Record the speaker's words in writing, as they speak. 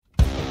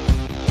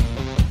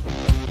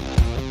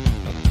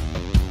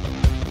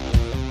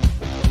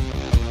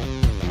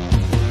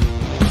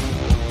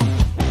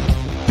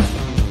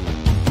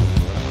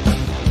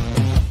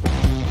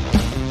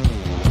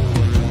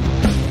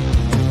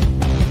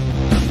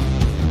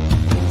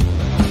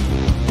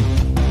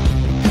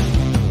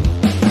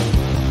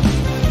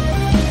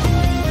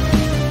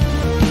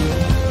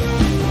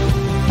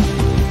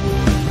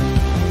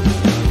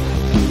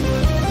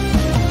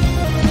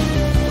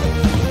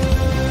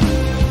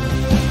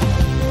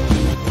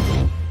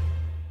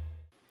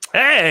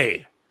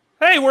Hey,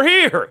 we're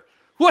here.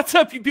 What's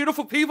up, you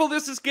beautiful people?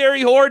 This is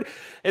Gary Horde,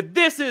 and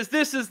this is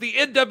the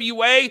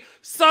NWA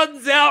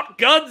Suns Out,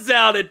 Guns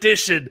Out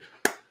edition.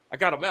 I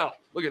got them out.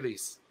 Look at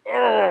these.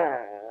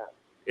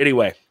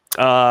 Anyway,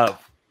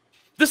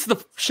 this is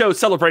the show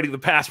celebrating the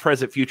past,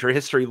 present, future,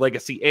 history,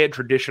 legacy, and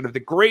tradition of the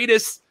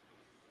greatest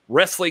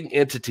wrestling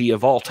entity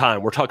of all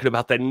time. We're talking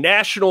about the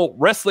National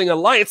Wrestling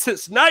Alliance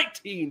since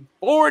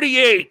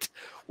 1948.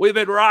 We've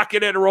been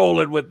rocking and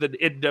rolling with the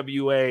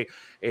NWA,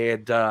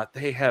 and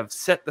they have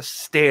set the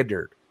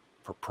standard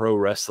for pro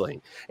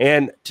wrestling.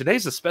 And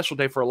today's a special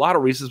day for a lot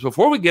of reasons.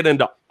 Before we get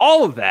into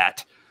all of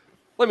that,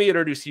 let me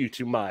introduce you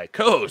to my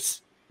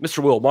co-host, Mr.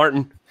 Will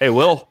Martin. Hey,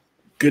 Will.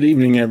 Good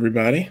evening,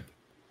 everybody.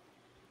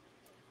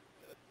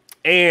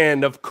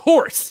 And, of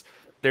course,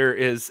 there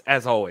is,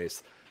 as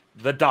always,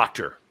 the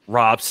Dr.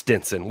 Rob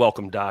Stinson.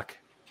 Welcome, Doc.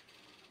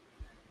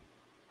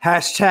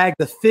 Hashtag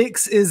the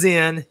fix is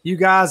in. You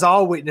guys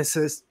all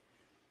witnesses.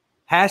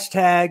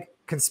 Hashtag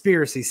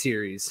conspiracy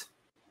series.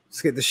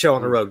 Let's get the show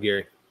on the road,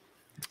 Gary.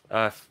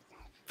 I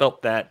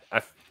felt that.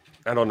 I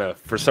don't know.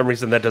 For some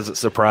reason, that doesn't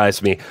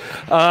surprise me.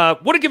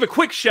 Want to give a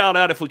quick shout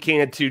out, if we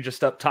can, to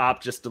just up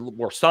top, just a little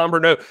more somber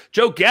note.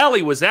 Joe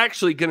Galley was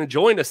actually going to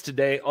join us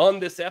today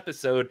on this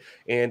episode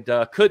and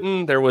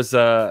couldn't. There was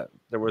a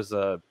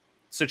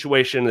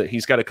situation that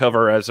he's got to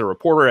cover as a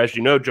reporter. As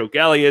you know, Joe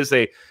Galley is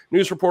a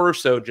news reporter,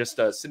 so just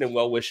sending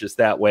well wishes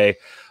that way.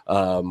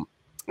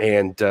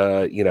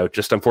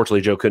 Just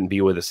unfortunately, Joe couldn't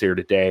be with us here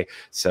today.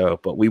 So,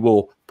 but we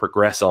will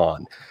progress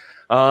on.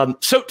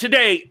 So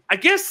today, I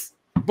guess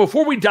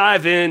before we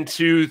dive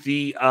into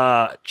the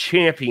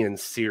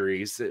Champions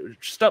Series,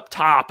 just up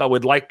top, I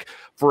would like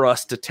for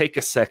us to take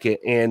a second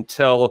and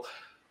tell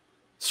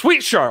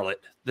Sweet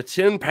Charlotte, the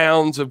 10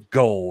 pounds of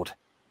gold,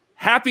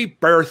 happy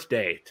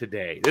birthday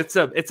today. It's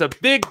a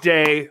big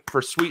day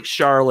for Sweet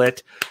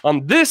Charlotte.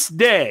 On this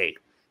day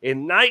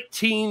in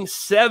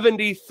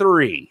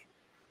 1973,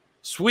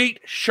 Sweet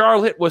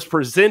Charlotte was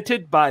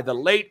presented by the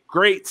late,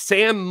 great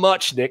Sam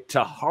Muchnick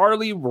to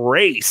Harley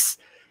Race.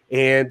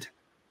 And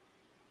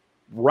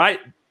right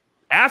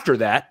after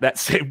that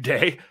same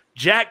day,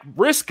 Jack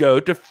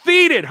Briscoe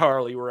defeated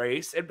Harley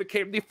Race and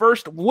became the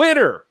first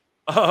winner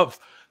of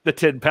the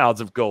 10 pounds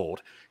of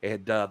gold.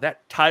 And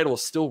that title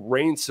still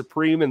reigns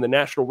supreme in the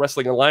National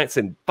Wrestling Alliance.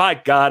 And by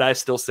God, I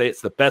still say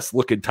it's the best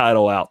looking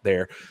title out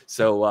there.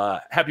 So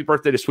happy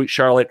birthday to Sweet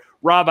Charlotte.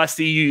 Rob, I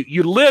see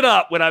you lit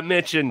up when I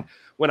mentioned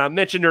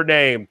her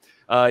name.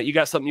 You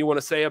got something you want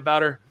to say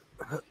about her?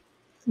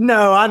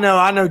 No, I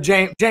know.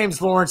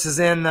 James Lawrence is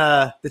in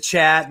the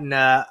chat, and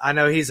I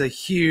know he's a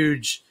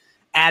huge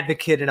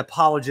advocate and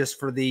apologist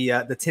for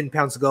the 10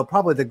 pounds of gold.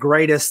 Probably the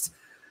greatest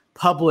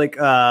public,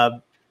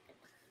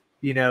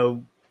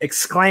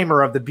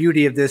 exclaimer of the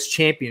beauty of this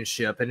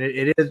championship, and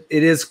it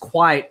is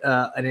quite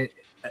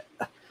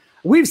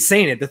we've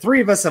seen it. The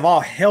three of us have all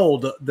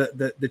held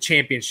the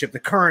championship, the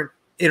current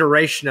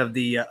iteration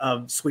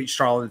of Sweet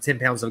Charlotte, the 10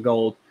 pounds of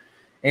gold,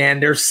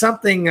 and there's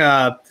something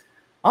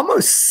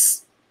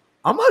almost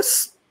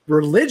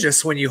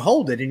religious when you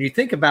hold it, and you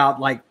think about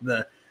like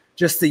the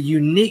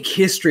unique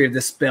history of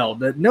this belt.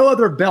 That no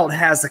other belt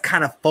has the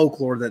kind of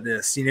folklore that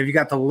this. You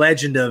got the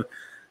legend of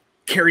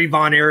Kerry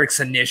Von Erich's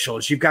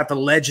initials. You've got the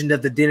legend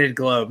of the Dented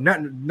Globe.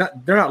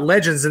 They're not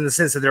legends in the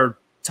sense that they're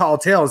tall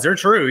tales. They're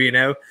true.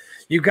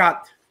 You've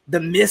got the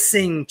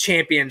missing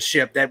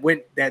championship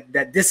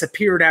that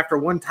disappeared after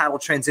one title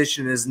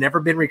transition and has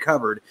never been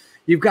recovered.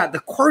 You've got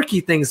the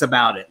quirky things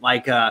about it,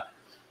 like the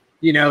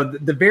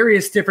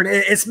various different.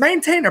 It's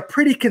maintained a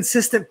pretty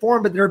consistent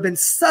form, but there have been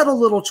subtle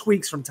little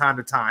tweaks from time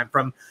to time,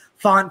 from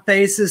font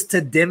faces to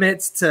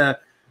dimmets to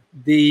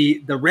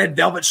the red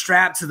velvet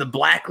strap to the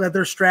black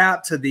leather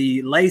strap to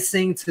the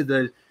lacing to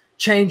the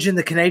change in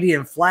the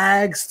Canadian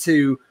flags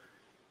to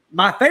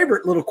my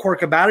favorite little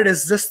quirk about it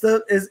is just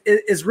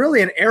is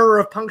really an error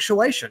of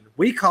punctuation.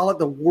 We call it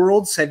the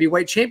World's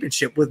Heavyweight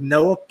Championship with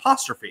no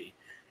apostrophe.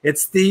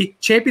 It's the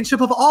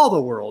championship of all the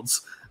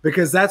worlds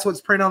because that's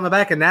what's printed on the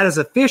back, and that is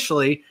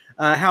officially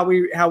how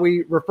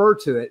we refer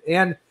to it.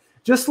 And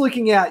just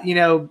looking at,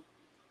 you've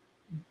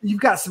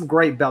got some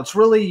great belts.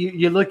 Really,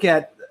 you look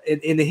at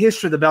in the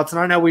history of the belts,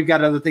 and I know we've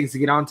got other things to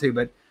get onto,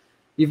 but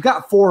you've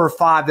got 4 or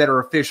 5 that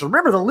are official.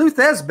 Remember the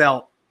Luthez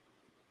belt?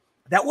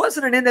 That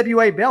wasn't an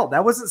NWA belt.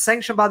 That wasn't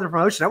sanctioned by the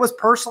promotion. That was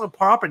personal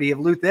property of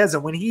Luthez.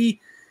 And when he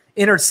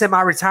entered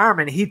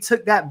semi-retirement, he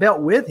took that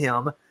belt with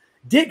him.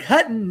 Dick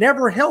Hutton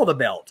never held a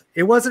belt.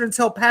 It wasn't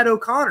until Pat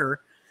O'Connor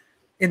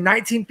in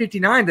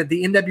 1959 that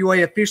the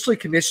NWA officially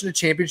commissioned a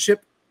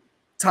championship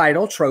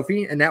title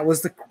trophy, and that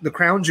was the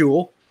crown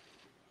jewel.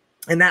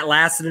 And that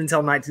lasted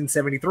until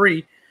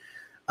 1973.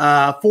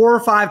 4 or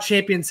 5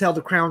 champions held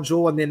the crown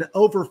jewel, and then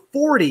over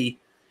 40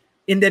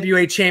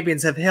 NWA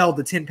champions have held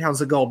the 10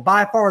 pounds of gold.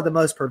 By far the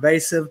most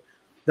pervasive,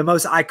 the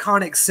most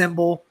iconic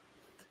symbol,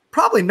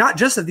 probably not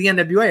just of the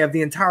NWA, of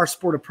the entire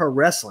sport of pro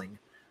wrestling.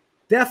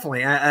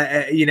 Definitely.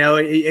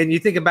 And you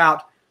think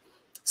about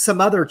some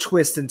other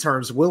twists in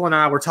terms. Will and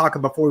I were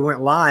talking before we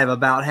went live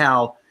about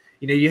how,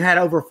 you had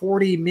over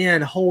 40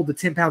 men hold the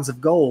 10 pounds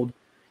of gold.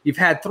 You've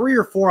had 3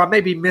 or 4. I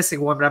may be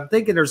missing one, but I'm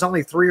thinking there's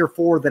only 3 or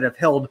 4 that have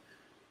held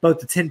both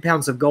the 10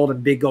 pounds of gold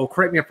and big gold.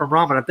 Correct me if I'm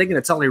wrong, but I'm thinking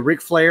it's only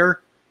Ric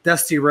Flair,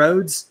 Dusty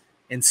Rhodes,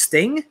 and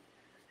Sting.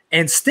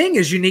 And Sting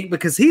is unique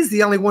because he's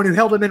the only one who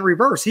held them in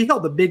reverse. He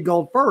held the big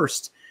gold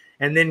first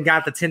and then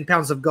got the 10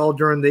 pounds of gold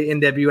during the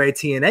NWA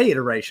TNA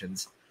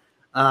iterations.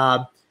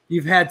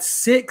 You've had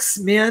 6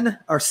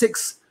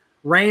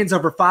 reigns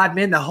over 5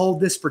 men to hold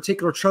this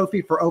particular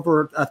trophy for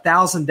over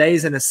 1,000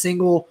 days in a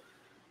single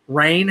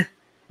reign.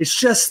 It's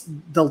just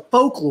the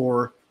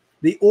folklore,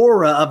 the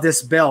aura of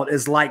this belt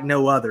is like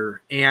no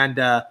other.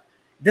 And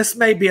this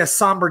may be a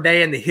somber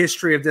day in the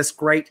history of this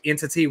great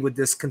entity with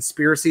this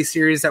conspiracy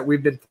series that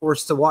we've been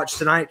forced to watch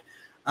tonight.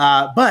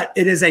 But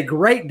it is a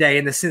great day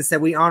in the sense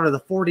that we honor the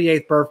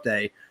 48th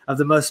birthday of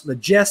the most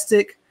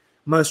majestic,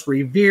 most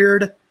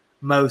revered,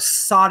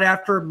 most sought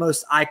after,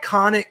 most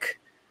iconic,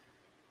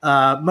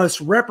 most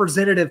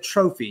representative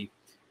trophy.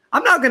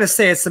 I'm not going to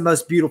say it's the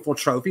most beautiful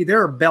trophy.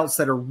 There are belts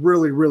that are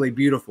really, really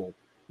beautiful.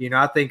 You know,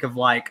 I think of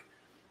like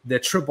the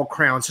Triple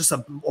Crown. It's just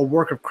a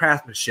work of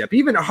craftsmanship.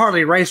 Even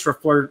Harley Race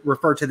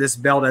referred to this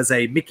belt as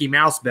a Mickey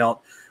Mouse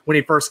belt when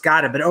he first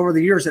got it. But over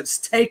the years, it's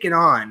taken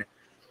on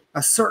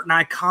a certain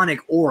iconic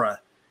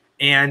aura.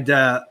 And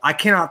I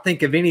cannot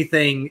think of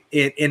anything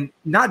in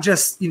not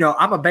just, you know,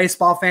 I'm a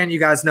baseball fan. You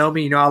guys know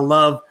me. You know, I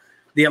love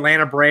the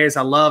Atlanta Braves.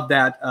 I love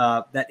that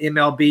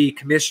MLB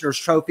Commissioner's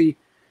Trophy.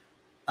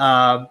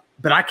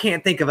 But I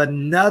can't think of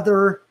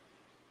another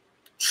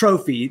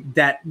trophy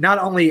that not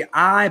only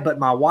I, but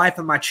my wife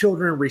and my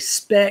children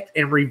respect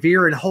and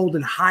revere and hold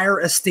in higher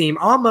esteem,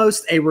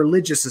 almost a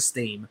religious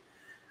esteem,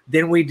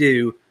 than we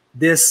do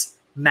this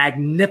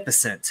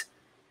magnificent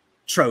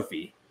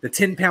trophy, the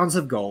 10 pounds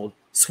of gold,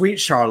 Sweet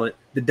Charlotte,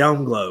 the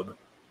Dome Globe.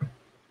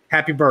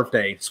 Happy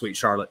birthday, Sweet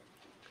Charlotte.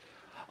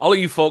 All of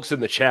you folks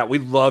in the chat, we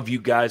love you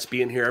guys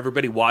being here.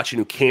 Everybody watching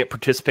who can't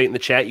participate in the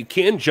chat, you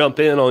can jump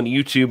in on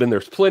YouTube, and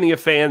there's plenty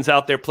of fans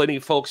out there, plenty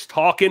of folks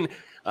talking.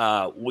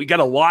 We got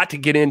a lot to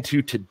get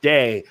into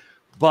today,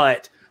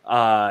 but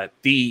I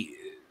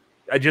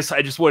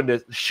just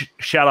wanted to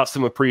shout out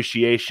some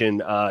appreciation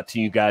to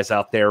you guys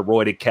out there: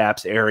 Royded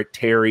Caps, Eric,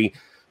 Terry,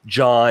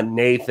 John,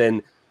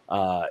 Nathan,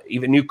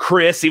 even you,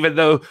 Chris. Even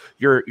though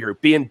you're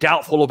being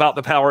doubtful about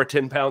the power of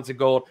 10 pounds of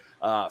gold.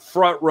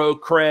 Front row,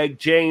 Craig,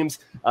 James,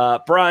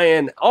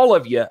 Brian, all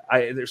of you.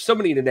 There's so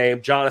many to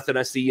name. Jonathan,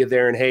 I see you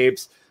there, and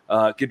Habes.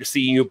 Good to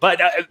see you.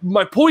 But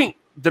my point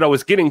that I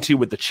was getting to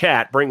with the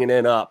chat, bringing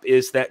it up,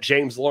 is that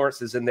James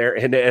Lawrence is in there.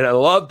 And I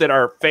love that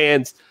our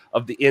fans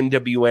of the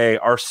NWA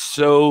are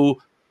so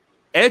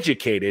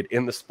educated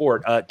in the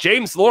sport.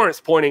 James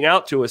Lawrence pointing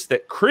out to us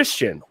that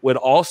Christian would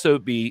also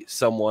be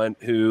someone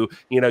who,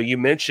 you know, you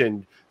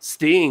mentioned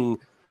Sting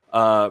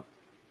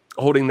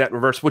holding that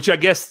reverse, which I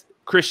guess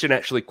Christian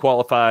actually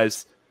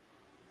qualifies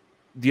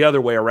the other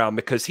way around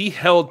because he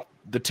held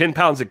the 10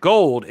 pounds of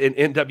gold in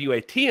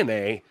NWA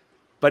TNA,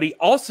 but he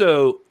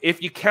also,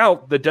 if you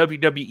count the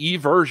WWE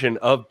version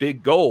of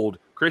Big Gold,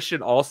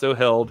 Christian also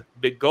held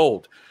Big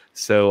Gold.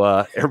 So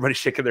everybody's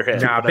shaking their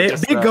head. Nah, big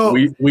Gold.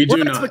 We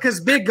do not.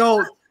 Because Big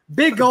Gold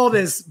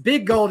is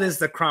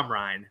the crumb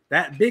rind.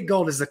 That Big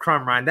Gold is the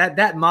crumb rind.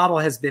 That model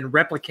has been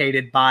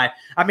replicated by.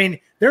 I mean,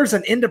 there's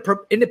an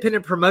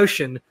independent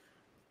promotion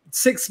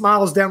 6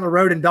 miles down the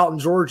road in Dalton,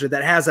 Georgia,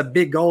 that has a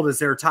Big Gold as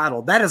their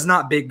title. That is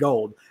not Big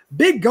Gold.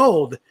 Big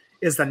Gold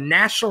is the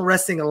National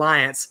Wrestling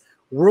Alliance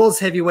World's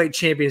Heavyweight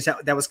Champions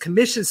that was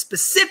commissioned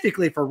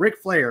specifically for Ric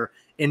Flair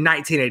in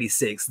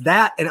 1986.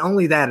 That and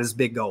only that is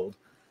Big Gold.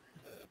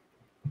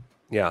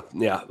 Yeah.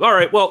 All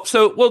right. Well,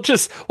 so we'll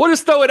just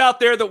throw it out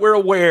there that we're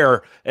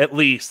aware, at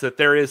least, that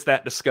there is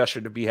that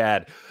discussion to be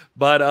had.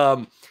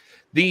 But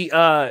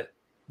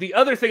the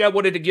other thing I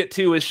wanted to get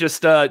to is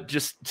just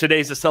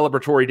today's a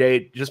celebratory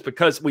day, just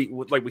because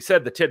like we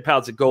said, the 10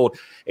 pounds of gold.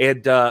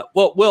 And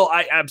Will,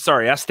 I'm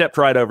sorry, I stepped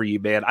right over you,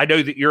 man. I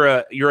know that you're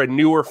a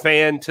newer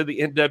fan to the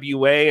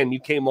NWA, and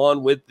you came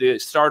on with the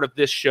start of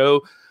this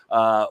show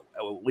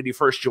when you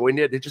first joined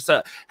it. It's just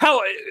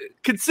how,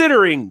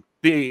 considering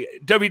the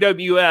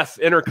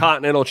WWF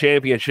Intercontinental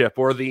Championship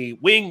or the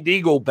Winged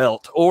Eagle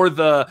belt or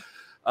the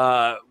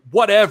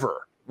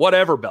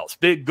whatever belts,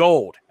 Big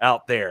Gold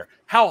out there,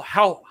 how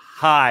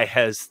high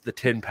has the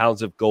 10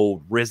 pounds of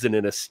gold risen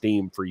in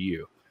esteem for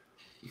you?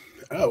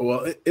 Oh,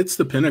 well, it's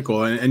the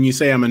pinnacle. And you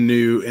say I'm a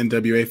new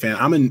NWA fan.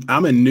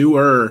 I'm a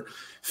newer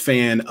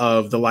fan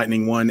of the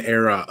Lightning One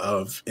era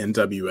of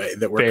NWA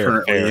that we're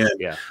currently in.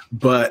 Yeah.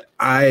 But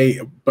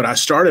I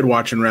started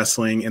watching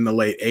wrestling in the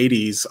late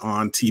 80s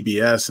on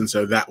TBS. And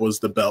so that was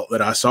the belt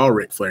that I saw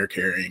Ric Flair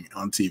carrying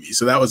on TV.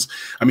 So that was,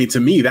 I mean, to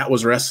me, that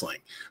was wrestling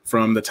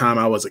from the time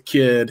I was a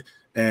kid.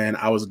 And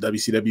I was a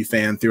WCW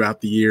fan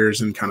throughout the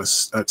years and kind of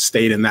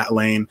stayed in that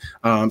lane.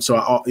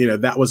 So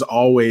that was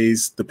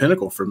always the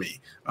pinnacle for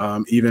me.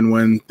 Even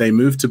when they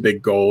moved to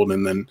Big Gold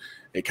and then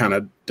it kind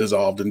of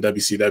dissolved in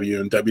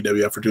WCW and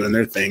WWF are doing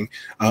their thing.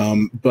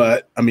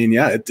 But I mean,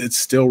 yeah, it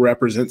still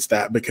represents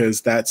that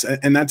because that's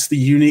the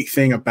unique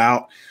thing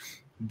about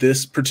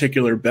this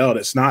particular belt.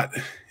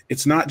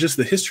 it's not just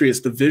the history,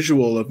 it's the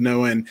visual of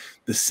knowing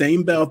the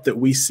same belt that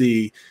we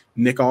see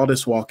Nick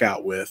Aldis walk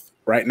out with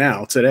right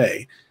now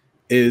today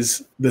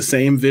is the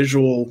same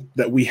visual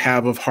that we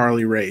have of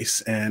Harley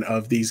Race and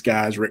of these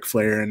guys, Ric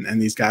Flair and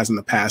these guys in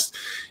the past.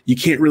 You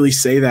can't really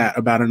say that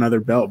about another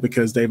belt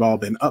because they've all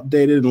been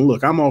updated. And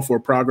look, I'm all for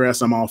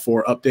progress. I'm all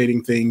for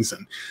updating things.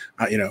 And,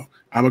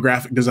 I'm a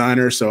graphic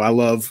designer, so I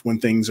love when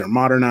things are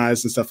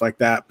modernized and stuff like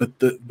that. But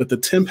the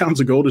 10 pounds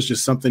of gold is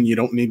just something you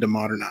don't need to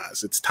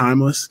modernize. It's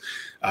timeless.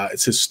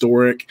 It's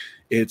historic.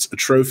 It's a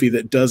trophy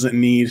that doesn't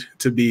need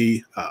to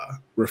be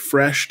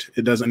refreshed.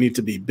 It doesn't need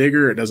to be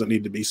bigger. It doesn't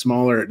need to be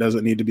smaller. It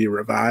doesn't need to be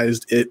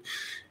revised.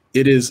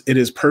 It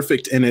is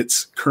perfect in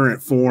its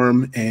current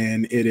form,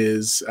 and it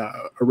is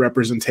a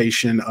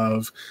representation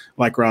of,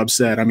 like Rob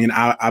said, I mean,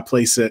 I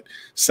place it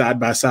side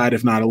by side,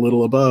 if not a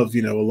little above,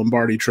 a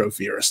Lombardi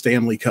trophy or a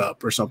Stanley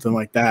Cup or something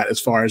like that,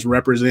 as far as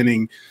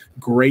representing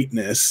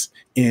greatness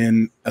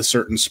in a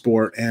certain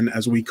sport, and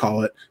as we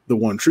call it, the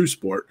one true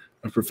sport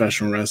of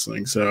professional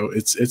wrestling. So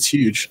it's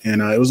huge.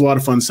 And it was a lot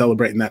of fun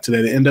celebrating that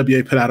today. The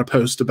NWA put out a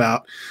post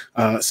about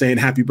saying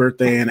happy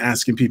birthday and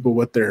asking people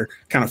what their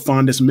kind of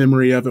fondest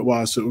memory of it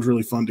was. So it was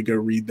really fun to go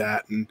read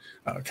that and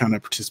kind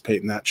of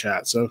participate in that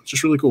chat. So it's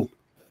just really cool.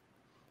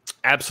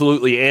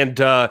 Absolutely. And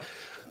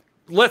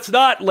let's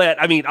not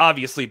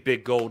obviously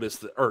big gold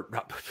is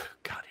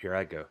here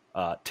I go.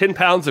 10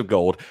 pounds of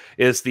gold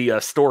is the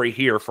story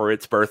here for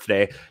its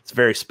birthday. It's a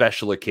very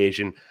special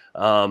occasion.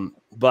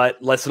 But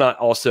let's not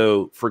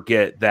also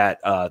forget that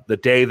the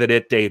day that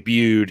it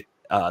debuted,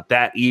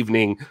 that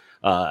evening,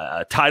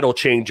 a title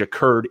change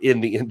occurred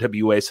in the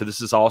NWA. So this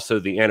is also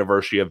the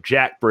anniversary of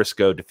Jack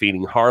Briscoe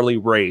defeating Harley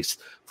Race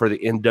for the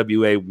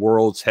NWA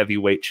World's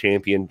Heavyweight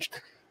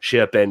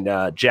Championship,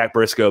 and Jack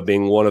Briscoe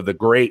being one of the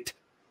great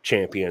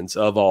champions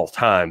of all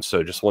time.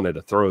 So just wanted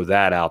to throw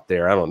that out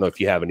there. I don't know if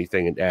you have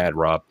anything to add,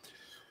 Rob.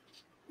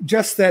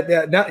 Just that,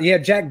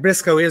 Jack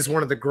Briscoe is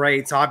one of the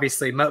greats.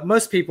 Obviously,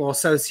 most people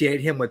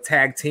associate him with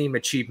tag team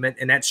achievement,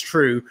 and that's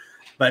true.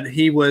 But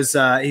he's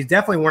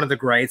definitely one of the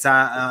greats.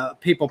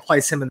 People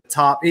place him in the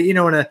top. In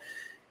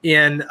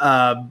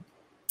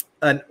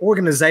an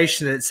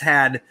organization that's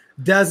had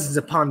dozens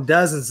upon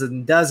dozens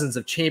and dozens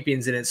of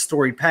champions in its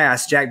storied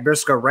past, Jack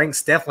Briscoe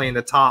ranks definitely in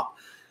the top,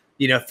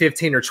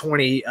 15 or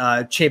 20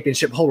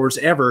 championship holders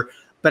ever.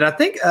 But I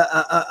think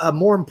a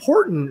more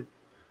important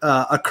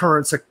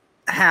occurrence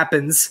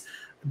happens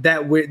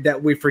that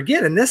we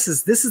forget, and this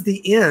is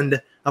the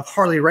end of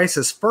Harley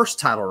Race's first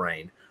title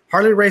reign.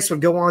 Harley Race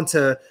would go on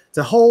to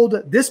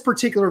hold this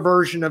particular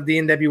version of the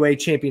NWA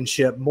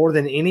Championship more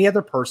than any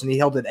other person. He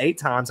held it 8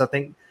 times. I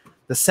think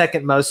the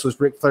second most was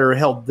Ric Flair, who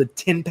held the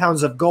 10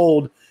 pounds of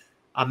gold.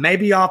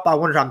 Maybe off.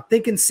 I'm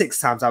thinking 6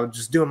 times. I was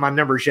just doing my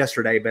numbers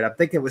yesterday, but I'm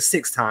thinking it was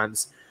 6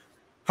 times.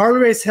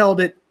 Harley Race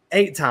held it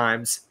 8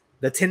 times.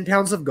 The 10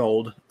 pounds of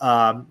gold.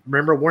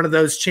 Remember, one of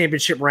those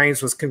championship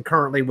reigns was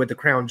concurrently with the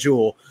crown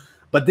jewel.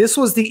 But this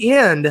was the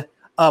end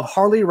of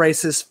Harley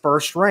Race's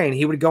first reign.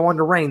 He would go on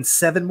to reign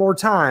 7 more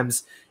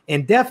times.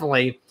 And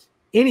definitely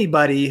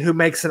anybody who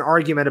makes an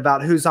argument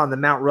about who's on the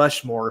Mount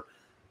Rushmore,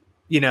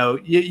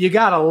 you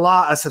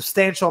got a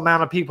substantial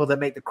amount of people that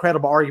make the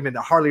credible argument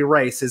that Harley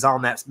Race is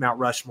on that Mount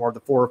Rushmore, the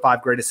 4 or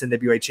 5 greatest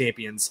NWA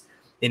champions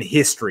in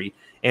history.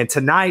 And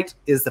tonight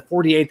is the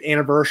 48th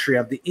anniversary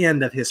of the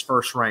end of his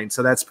first reign.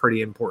 So that's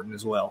pretty important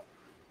as well.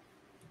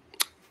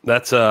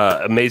 That's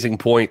an amazing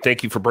point.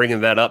 Thank you for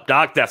bringing that up,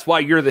 Doc. That's why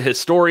you're the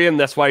historian.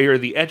 That's why you're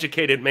the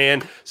educated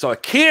man. So I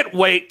can't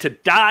wait to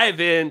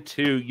dive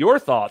into your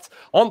thoughts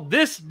on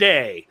this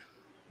day,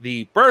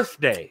 the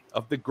birthday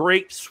of the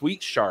great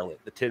Sweet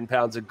Charlotte, the 10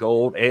 pounds of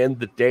gold, and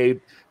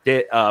the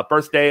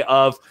birthday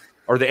of,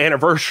 or the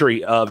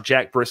anniversary of,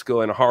 Jack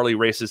Briscoe and Harley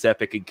Race's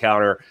epic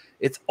encounter.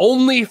 It's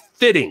only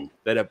fitting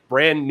that a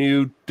brand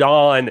new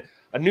dawn,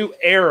 a new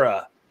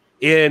era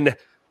in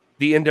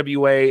the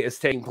NWA is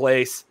taking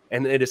place,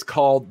 and it is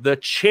called the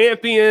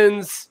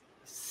Champions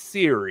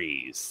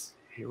Series.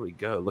 Here we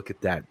go. Look at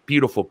that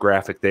beautiful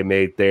graphic they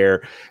made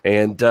there.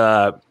 And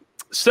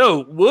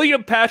so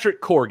William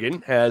Patrick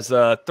Corgan has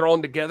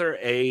thrown together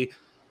a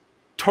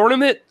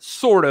tournament,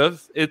 sort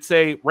of. It's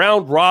a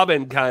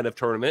round-robin kind of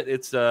tournament.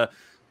 It's a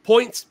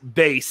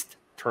points-based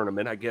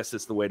tournament, I guess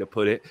is the way to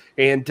put it.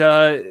 And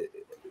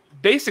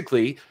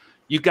basically,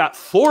 you've got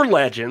 4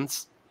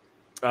 legends.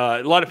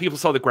 A lot of people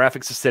saw the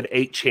graphics that said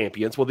 8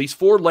 champions. Well, these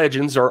 4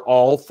 legends are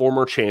all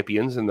former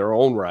champions in their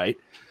own right.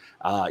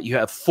 You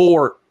have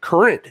 4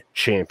 current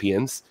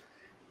champions,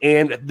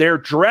 and they're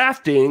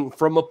drafting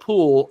from a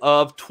pool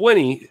of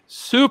 20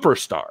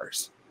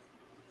 superstars.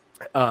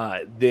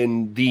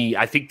 Then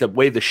I think the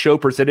way the show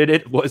presented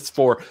it was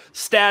for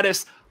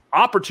status,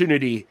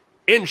 opportunity,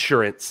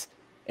 insurance,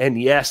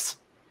 and yes,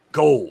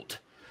 gold.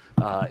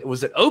 It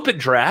was an open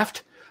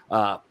draft.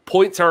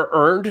 Points are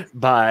earned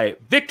by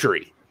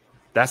victory.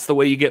 That's the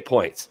way you get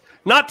points.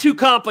 Not too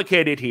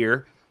complicated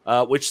here,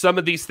 which some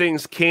of these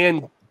things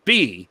can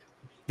be.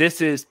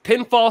 This is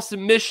pinfall,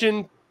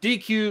 submission,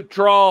 DQ,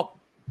 draw,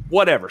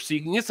 whatever. So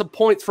you can get some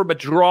points from a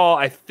draw,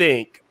 I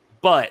think,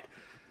 but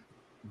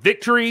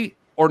victory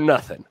or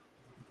nothing.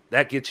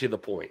 That gets you the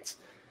points.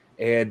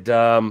 And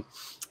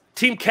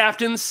team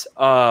captains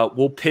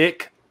will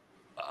pick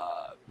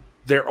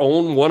their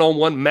own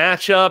one-on-one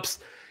matchups.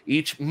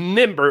 Each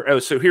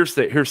member. So here's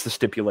the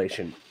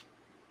stipulation.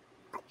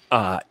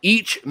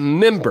 Each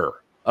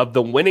member of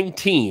the winning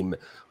team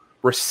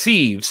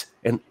receives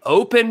an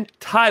open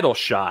title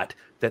shot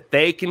that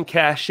they can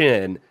cash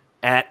in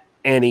at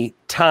any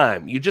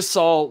time. You just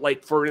saw,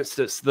 like, for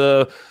instance,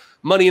 the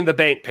Money in the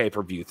Bank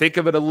pay-per-view. Think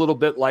of it a little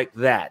bit like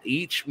that.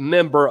 Each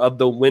member of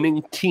the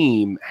winning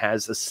team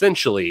has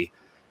essentially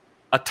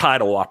a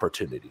title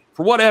opportunity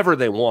for whatever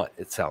they want.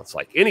 It sounds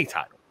like any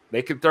title.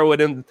 They could throw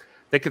it in.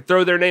 They could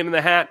throw their name in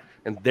the hat,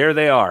 and there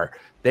they are.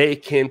 They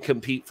can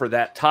compete for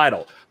that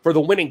title. For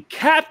the winning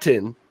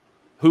captain,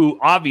 who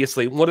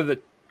obviously one of the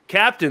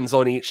captains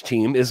on each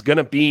team is going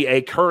to be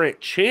a current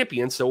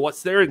champion. So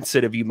what's their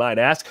incentive, you might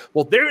ask?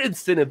 Well, their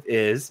incentive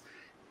is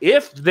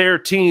if their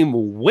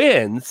team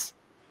wins,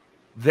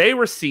 they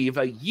receive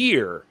a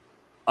year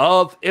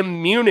of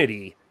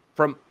immunity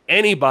from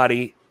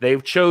anybody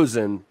they've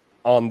chosen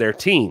on their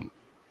team.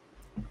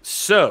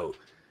 So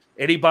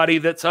anybody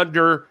that's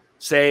under,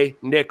 say,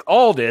 Nick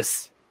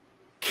Aldis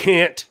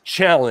can't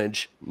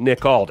challenge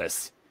Nick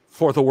Aldis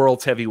for the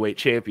World's Heavyweight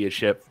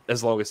Championship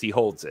as long as he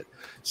holds it.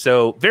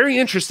 So very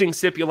interesting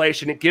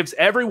stipulation. It gives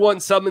everyone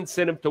some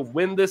incentive to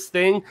win this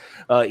thing,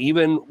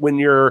 even when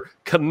you're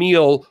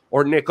Camille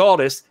or Nick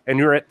Aldis and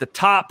you're at the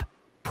top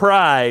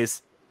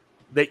prize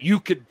that you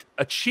could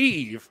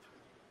achieve.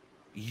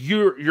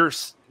 You're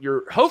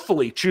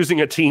hopefully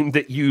choosing a team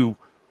that you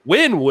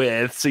win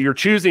with, so you're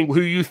choosing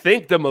who you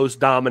think the most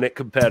dominant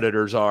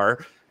competitors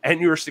are, and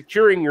you're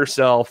securing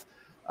yourself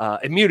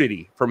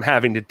immunity from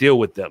having to deal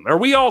with them. Are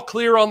we all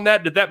clear on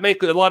that? Did that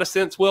make a lot of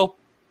sense, Will?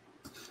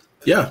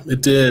 Yeah,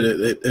 it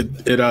did.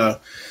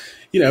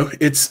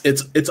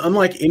 It's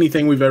unlike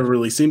anything we've ever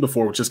really seen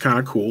before, which is kind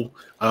of cool.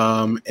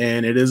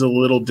 And it is a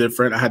little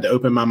different. I had to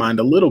open my mind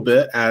a little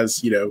bit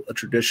as, a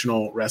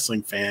traditional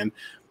wrestling fan,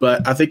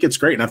 but I think it's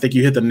great. And I think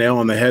you hit the nail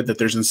on the head that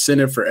there's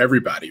incentive for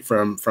everybody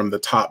from the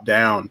top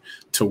down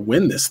to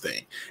win this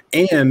thing.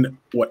 And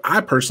what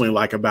I personally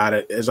like about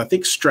it is I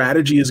think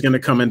strategy is going to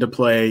come into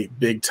play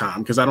big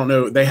time, because I don't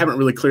know, they haven't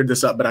really cleared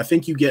this up, but I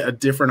think you get a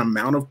different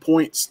amount of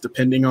points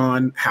depending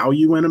on how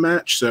you win a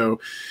match. So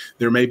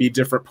there may be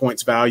different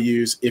points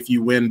values if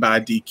you win by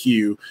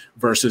DQ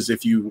versus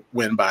if you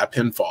win by a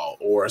pinfall,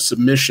 or a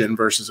submission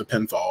versus a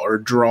pinfall, or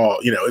a draw.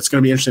 It's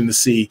going to be interesting to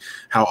see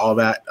how all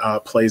that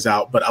plays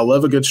out. But I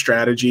love a good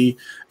strategy,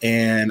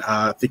 and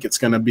I think it's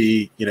going to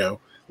be,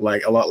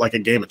 like a lot like a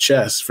game of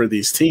chess for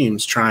these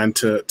teams trying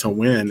to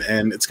win.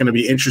 And it's going to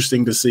be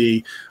interesting to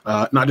see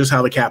not just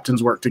how the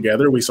captains work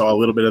together. We saw a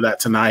little bit of that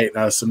tonight,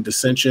 some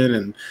dissension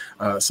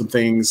and some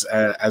things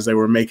as they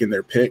were making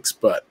their picks,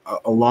 but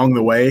along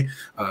the way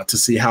to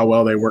see how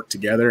well they work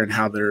together and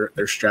how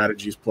their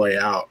strategies play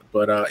out.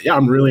 But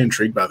I'm really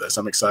intrigued by this.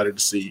 I'm excited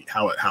to see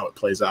how it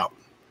plays out.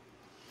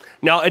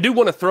 Now, I do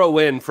want to throw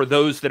in, for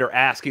those that are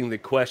asking the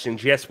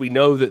questions, yes, we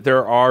know that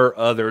there are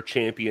other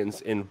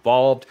champions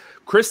involved.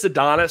 Chris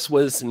Adonis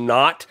was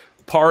not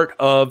part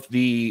of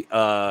the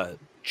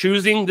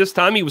choosing this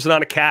time. He was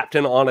not a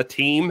captain on a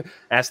team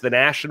as the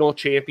national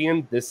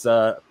champion. This,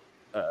 from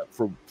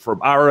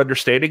our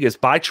understanding, is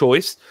by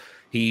choice.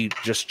 He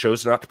just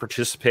chose not to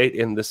participate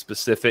in the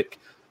specific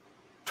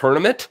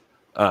tournament.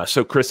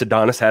 So Chris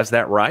Adonis has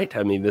that right.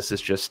 I mean, this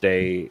is just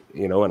an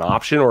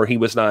option, or he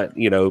was not,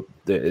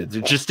 it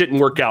just didn't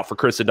work out for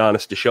Chris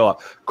Adonis to show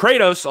up.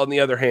 Kratos, on the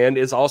other hand,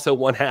 is also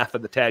one half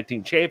of the tag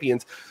team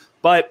champions.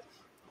 But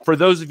for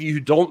those of you who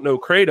don't know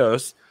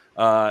Kratos,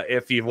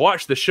 if you've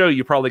watched the show,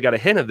 you probably got a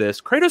hint of this.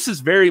 Kratos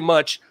is very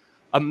much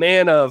a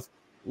man of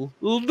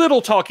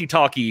little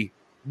talky,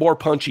 more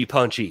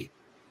punchy.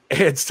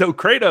 And so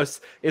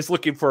Kratos is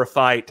looking for a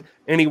fight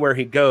anywhere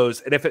he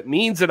goes. And if it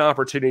means an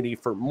opportunity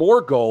for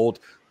more gold,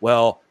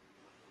 well,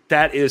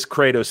 that is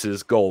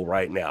Kratos's goal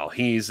right now.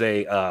 He's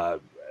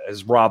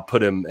as Rob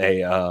put him,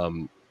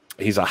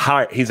 he's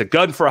a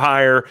gun for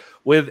hire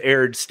with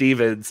Aaron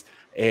Stevens.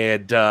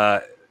 And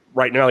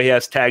right now he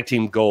has tag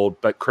team gold,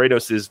 but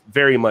Kratos is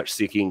very much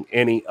seeking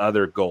any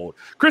other gold.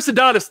 Chris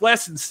Adonis,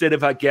 less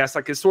incentive, I guess.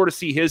 I can sort of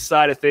see his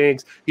side of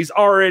things. He's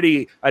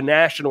already a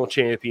national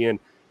champion.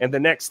 And the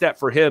next step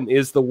for him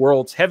is the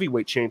world's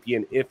heavyweight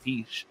champion if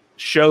he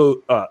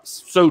so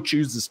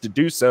chooses to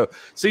do so.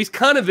 So he's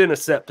kind of in a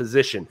set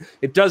position.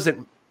 It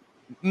doesn't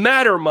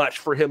matter much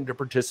for him to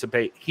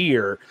participate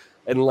here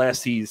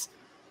unless he's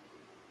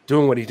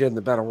doing what he did in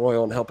the Battle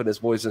Royal and helping his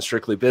boys in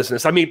Strictly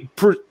Business. I mean,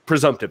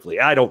 presumptively.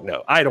 I don't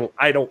know. I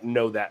don't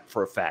know that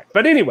for a fact.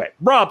 But anyway,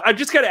 Rob, I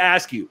just got to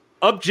ask you,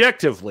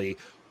 objectively,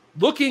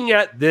 looking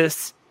at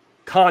this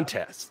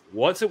contest,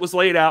 once it was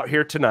laid out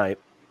here tonight,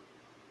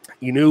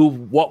 you knew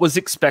what was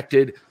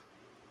expected,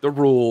 the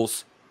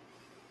rules,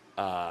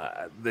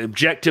 the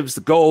objectives,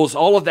 the goals,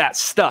 all of that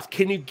stuff.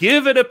 Can you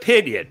give an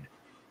opinion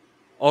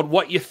on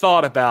what you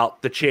thought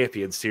about the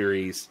Champion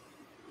Series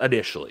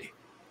initially?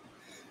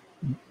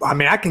 I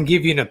mean, I can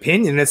give you an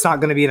opinion. It's not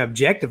going to be an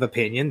objective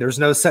opinion. There's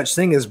no such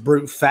thing as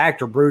brute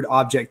fact or brute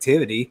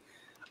objectivity.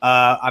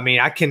 I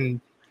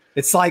mean,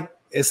 it's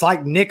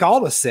like Nick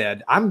Aldis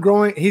said,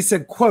 he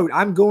said, quote,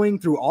 "I'm going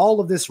through all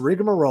of this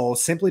rigmarole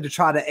simply to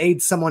try to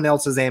aid someone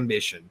else's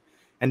ambition."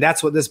 And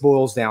that's what this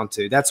boils down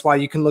to. That's why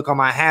you can look on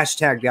my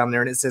hashtag down there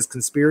and it says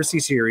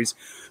conspiracy series.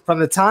 From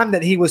the time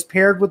that he was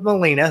paired with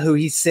Melina, who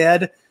he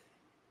said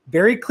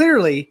very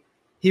clearly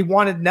he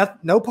wanted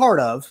no part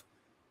of,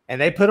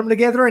 and they put them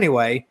together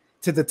anyway,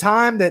 to the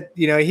time that,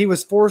 he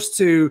was forced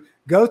to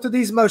go through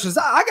these motions.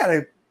 I got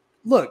to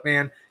look,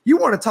 man, you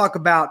want to talk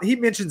about, he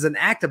mentions an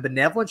act of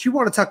benevolence. You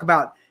want to talk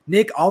about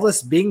Nick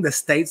Aldis being the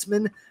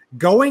statesman,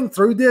 going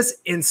through this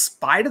in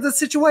spite of the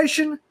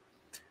situation,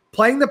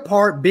 playing the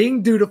part,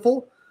 being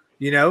dutiful,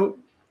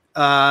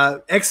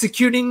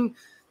 executing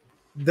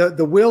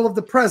the will of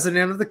the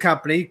president of the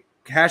company,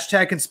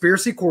 hashtag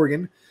conspiracy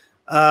Corgan.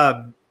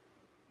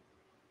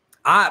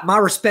 My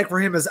respect for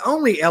him has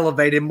only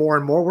elevated more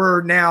and more.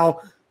 We're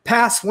now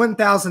past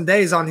 1,000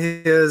 days on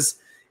his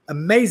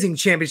amazing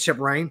championship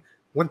reign.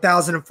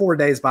 1,004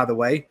 days, by the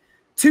way.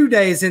 2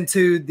 days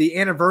into the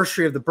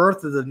anniversary of the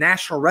birth of the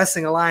National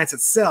Wrestling Alliance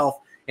itself.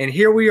 And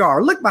here we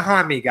are. Look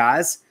behind me,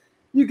 guys.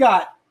 You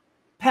got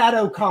Pat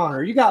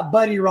O'Connor. You got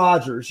Buddy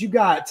Rogers. You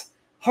got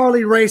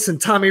Harley Race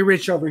and Tommy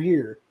Rich over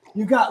here.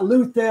 You got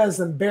Lou Thez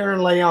and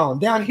Baron Leon.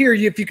 Down here,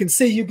 if you can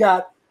see, you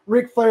got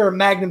Ric Flair and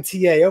Magnum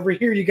TA. Over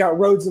here, you got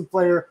Rhodes and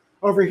Flair.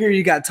 Over here,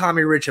 you got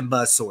Tommy Rich and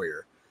Buzz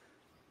Sawyer.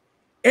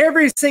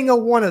 Every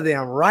single one of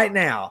them right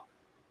now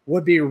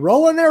would be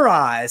rolling their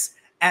eyes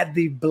at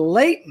the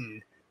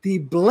blatant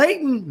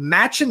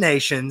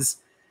machinations,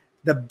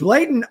 the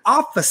blatant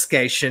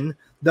obfuscation,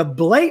 the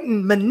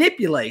blatant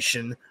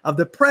manipulation of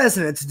the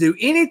president to do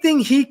anything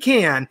he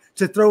can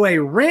to throw a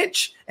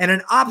wrench and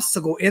an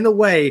obstacle in the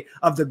way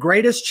of the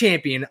greatest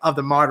champion of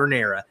the modern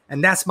era.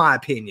 And that's my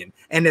opinion.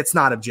 And it's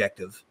not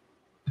objective.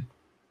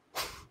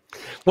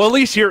 Well, at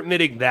least you're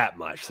admitting that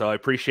much. So I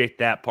appreciate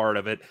that part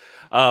of it.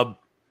 I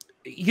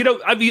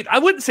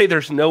wouldn't say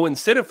there's no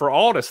incentive for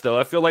Aldis, though.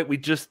 I feel like we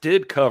just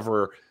did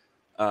cover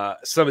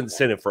some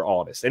incentive for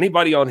Aldis.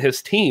 Anybody on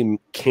his team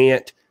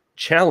can't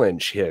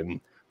challenge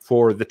him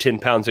for the 10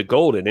 pounds of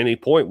gold at any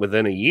point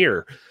within a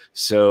year.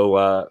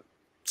 So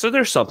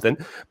there's something.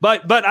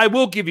 But I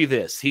will give you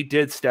this. He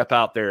did step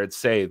out there and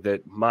say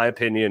that, my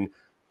opinion,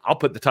 I'll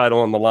put the title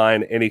on the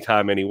line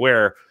anytime,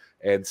 anywhere.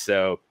 And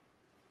so,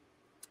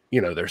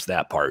 there's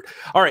that part.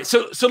 All right,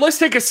 so let's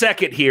take a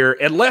second here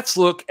and let's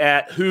look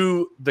at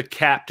who the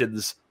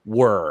captains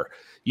were.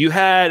 You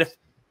had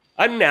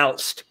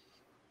announced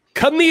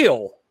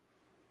Camille,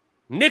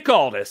 Nick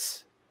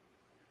Aldis,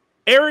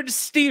 Aaron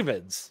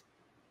Stevens,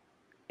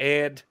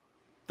 and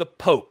the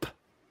Pope.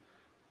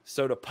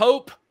 So the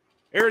Pope,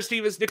 Aaron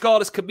Stevens, Nick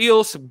Aldis,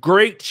 Camille, some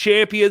great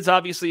champions.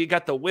 Obviously, you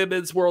got the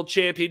women's world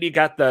champion. You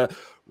got the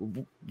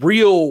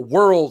real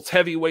world's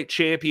heavyweight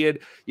champion.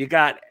 You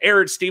got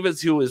Aaron Stevens,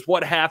 who is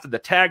one half of the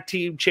tag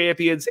team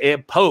champions,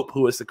 and Pope,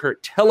 who is the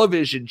current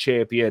television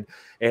champion.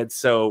 And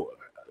so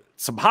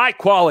some high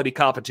quality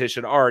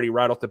competition already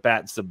right off the bat.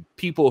 And some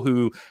people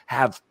who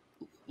have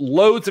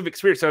loads of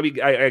experience. I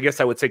mean, I guess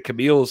I would say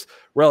Camille's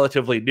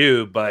relatively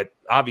new, but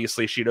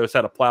obviously she knows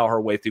how to plow her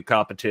way through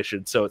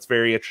competition. So it's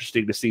very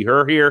interesting to see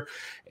her here.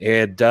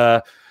 And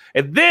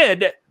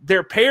then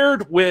they're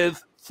paired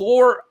with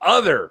 4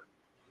 other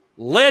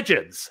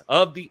legends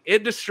of the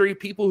industry,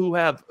 people who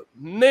have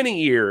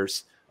many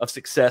years of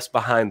success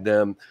behind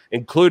them,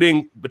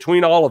 including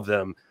between all of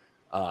them,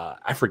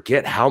 I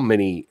forget how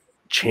many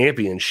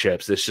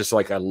championships. It's just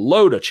like a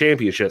load of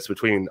championships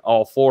between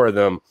all 4 of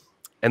them.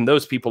 And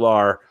those people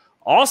are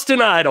Austin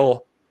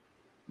Idol,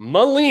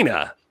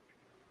 Melina,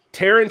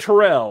 Taryn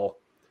Terrell,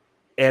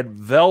 and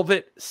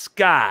Velvet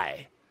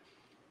Sky.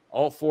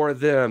 All 4 of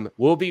them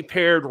will be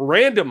paired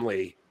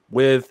randomly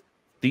with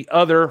the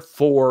other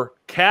 4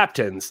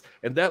 captains.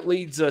 And that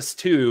leads us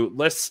to,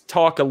 let's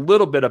talk a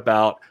little bit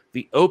about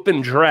the open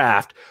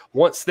draft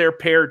once they're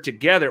paired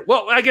together.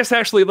 Well, I guess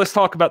actually let's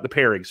talk about the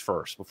pairings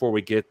first before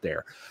we get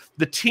there.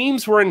 The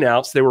teams were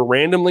announced. They were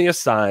randomly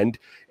assigned.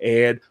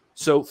 And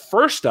so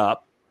first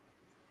up,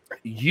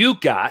 you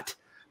got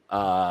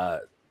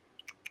Austin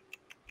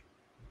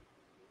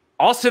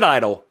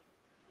Idol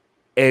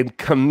and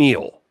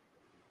Camille.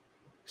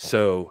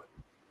 So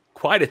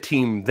quite a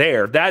team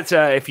there. That's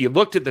if you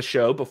looked at the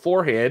show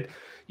beforehand,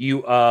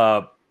 you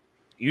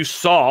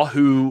saw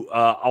who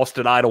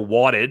Austin Idol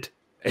wanted,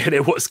 and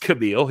it was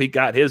Camille. He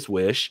got his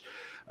wish,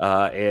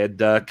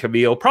 and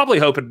Camille probably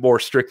hoping more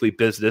strictly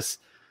business.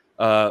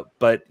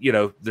 But,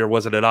 there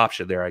wasn't an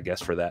option there, I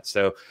guess, for that.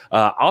 So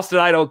Austin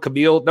Idol,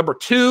 Camille. Number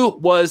 2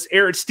 was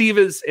Aaron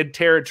Stevens and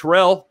Taryn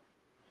Terrell,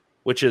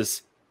 which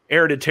is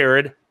Aaron and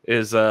Taryn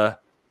is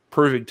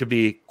proving to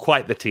be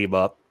quite the team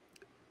up.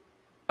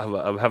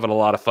 I'm having a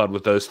lot of fun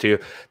with those 2.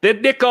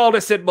 Then Nick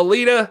Aldis and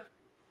Melina,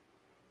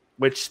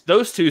 which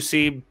those 2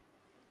 seem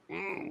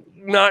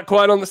not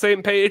quite on the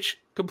same page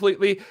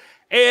completely.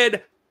 And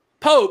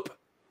Pope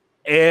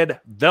and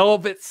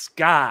Velvet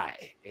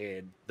Sky.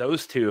 And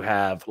those two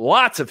have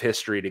lots of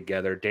history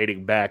together,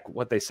 dating back,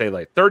 what they say,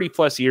 like 30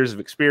 plus years of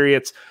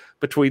experience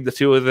between the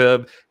two of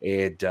them.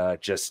 And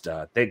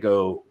they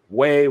go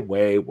way,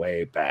 way,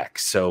 way back.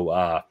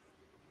 So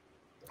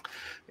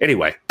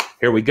anyway,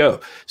 here we go.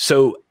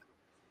 So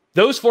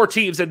those four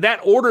teams, in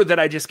that order that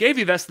I just gave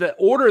you, that's the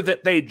order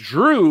that they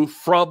drew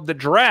from the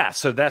draft.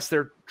 So that's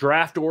their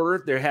draft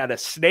order. They had a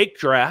snake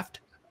draft.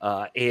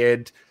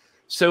 And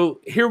so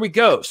here we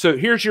go. So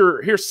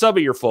here's some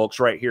of your folks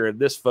right here in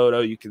this photo.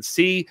 You can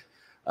see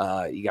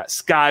you got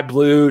Sky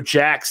Blue,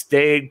 Jax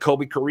Dane,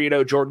 Colby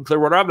Carino, Jordan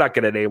Clearwater. I'm not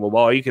going to name them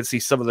all. You can see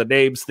some of the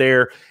names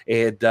there.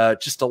 And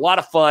just a lot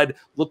of fun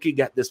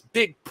looking at this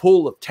big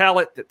pool of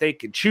talent that they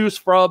can choose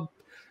from.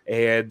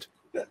 And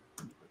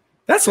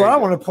that's what I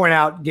want to point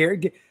out,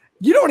 Gary.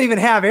 You don't even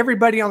have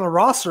everybody on the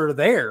roster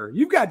there.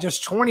 You've got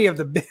just 20 of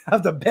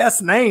the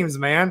best names,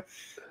 man.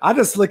 I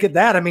just look at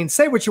that. I mean,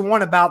 say what you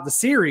want about the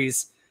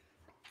series.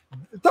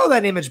 Throw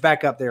that image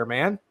back up there,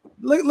 man.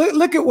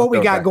 Look at what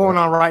we got going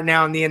on right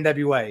now in the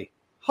NWA.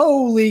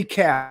 Holy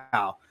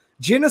cow.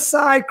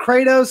 Genocide,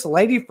 Kratos,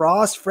 Lady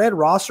Frost, Fred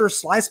Rosser,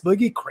 Slice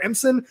Boogie,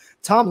 Crimson,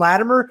 Tom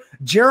Latimer,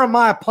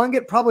 Jeremiah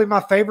Plunkett, probably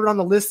my favorite on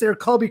the list there,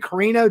 Colby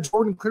Carino,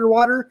 Jordan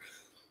Clearwater,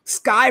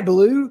 Sky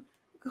Blue,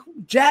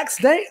 Jax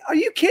Day. Are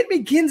you kidding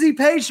me? Kinsey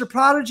Page, The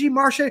Prodigy,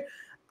 Marsha.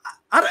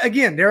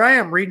 Again, there I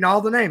am reading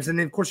all the names. And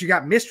then, of course, you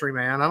got Mystery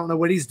Man. I don't know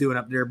what he's doing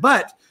up there.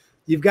 But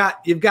you've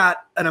got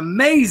an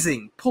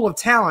amazing pool of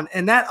talent,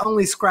 and that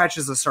only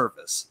scratches the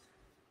surface.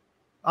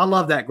 I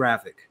love that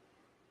graphic.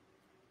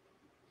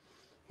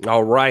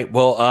 All right.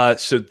 Well,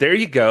 so there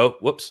you go.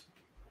 Whoops.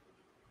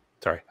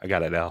 Sorry, I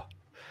got it now.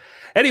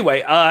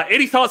 Anyway,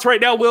 any thoughts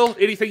right now, Will?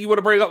 Anything you want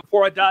to bring up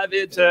before I dive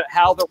into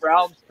how the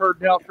rounds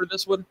turned out for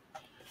this one?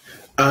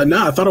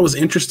 No, I thought it was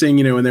interesting,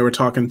 when they were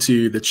talking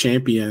to the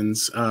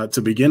champions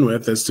to begin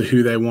with as to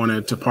who they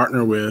wanted to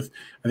partner with.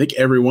 I think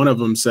every one of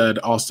them said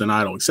Austin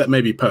Idol, except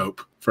maybe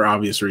Pope for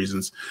obvious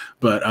reasons.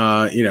 But,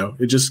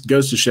 it just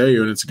goes to show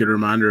you, and it's a good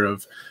reminder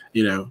of,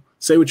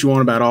 say what you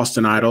want about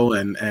Austin Idol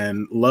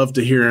and love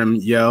to hear him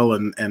yell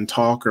and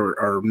talk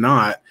or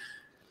not.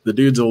 The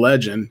dude's a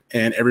legend,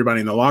 and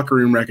everybody in the locker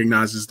room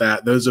recognizes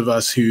that. Those of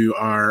us who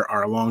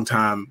are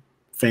longtime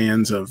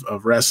fans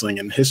of wrestling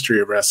and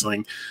history of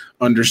wrestling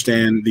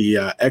understand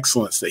the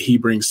excellence that he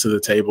brings to the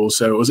table.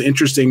 So it was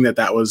interesting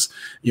that was,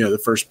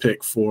 the first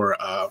pick for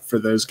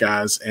those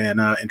guys, and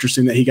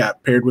interesting that he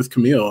got paired with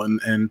Camille.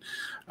 And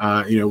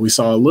we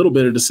saw a little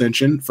bit of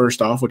dissension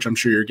first off, which I'm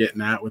sure you're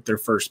getting at with their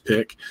first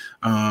pick.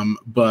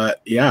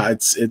 But yeah,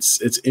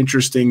 it's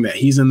interesting that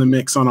he's in the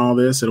mix on all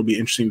this. It'll be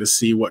interesting to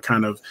see what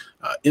kind of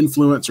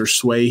influence or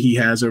sway he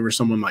has over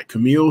someone like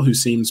Camille, who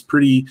seems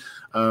pretty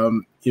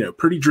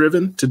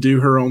driven to do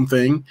her own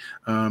thing,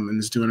 and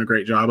is doing a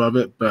great job of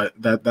it. But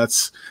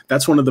that's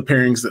one of the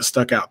pairings that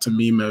stuck out to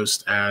me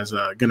most as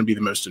going to be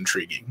the most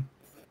intriguing.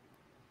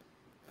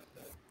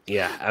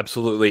 Yeah,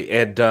 absolutely.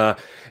 And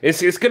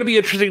it's going to be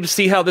interesting to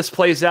see how this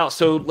plays out.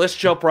 So let's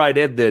jump right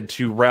in then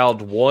to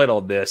round one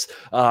on this.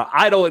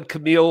 Idol and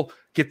Camille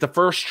get the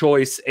first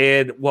choice.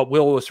 And what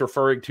Will was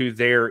referring to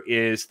there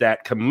is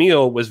that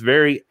Camille was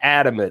very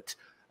adamant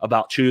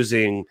about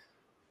choosing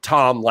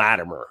Tom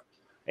Latimer.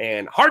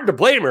 And hard to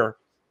blame her.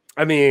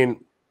 I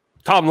mean,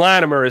 Tom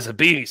Latimer is a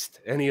beast,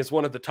 and he is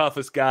one of the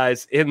toughest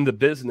guys in the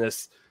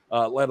business,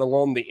 let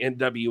alone the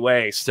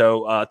NWA.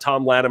 So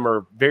Tom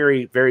Latimer,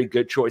 very, very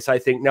good choice, I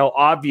think. Now,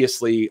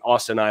 obviously,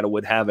 Austin Idol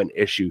would have an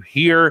issue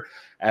here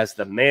as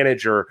the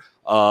manager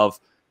of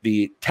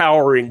the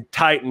towering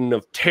titan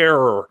of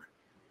terror,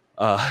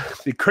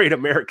 the Great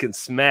American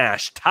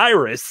Smash,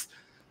 Tyrus.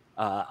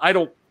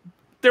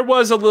 There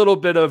was a little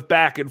bit of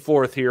back and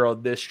forth here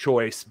on this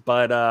choice,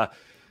 but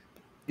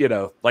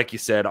like you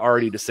said,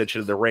 already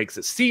dissension of the ranks,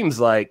 it seems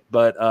like,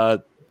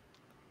 but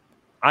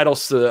Idol,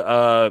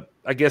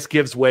 I guess,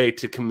 gives way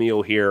to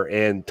Camille here,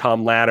 and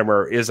Tom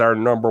Latimer is our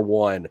number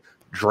one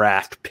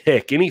draft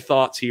pick. Any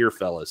thoughts here,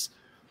 fellas?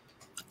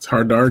 It's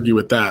hard to argue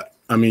with that.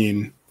 I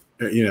mean,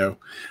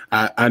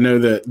 I know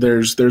that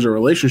there's a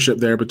relationship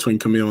there between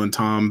Camille and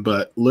Tom,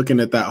 but looking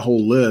at that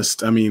whole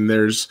list, I mean,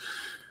 there's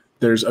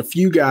a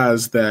few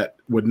guys that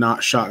would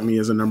not shock me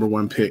as a number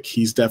one pick.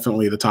 He's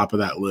definitely the top of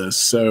that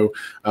list. So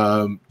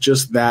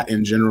just that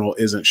in general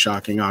isn't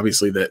shocking.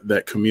 Obviously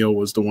that Camille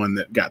was the one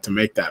that got to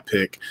make that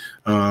pick.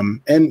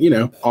 And,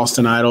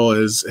 Austin Idol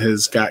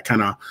has got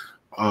kind of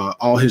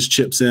all his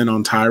chips in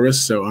on Tyrus.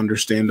 So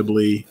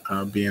understandably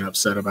being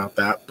upset about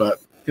that,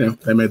 but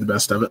they made the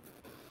best of it.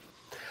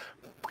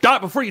 Doc,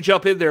 before you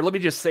jump in there, let me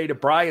just say to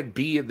Brian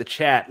B in the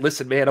chat,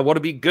 listen, man, I want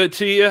to be good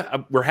to you.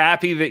 We're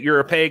happy that you're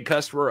a paying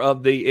customer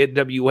of the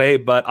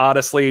NWA, but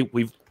honestly,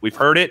 we've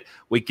heard it.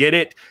 We get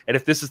it. And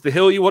if this is the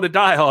hill you want to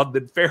die on,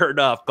 then fair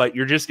enough, but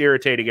you're just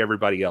irritating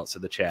everybody else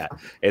in the chat.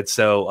 And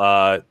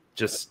so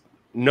just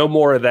no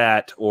more of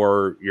that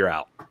or you're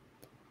out.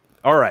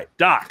 All right,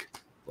 Doc,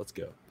 let's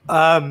go.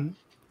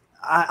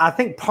 I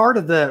think part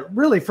of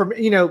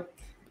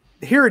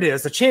here it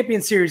is. The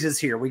Champion Series is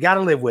here. We got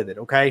to live with it,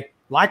 okay?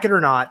 Like it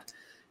or not.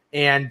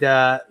 And,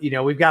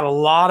 we've got a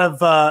lot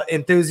of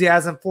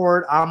enthusiasm for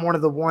it. I'm one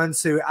of the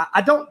ones who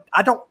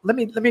let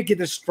me get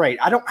this straight.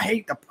 I don't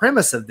hate the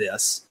premise of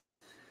this.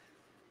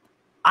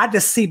 I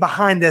just see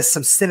behind this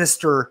some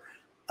sinister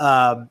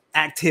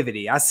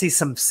activity. I see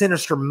some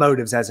sinister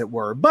motives, as it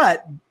were.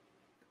 But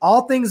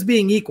all things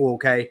being equal,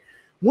 okay,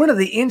 one of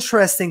the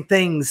interesting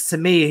things to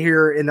me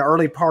here in the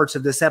early parts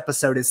of this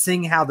episode is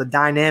seeing how the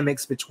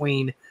dynamics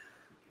between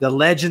the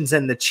legends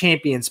and the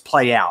champions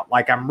play out.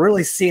 Like, I'm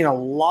really seeing a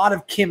lot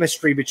of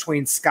chemistry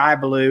between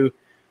Velvet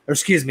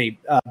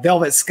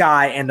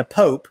Sky and the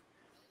Pope.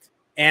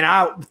 And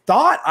I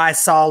thought I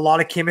saw a lot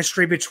of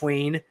chemistry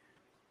between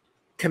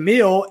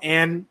Camille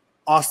and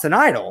Austin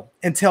Idol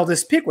until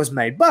this pick was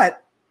made.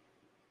 But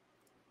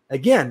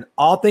again,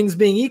 all things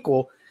being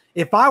equal,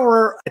 if I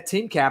were a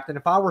team captain,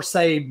 if I were,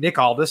 say, Nick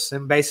Aldis,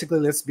 and basically,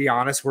 let's be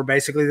honest, we're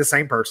basically the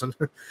same person.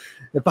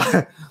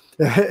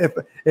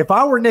 If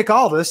I were Nick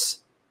Aldis,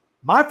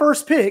 my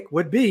first pick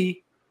would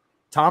be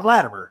Tom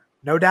Latimer.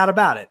 No doubt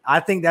about it. I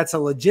think that's a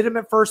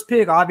legitimate first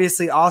pick.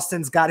 Obviously,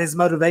 Austin's got his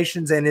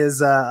motivations and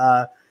his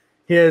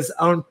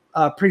own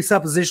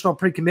presuppositional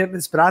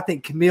pre-commitments, but I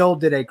think Camille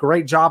did a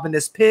great job in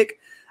this pick.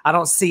 I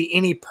don't see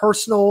any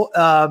personal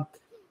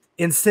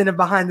incentive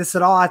behind this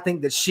at all. I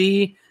think that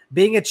she,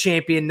 being a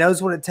champion,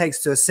 knows what it takes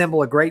to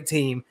assemble a great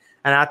team,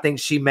 and I think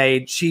she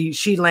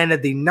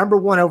landed the number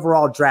 1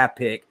 overall draft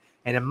pick.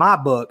 And in my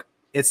book,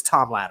 it's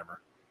Tom Latimer.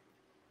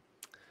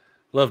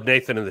 Love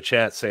Nathan in the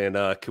chat saying,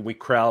 can we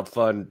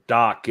crowdfund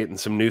Doc getting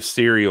some new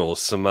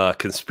cereals, some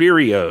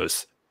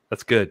Conspirios?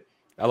 That's good.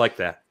 I like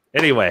that.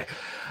 Anyway,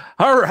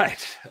 all right.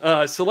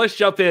 So let's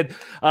jump in.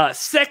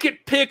 Second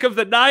pick of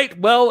the night.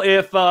 Well,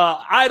 if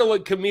Idol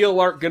and Camille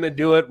aren't going to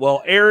do it,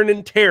 well, Aaron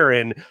and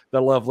Taryn,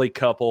 the lovely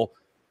couple.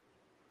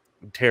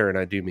 Taryn,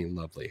 I do mean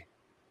lovely.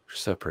 You're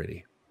so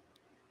pretty.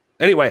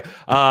 Anyway,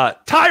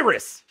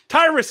 Tyrus.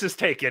 Tyrus is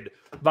taken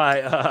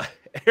by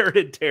Aaron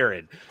and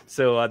Taryn.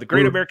 So the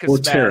Great American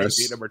Smash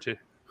beat number 2.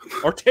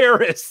 Or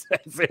Terrace,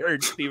 as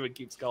Aaron Steven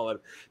keeps calling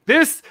it.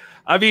 This,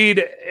 I mean,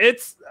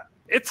 it's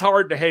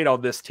hard to hate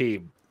on this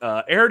team.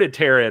 Aaron and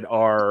Taryn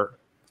are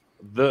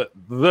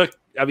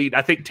I mean,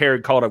 I think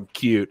Taryn called them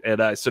cute,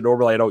 and so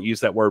normally I don't use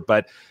that word,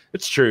 but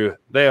it's true.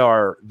 They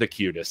are the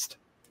cutest.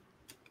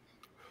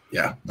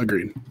 Yeah,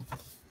 agreed.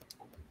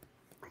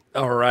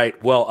 All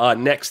right. Well,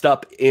 next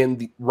up in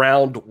the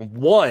round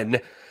 1,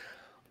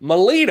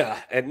 Melina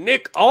and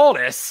Nick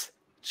Aldis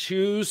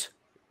choose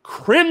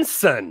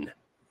Crimson.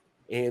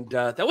 And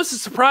that was a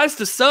surprise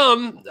to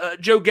some.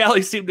 Joe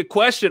Galley seemed to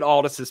question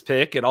Aldis's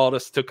pick, and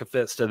Aldis took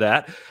offense to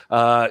that.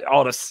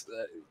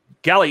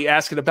 Galley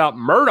asking about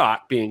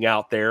Murdoch being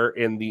out there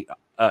in the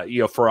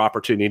for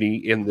opportunity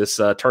in this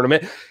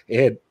tournament,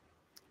 and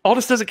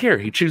Aldis doesn't care.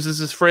 He chooses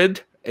his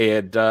friend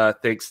and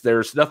thinks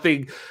there's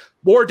nothing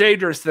more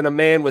dangerous than a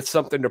man with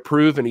something to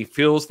prove, and he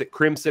feels that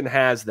Crimson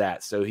has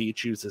that, so he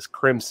chooses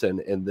Crimson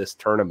in this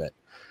tournament.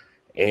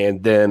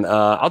 And then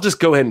I'll just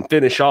go ahead and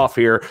finish off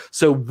here.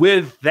 So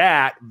with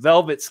that,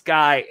 Velvet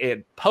Sky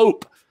and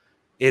Pope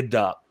end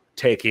up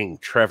taking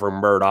Trevor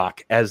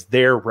Murdoch as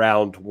their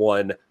round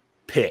 1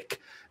 pick.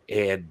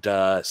 And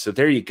so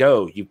there you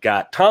go. You've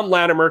got Tom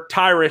Latimer,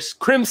 Tyrus,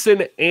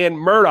 Crimson, and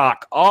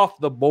Murdoch off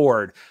the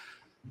board.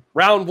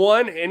 Round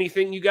 1,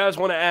 anything you guys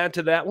want to add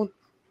to that one?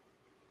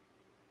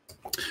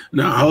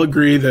 No, I'll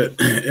agree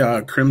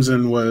that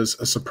Crimson was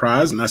a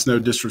surprise, and that's no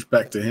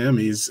disrespect to him.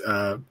 He's,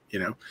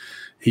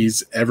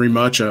 he's every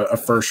much a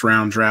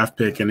first-round draft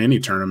pick in any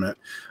tournament.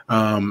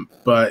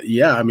 But,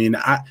 yeah, I mean,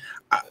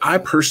 I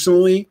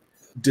personally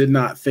did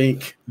not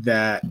think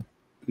that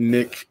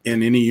Nick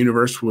in any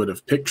universe would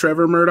have picked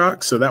Trevor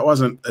Murdoch, so that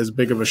wasn't as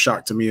big of a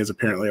shock to me as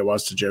apparently it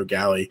was to Joe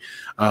Galley.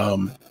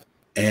 And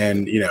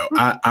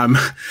I'm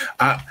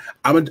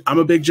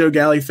a big Joe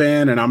Galley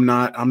fan, and I'm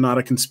not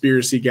a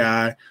conspiracy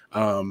guy.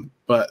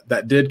 But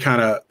that did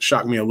kind of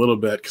shock me a little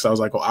bit because I was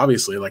like, well,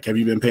 obviously, like, have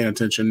you been paying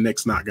attention?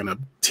 Nick's not going to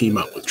team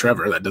up with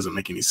Trevor. That doesn't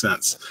make any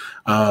sense.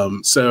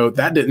 So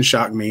that didn't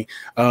shock me.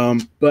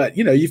 But,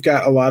 you've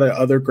got a lot of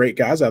other great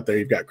guys out there.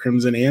 You've got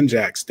Crimson and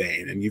Jack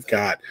Stain, and you've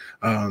got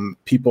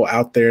people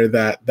out there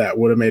that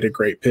would have made a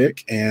great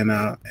pick. And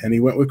he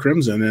went with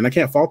Crimson, and I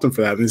can't fault him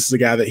for that. And this is a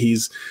guy that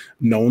he's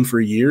known for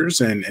years,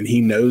 and he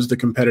knows the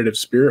competitive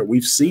spirit.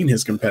 We've seen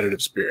his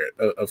competitive spirit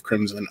of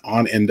Crimson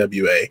on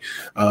NWA.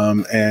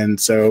 And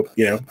so,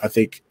 I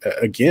think,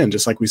 again,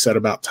 just like we said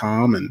about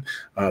Tom and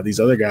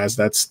these other guys,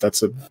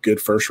 that's a good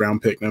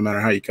first-round pick no matter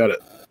how you cut it.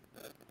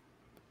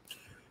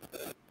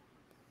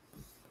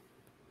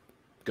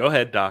 Go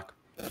ahead, Doc.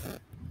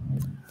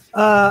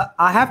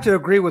 I have to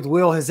agree with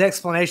Will. His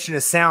explanation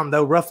is sound,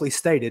 though roughly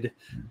stated,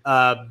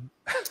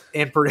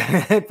 and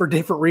for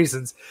different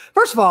reasons.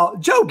 First of all,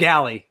 Joe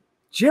Galley,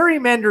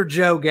 gerrymander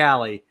Joe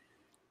Galley.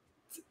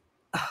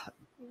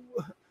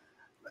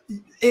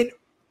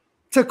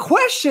 To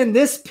question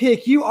this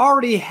pick, you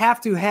already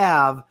have to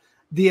have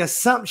the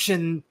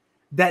assumption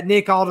that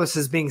Nick Aldis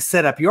is being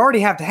set up. You already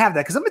have to have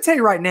that, because I'm going to tell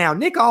you right now,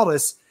 Nick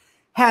Aldis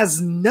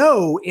has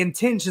no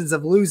intentions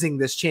of losing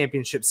this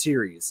championship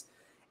series.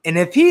 And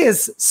if he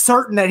is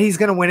certain that he's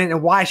going to win it,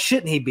 and why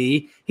shouldn't he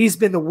be? He's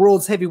been the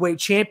world's heavyweight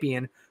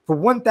champion for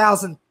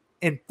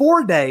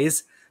 1,004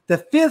 days,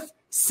 the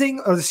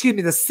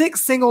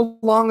sixth single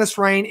longest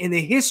reign in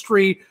the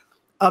history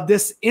of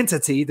this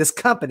entity, this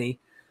company.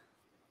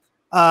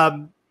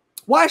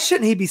 Why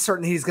shouldn't he be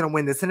certain he's going to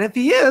win this? And if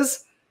he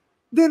is,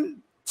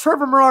 then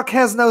Trevor Murdoch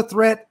has no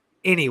threat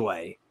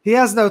anyway. He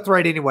has no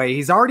threat anyway.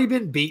 He's already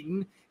been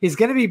beaten. He's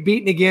going to be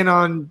beaten again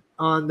on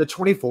the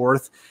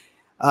 24th.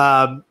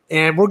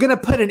 And we're going to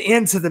put an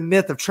end to the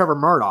myth of Trevor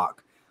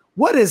Murdoch.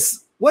 What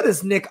is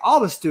Nick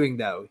Aldis doing,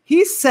 though?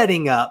 He's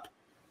setting up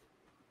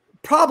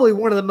probably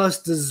one of the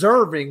most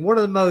deserving, one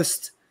of the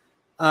most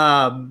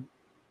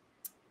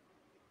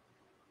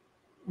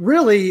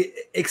really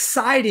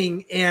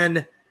exciting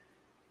and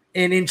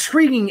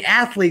intriguing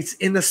athletes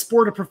in the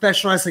sport of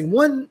professional wrestling.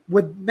 One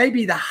with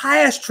maybe the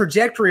highest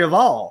trajectory of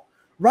all,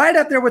 right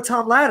up there with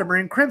Tom Latimer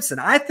and Crimson.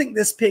 I think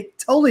this pick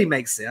totally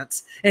makes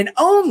sense. And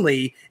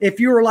only if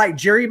you were like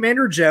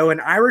Gerrymander Joe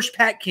and Irish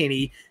Pat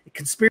Kenny,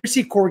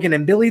 Conspiracy Corgan,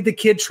 and Billy the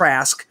Kid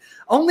Trask,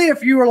 only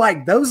if you were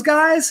like those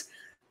guys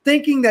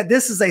thinking that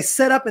this is a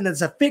setup and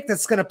it's a pick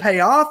that's going to pay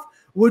off,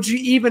 would you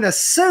even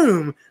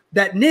assume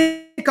that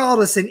Nick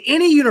Aldis in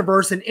any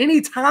universe, in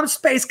any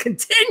time-space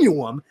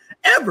continuum,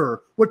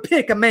 ever would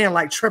pick a man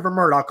like Trevor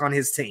Murdoch on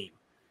his team?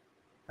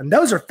 And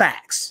those are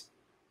facts.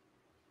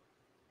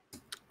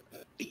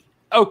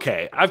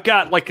 Okay, I've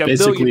got like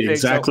basically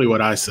exactly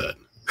what I said.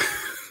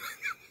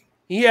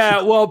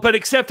 Yeah, well, but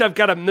except I've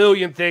got a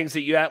million things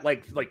that you act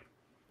like.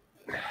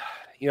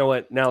 You know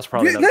what? Now it's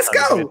probably let's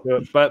go.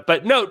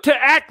 But no, to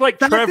act like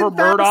Fact Trevor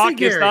Murdoch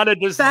is not a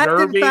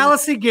deserving.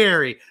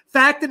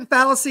 Fact and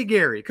fallacy,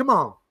 Gary. Come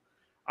on.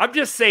 I'm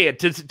just saying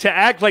to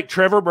act like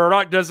Trevor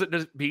Murdoch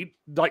doesn't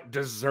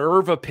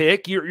deserve a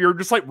pick. You're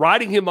just like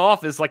writing him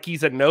off as like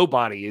he's a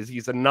nobody, as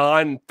he's a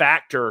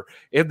non-factor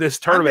in this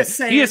tournament.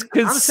 He is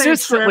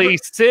consistently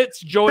since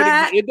joining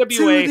the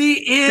NWA to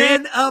the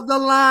end of the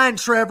line,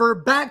 Trevor.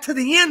 Back to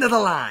the end of the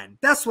line.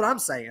 That's what I'm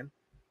saying.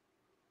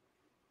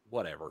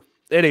 Whatever.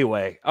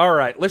 Anyway, all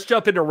right, let's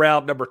jump into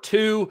round number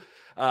 2.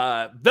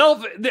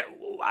 Velvet,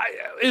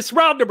 it's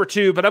round number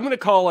 2, but I'm going to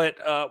call it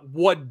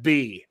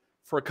 1B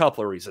for a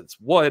couple of reasons.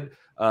 One,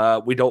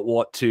 we don't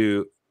want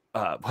to,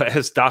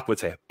 as Doc would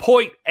say,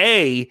 point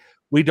A,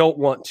 we don't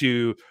want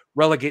to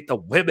relegate the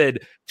women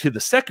to the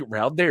second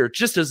round. They're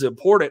just as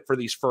important for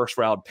these first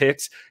round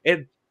picks.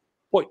 And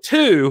point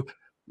 2,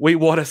 we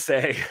want to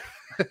say,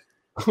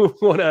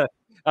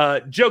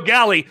 Joe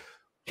Galley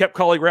kept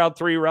calling round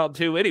 3 round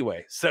 2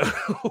 anyway. So,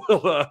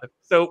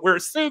 so we're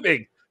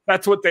assuming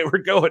that's what they were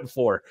going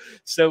for.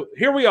 So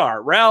here we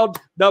are, round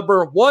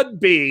number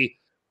 1B.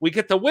 We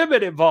get the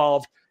women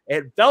involved,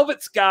 and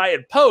Velvet Sky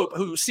and Pope,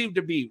 who seem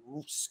to be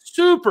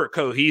super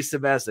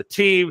cohesive as a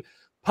team.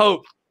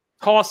 Pope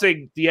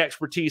tossing the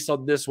expertise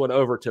on this one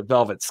over to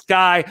Velvet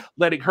Sky,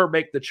 letting her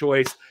make the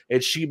choice,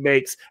 and she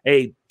makes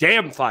a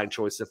damn fine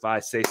choice, if I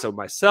say so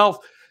myself,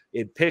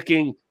 in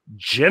picking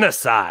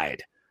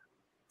Genocide.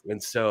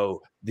 And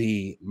so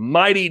the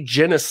mighty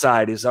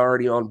Genocide is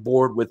already on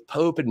board with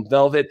Pope and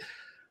Velvet.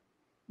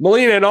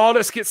 Melina and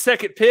Aldis get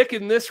second pick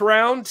in this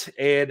round,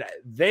 and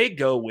they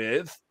go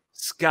with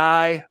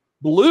Sky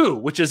Blue,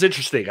 which is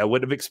interesting. I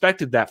wouldn't have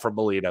expected that from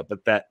Melina,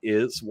 but that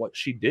is what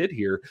she did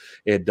here.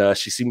 And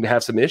she seemed to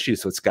have some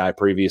issues with Sky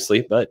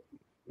previously, but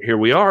here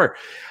we are.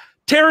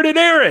 Taryn and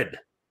Aaron,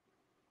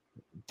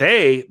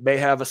 they may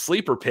have a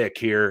sleeper pick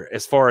here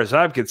as far as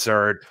I'm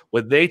concerned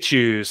when they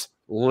choose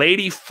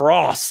Lady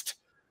Frost.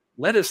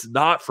 Let us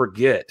not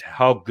forget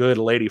how good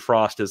Lady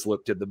Frost has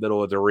looked in the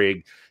middle of the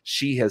ring.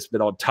 She has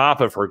been on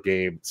top of her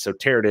game. So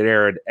Taryn and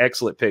Aaron,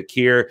 excellent pick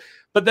here.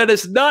 But that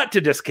is not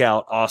to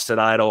discount Austin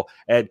Idol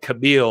and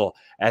Camille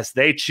as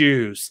they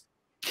choose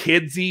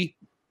Kenzie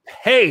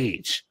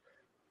Page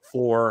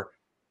for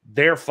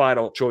their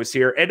final choice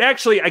here. And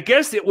actually, I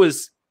guess it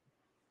was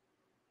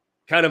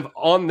kind of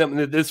on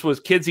them. This was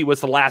Kenzie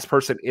was the last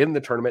person in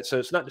the tournament. So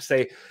it's not to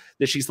say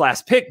that she's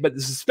last pick, but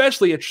this is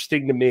especially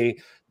interesting to me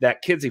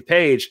that Kenzie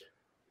Page,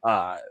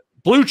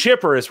 Blue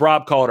Chipper, as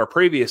Rob called her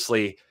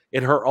previously,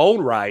 in her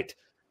own right,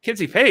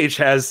 Kenzie Page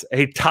has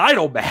a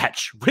title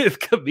match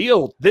with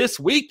Camille this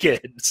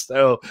weekend.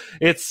 So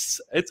it's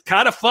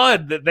kind of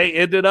fun that they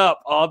ended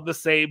up on the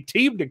same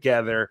team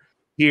together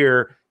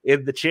here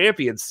in the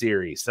Champions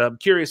Series. So I'm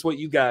curious what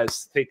you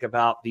guys think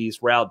about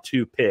these round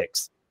 2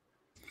 picks.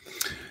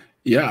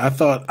 Yeah, I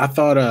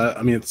thought,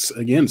 I mean,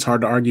 it's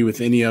hard to argue with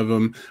any of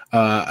them.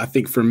 I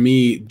think for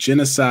me,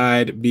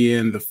 Genocide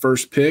being the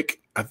first pick,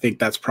 I think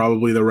that's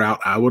probably the route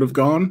I would have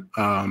gone.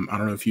 I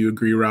don't know if you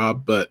agree,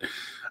 Rob, but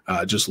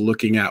just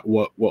looking at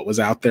what was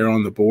out there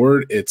on the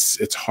board,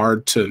 it's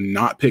hard to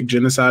not pick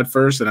Genocide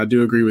first. And I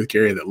do agree with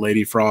Gary that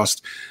Lady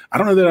Frost, I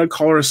don't know that I'd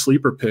call her a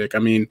sleeper pick. I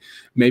mean,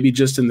 maybe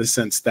just in the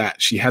sense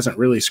that she hasn't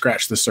really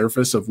scratched the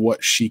surface of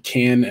what she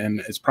can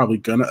and is probably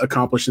going to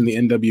accomplish in the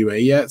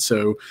NWA yet.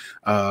 So,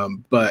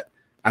 but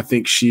I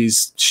think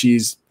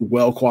she's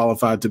well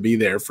qualified to be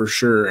there for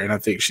sure. And I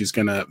think she's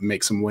going to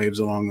make some waves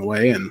along the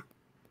way. And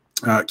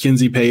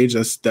Kenzie Page,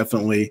 that's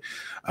definitely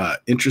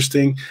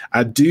interesting.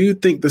 I do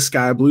think the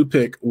Sky Blue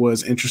pick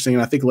was interesting.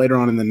 And I think later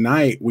on in the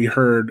night, we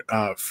heard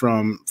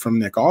from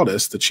Nick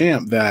Aldis, the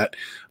champ, that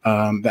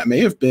that may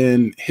have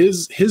been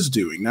his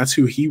doing. That's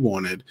who he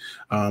wanted,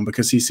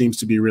 because he seems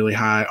to be really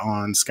high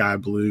on Sky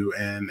Blue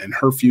and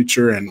her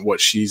future and what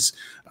she's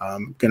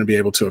going to be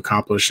able to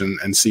accomplish,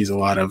 and sees a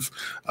lot of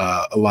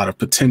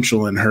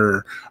potential in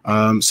her.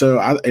 So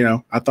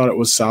I thought it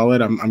was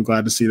solid. I'm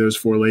glad to see those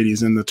 4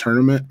 ladies in the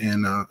tournament,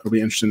 and it'll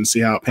be interesting to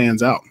see how it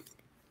pans out.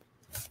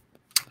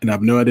 And I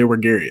have no idea where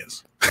Gary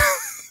is.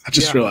 I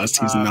just realized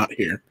he's not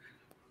here.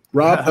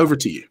 Rob, over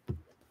to you.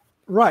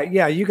 Right.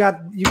 Yeah. You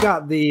got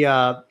the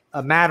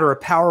a matter of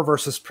power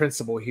versus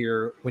principle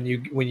here. When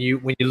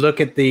you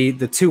look at the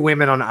 2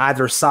 women on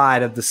either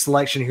side of the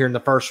selection here in the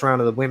first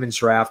round of the women's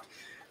draft,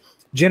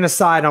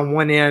 Genocide on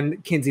one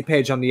end, Kenzie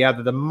Page on the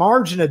other. The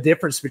margin of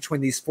difference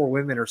between these 4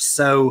 women is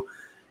so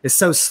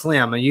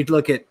slim. And you'd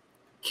look at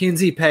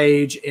Kenzie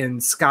Page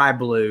and Sky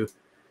Blue,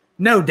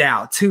 no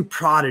doubt, 2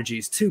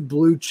 prodigies, 2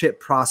 blue chip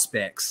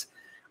prospects.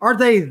 Are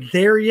they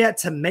there yet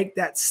to make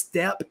that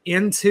step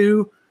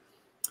into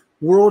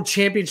world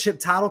championship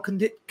title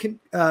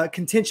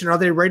contention? Are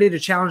they ready to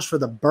challenge for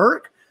the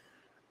Burke?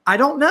 I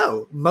don't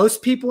know.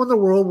 Most people in the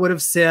world would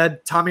have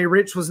said Tommy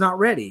Rich was not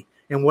ready.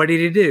 And what did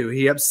he do?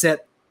 He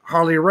upset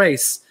Harley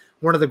Race,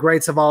 one of the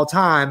greats of all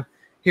time.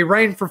 He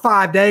reigned for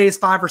 5 days,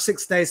 5 or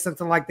 6 days,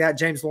 something like that.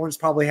 James Lawrence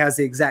probably has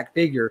the exact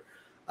figure.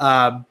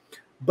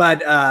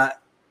 But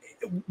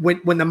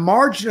when the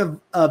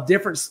margin of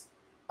difference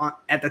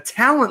at the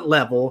talent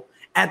level,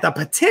 at the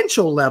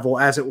potential level,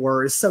 as it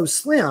were, is so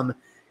slim,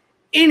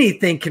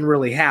 anything can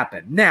really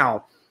happen.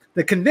 Now,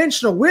 the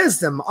conventional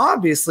wisdom,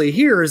 obviously,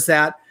 here is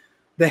that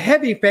the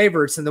heavy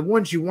favorites and the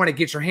ones you want to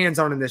get your hands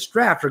on in this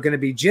draft are going to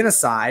be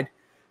Genocide,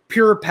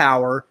 Pure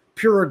Power,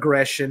 Pure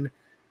Aggression,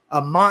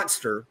 a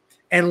monster,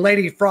 and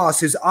Lady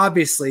Frost, who's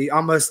obviously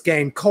almost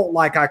gained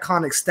cult-like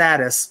iconic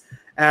status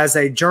as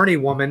a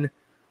journeywoman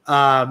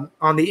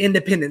on the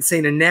independent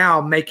scene, and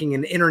now making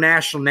an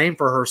international name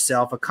for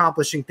herself,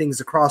 accomplishing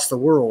things across the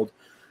world.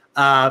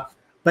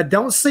 But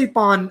don't sleep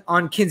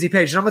on Kenzie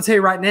Page. And I'm going to tell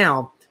you right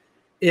now,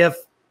 if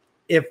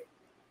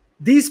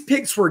these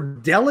picks were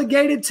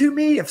delegated to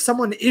me, if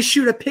someone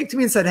issued a pick to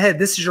me and said, hey,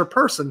 this is your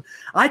person,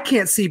 I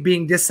can't see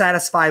being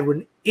dissatisfied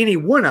with any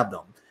one of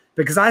them,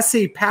 because I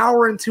see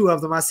power in 2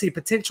 of them. I see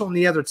potential in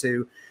the other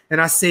 2,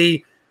 and I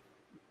see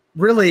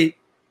really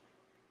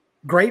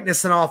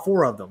greatness in all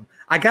 4 of them.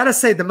 I got to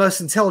say the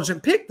most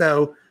intelligent pick,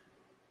 though,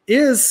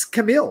 is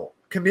Camille.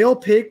 Camille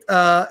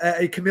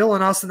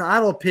and Austin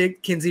Idol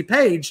picked Kenzie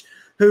Page,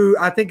 who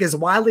I think is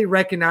widely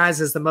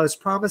recognized as the most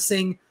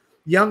promising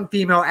young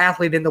female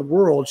athlete in the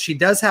world. She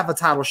does have a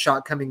title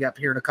shot coming up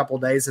here in a couple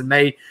of days, and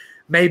may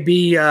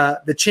be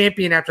the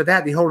champion after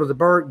that, the holder of the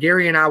Burke.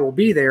 Gary and I will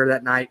be there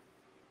that night.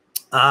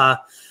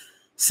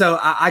 So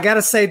I got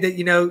to say that,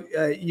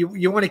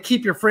 you want to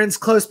keep your friends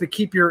close, but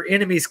keep your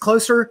enemies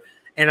closer.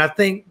 And I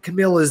think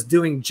Camille is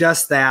doing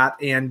just that.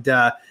 And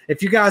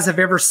if you guys have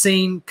ever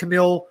seen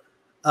Kenzie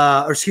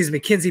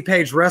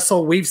Page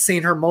wrestle, we've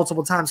seen her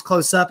multiple times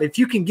close up. If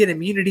you can get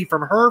immunity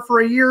from her for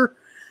a year,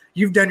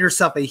 you've done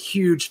yourself a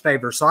huge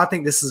favor. So I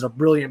think this is a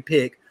brilliant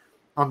pick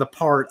on the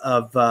part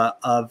of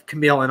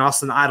Camille and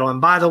Austin Idol.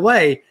 And by the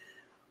way,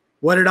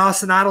 what did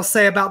Austin Idol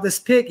say about this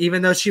pick?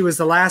 Even though she was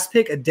the last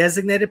pick, a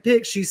designated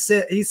pick, he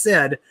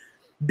said,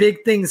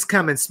 big things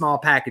come in small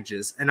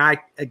packages. And I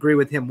agree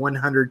with him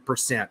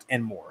 100%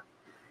 and more.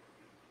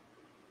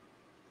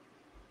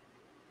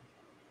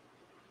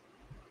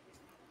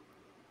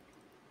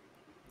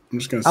 I'm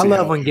just gonna. I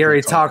love when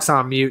Gary talks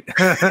on mute.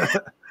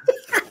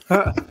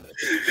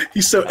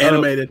 He's so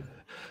animated.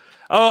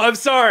 Oh, I'm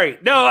sorry.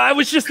 No, I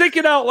was just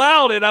thinking out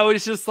loud, and I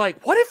was just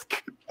like, what if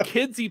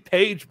Kenzie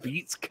Page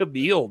beats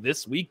Camille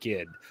this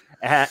weekend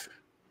at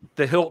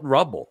the Hilton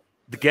Rumble,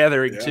 the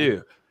Gathering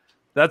 2?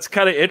 That's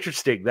kind of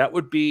interesting. That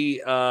would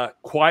be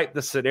quite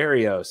the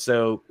scenario.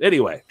 So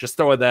anyway, just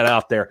throwing that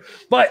out there.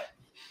 But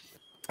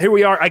here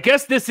we are. I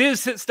guess this is,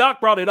 since Doc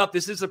brought it up,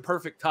 this is a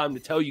perfect time to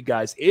tell you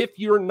guys, if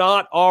you're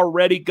not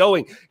already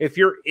going, if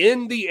you're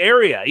in the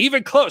area,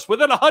 even close,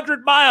 within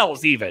 100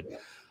 miles even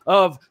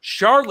of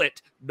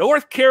Charlotte,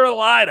 North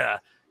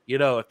Carolina,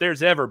 if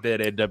there's ever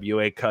been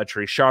NWA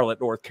country, Charlotte,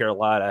 North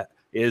Carolina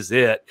is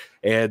it.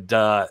 And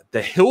the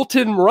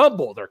Hilton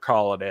Rumble, they're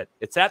calling it.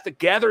 It's at the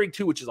Gathering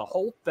 2, which is a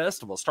whole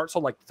festival. Starts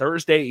on like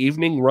Thursday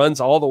evening,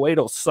 runs all the way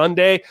till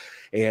Sunday,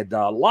 and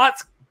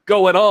lots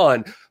going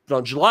on. But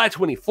on July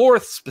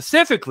 24th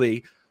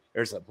specifically,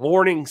 there's a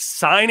morning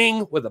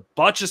signing with a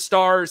bunch of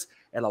stars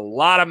and a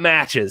lot of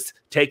matches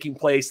taking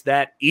place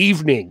that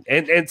evening,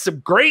 and some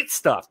great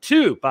stuff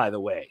too, by the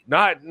way.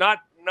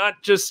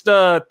 Not just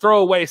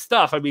throwaway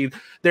stuff. I mean,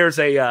 there's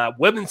a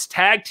women's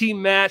tag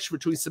team match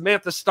between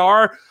Samantha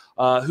Starr,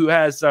 who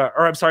has,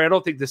 I'm sorry, I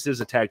don't think this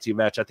is a tag team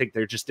match. I think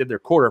they're just in their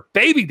corner.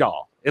 Baby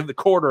Doll in the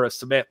corner of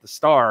Samantha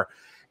Starr,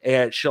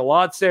 and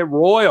Shalon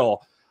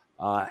Royal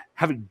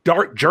having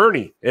Dark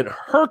Journey in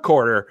her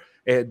corner.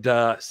 And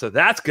so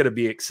that's going to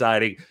be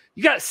exciting.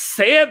 You got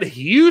Sam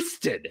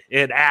Houston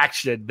in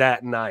action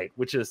that night,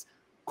 which is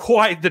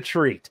quite the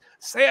treat.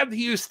 Sam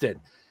Houston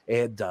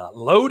and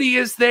Lodi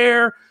is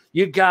there.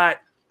 You got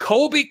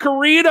Colby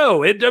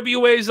Carrino,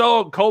 NWA's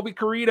own Colby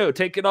Carrino,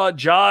 taking on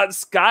John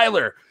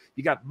Schuyler.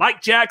 You got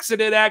Mike Jackson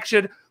in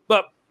action,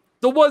 but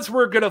the ones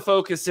we're going to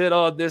focus in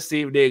on this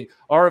evening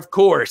are, of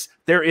course,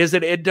 there is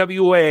an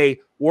NWA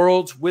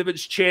World's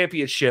Women's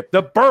Championship.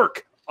 The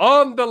Burke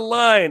on the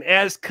line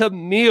as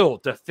Camille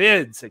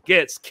defends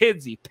against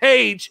Kenzie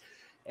Page.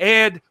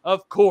 And,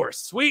 of course,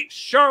 Sweet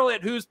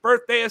Charlotte, whose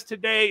birthday is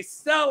today.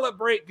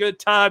 Celebrate good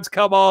times.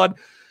 Come on.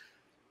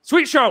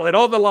 Sweet Charlotte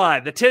on the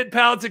line, the 10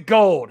 pounds of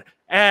gold,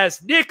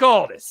 as Nick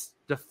Aldis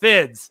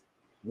defends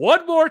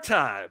one more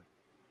time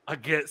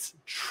against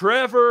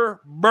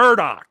Trevor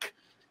Murdoch.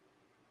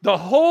 The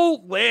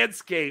whole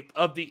landscape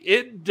of the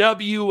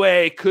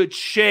NWA could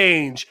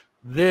change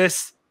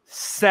this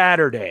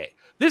Saturday.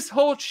 This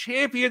whole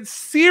Champion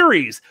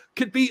Series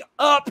could be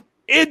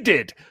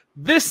upended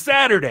this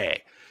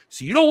Saturday.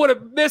 So you don't want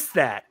to miss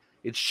that.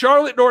 It's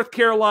Charlotte, North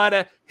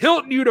Carolina,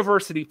 Hilton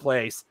University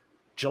Place,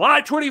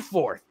 July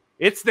 24th.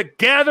 It's the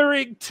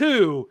Gathering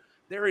 2.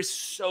 There is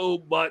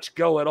so much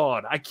going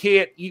on. I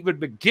can't even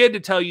begin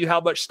to tell you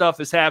how much stuff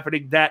is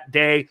happening that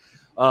day.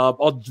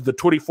 On the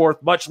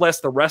 24th, much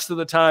less the rest of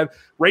the time.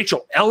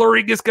 Rachel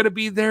Ellering is going to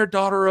be there,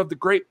 daughter of the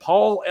great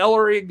Paul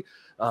Ellering.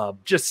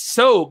 Just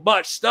so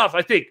much stuff.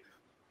 I think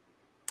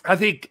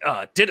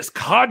Dennis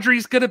Condrey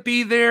is going to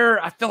be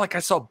there. I feel like I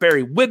saw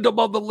Barry Windham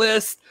on the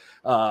list,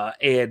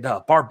 and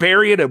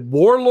Barbarian and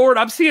Warlord.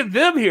 I'm seeing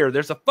them here.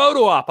 There's a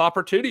photo op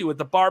opportunity with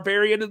the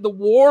Barbarian and the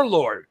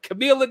Warlord.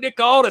 Camille and Nick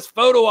Aldis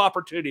photo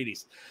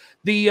opportunities.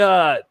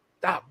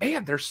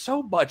 There's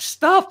so much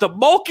stuff. The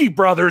Mulkey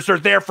brothers are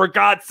there, for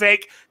God's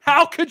sake.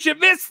 How could you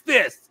miss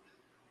this?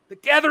 The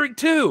Gathering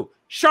 2,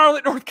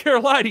 Charlotte, North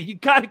Carolina. You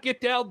got to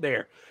get down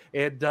there.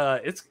 And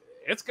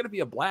it's going to be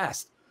a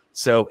blast.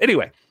 So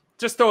anyway,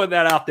 just throwing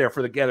that out there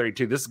for the Gathering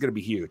 2. This is going to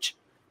be huge.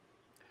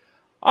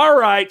 All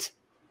right.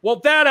 Well,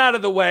 that out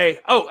of the way.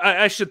 Oh,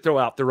 I should throw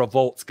out the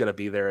Revolt's going to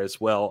be there as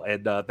well.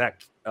 And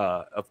that,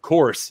 of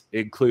course,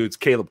 includes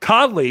Caleb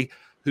Conley,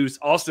 who's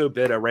also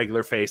been a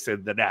regular face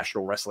in the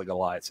National Wrestling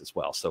Alliance as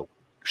well. So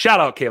shout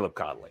out Caleb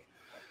Conley.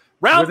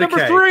 Round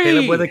number 3.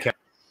 Caleb with a K.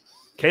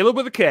 Caleb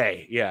with a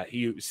K. Yeah,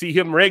 you see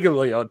him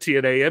regularly on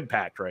TNA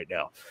Impact right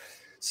now.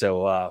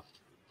 So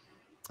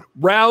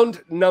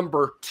round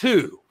number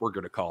 2, we're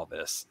going to call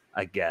this,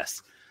 I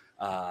guess.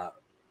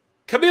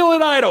 Camille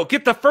and Idol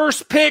get the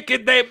first pick,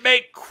 and they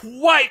make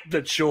quite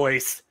the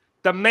choice.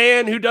 The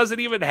man who doesn't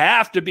even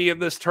have to be in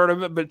this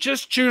tournament, but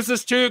just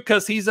chooses to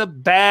because he's a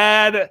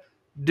bad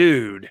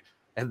dude,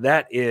 and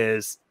that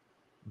is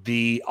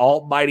the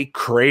almighty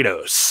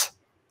Kratos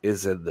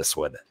is in this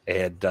one.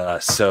 And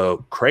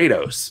so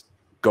Kratos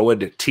going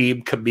to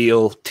Team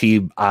Camille,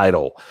 Team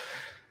Idol.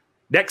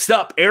 Next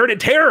up, Aaron and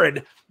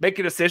Taryn make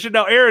a decision.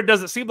 Now, Aaron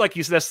doesn't seem like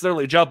he's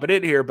necessarily jumping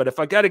in here, but if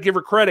I got to give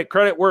her credit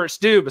where it's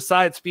due,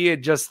 besides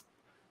being just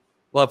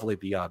lovely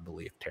beyond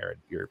belief. Taryn,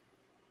 you're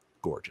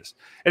gorgeous.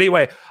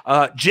 Anyway,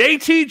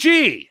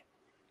 JTG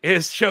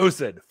is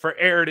chosen for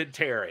Aaron and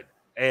Taryn.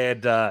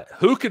 And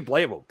who can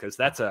blame him? Because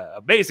that's an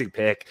amazing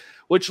pick,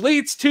 which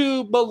leads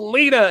to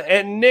Melina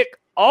and Nick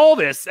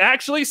Aldis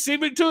actually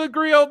seeming to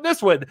agree on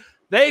this one.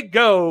 They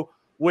go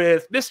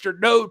with Mr.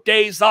 No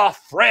Days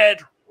Off, Fred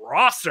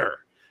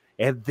Rosser.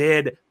 And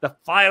then the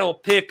final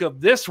pick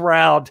of this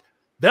round,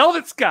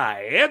 Velvet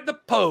Sky and the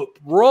Pope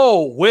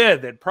roll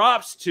with, and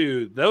props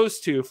to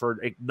those two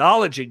for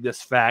acknowledging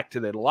this fact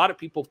that a lot of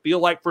people feel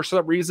like for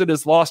some reason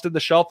is lost in the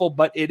shuffle,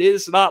 but it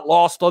is not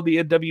lost on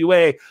the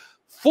NWA.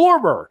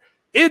 Former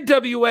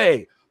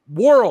NWA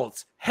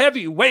World's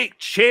Heavyweight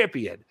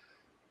Champion,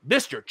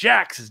 Mr.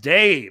 Jax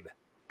Dane,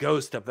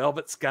 goes to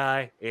Velvet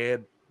Sky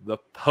and the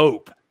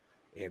Pope.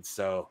 And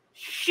so,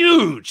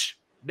 huge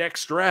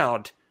next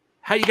round.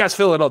 How you guys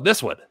feeling on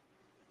this one?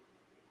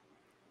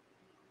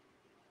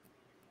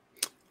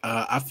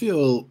 I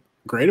feel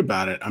great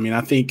about it. I mean,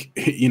 I think,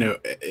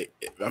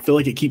 I feel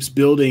like it keeps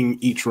building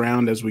each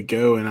round as we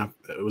go. And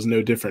it was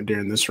no different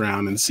during this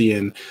round, and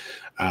seeing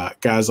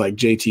guys like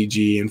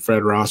JTG and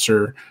Fred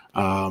Rosser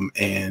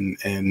and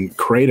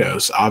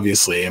Kratos,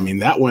 obviously. I mean,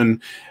 that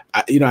one,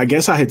 I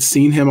guess I had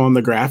seen him on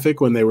the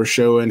graphic when they were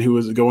showing who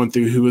was going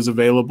through who was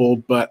available,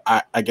 but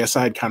I guess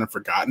I had kind of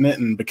forgotten it.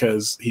 And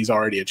because he's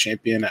already a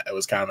champion, it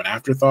was kind of an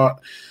afterthought.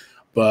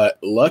 But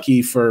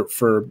lucky for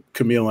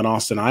Camille and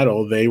Austin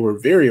Idol, they were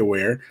very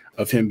aware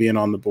of him being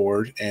on the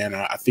board, and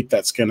I think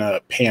that's going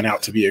to pan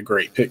out to be a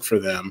great pick for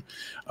them.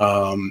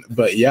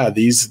 But yeah,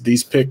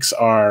 these picks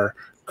are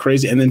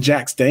crazy. And then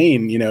Jax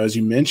Dane, as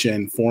you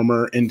mentioned,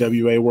 former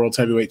NWA World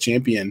Heavyweight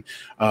Champion,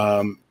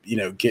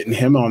 getting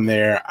him on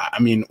there. I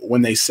mean,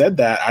 when they said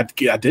that, I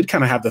did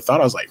kind of have the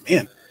thought, I was like,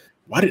 man,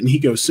 why didn't he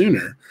go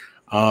sooner?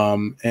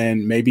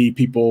 And maybe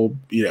people,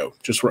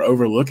 just were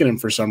overlooking him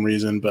for some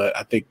reason, but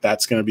I think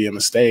that's going to be a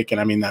mistake.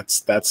 And I mean,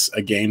 that's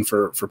a gain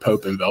for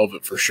Pope and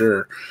Velvet for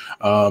sure.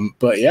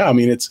 But yeah, I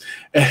mean, it's,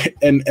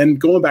 and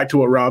going back to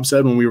what Rob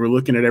said, when we were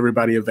looking at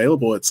everybody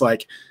available, it's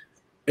like,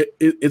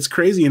 it's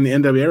crazy in the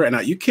NWA right now.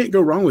 You can't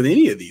go wrong with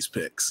any of these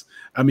picks.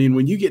 I mean,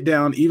 when you get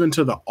down even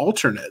to the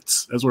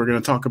alternates, as we're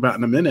going to talk about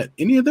in a minute,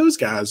 any of those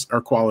guys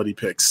are quality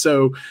picks.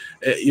 So,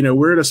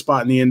 we're at a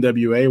spot in the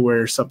NWA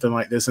where something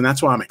like this, and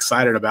that's why I'm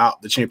excited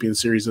about the Champions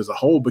Series as a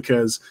whole,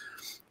 because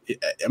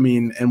I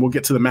mean, and we'll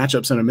get to the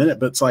matchups in a minute,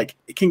 but it's like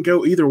it can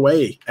go either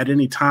way at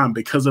any time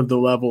because of the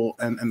level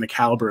and the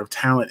caliber of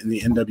talent in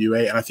the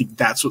NWA. And I think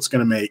that's what's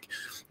going to make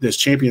this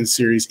Champions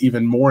Series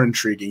even more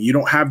intriguing. You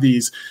don't have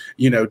these,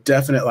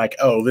 definite like,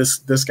 oh,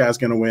 this guy's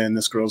going to win,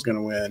 this girl's going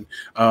to win.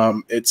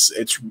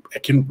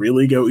 It can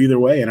really go either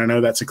way. And I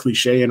know that's a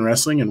cliche in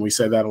wrestling, and we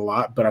say that a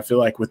lot, but I feel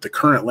like with the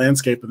current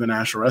landscape of the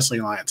National Wrestling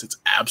Alliance, it's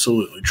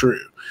absolutely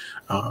true.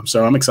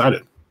 So I'm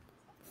excited.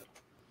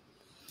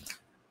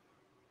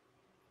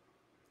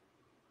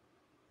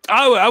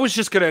 I was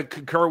just going to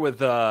concur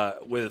with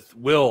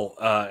Will.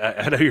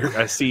 I know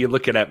I see you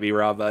looking at me,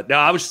 Rob. No,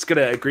 I was just going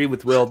to agree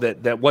with Will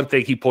that one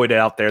thing he pointed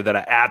out there that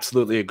I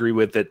absolutely agree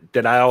with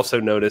that I also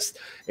noticed,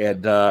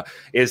 and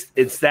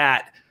it's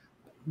that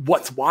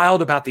what's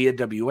wild about the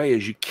NWA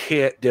is you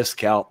can't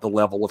discount the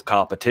level of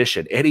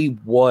competition. Any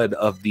one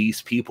of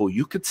these people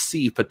you could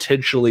see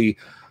potentially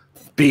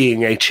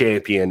being a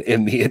champion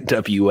in the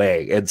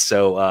NWA, and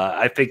so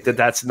I think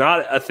that's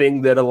not a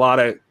thing that a lot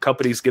of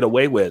companies get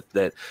away with.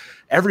 That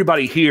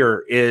everybody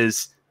here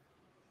is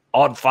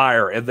on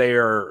fire, and they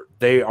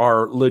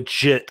are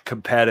legit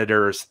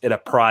competitors in a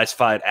prize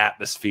fight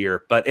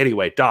atmosphere. But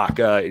anyway, Doc,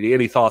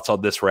 any thoughts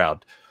on this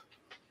round?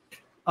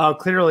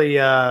 Clearly,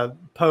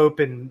 Pope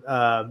and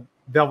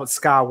Velvet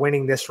Sky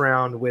winning this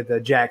round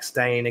with Jack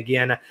Stane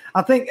again.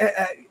 I think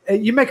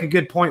you make a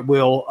good point,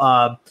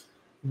 Will.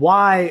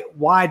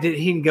 Why did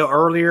he go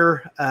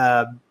earlier?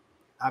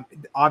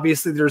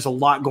 Obviously, there's a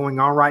lot going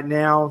on right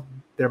now.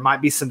 There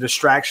might be some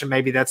distraction.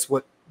 Maybe that's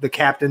what the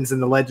captains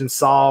and the legends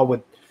saw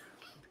with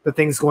the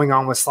things going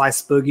on with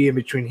Slice Boogie and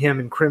between him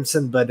and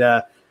Crimson. But,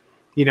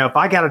 if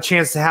I got a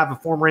chance to have a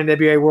former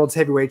NWA World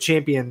Heavyweight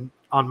Champion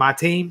on my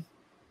team,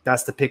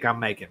 that's the pick I'm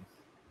making.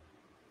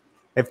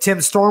 If Tim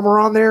Storm were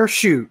on there,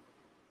 shoot,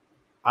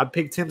 I'd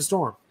pick Tim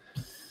Storm.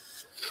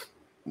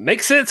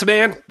 Makes sense,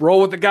 man.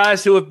 Roll with the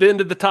guys who have been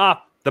to the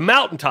top, the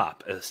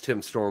mountaintop, as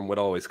Tim Storm would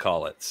always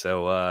call it.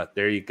 So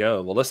there you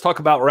go. Well, let's talk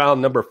about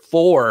round number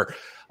 4.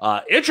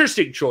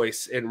 Interesting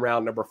choice in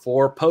round number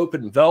 4. Pope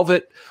and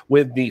Velvet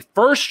with the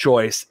first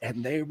choice,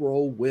 and they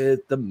roll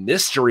with the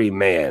Mystery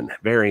Man.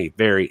 Very,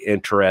 very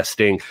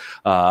interesting.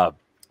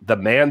 The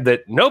man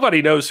that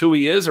nobody knows who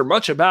he is or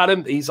much about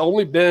him. He's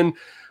only been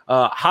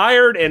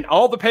hired and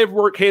all the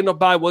paperwork handled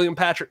by William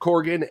Patrick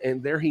Corgan,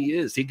 and there he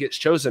is. He gets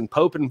chosen,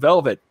 Pope and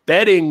Velvet,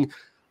 betting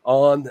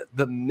on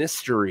the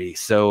mystery.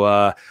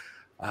 So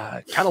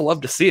kind of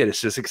love to see it.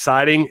 It's just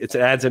exciting. It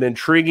adds an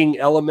intriguing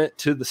element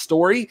to the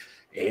story.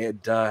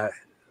 And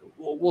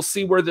we'll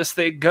see where this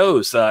thing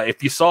goes.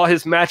 If you saw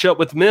his matchup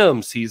with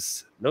Mims,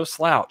 he's no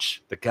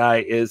slouch. The guy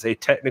is a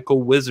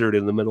technical wizard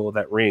in the middle of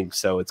that ring,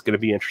 so it's going to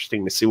be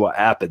interesting to see what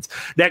happens.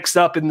 Next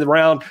up in the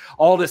round,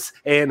 Aldis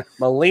and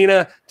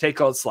Melina take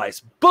on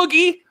Slice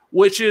Boogie,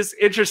 which is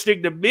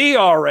interesting to me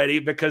already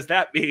because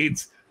that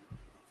means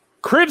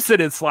Crimson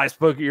and Slice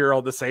Boogie are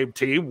on the same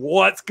team.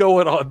 What's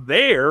going on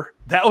there?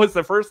 That was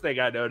the first thing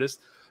I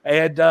noticed.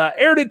 And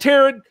Aaron and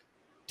Taryn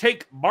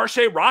take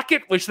Marche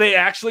Rocket, which they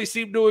actually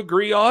seem to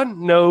agree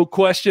on. No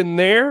question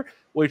there,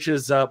 which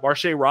is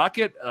Marche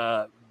Rocket.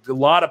 A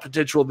lot of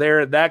potential there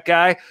in that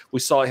guy. We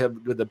saw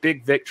him with a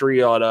big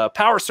victory on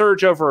Power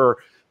Surge over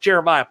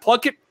Jeremiah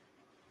Plunkett.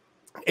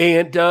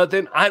 And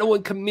then Idol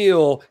and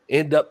Camille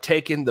end up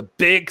taking the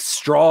big,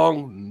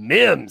 strong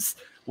Mims,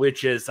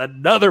 which is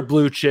another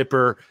blue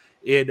chipper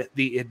in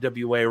the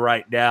NWA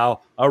right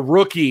now. A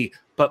rookie,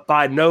 but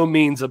by no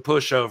means a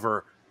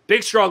pushover.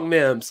 Big, strong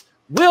Mims.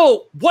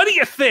 Will, what do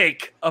you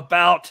think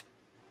about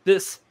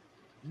this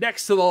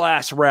next to the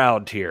last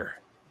round here?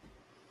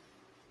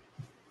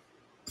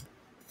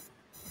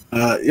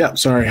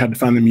 Sorry, I had to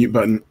find the mute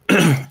button.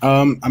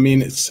 I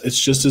mean, it's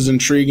just as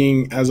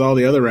intriguing as all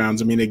the other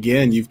rounds. I mean,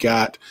 again, you've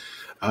got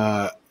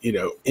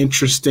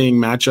interesting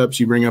matchups.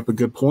 You bring up a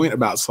good point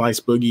about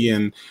Slice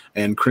Boogie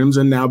and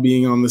Crimson now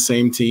being on the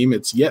same team.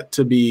 It's yet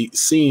to be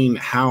seen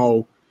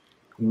how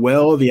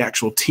well the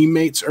actual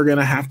teammates are going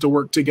to have to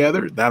work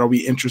together. That'll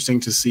be interesting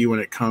to see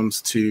when it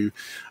comes to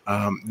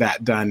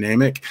that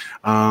dynamic.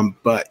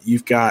 But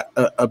you've got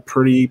a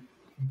pretty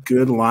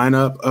good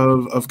lineup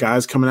of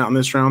guys coming out in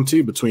this round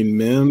too, between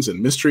Mims and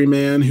Mystery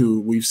Man,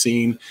 who we've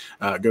seen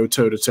go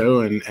toe to toe,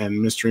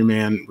 and Mystery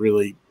Man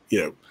really,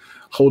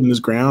 holding his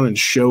ground and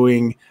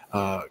showing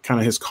kind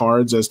of his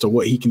cards as to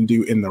what he can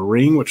do in the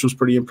ring, which was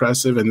pretty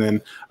impressive. And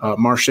then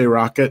Marche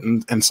Rocket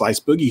and Slice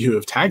Boogie, who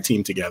have tag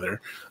teamed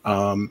together,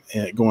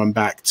 going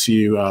back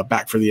to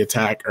Back for the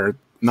Attack, or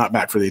not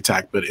Back for the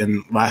Attack, but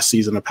in last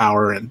season of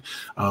Power and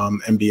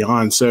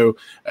beyond. So,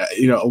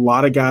 a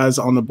lot of guys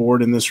on the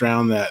board in this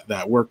round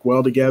that work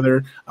well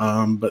together,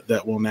 but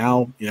that will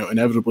now,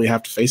 inevitably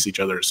have to face each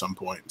other at some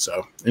point.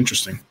 So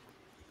interesting.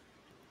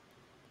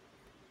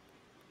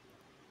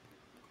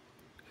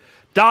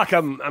 Doc,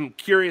 I'm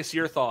curious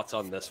your thoughts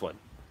on this one.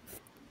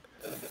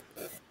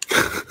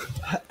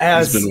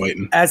 He's been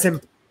waiting. As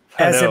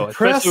as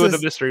especially with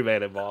the mystery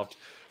man involved.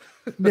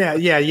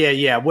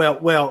 Yeah.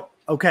 Well,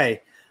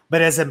 okay.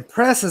 But as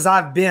impressed as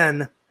I've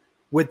been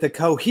with the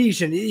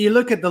cohesion, you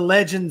look at the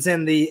legends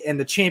and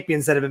the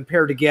champions that have been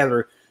paired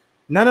together.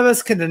 None of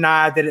us can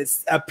deny that it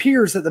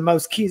appears that the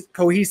most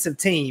cohesive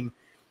team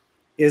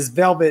is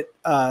Velvet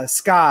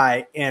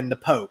Sky and the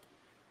Pope.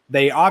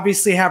 They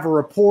obviously have a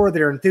rapport.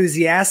 They're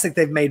enthusiastic.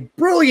 They've made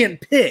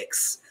brilliant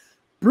picks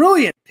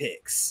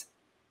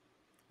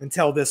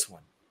until this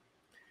one.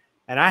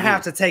 And I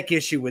have to take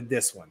issue with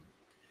this one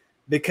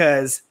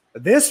because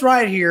this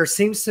right here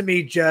seems to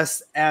me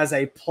just as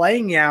a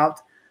playing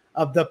out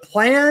of the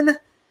plan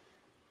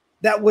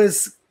that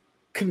was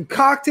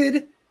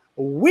concocted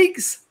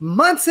weeks,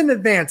 months in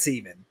advance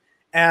even,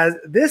 as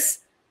this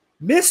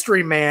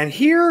mystery man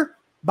here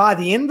by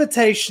the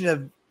invitation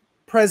of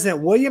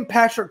President William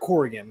Patrick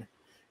Corgan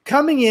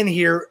coming in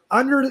here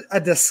under a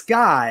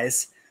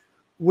disguise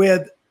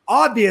with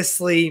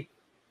obviously,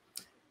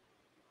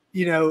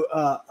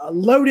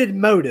 loaded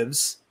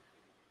motives.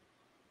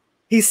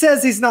 He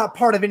says he's not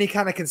part of any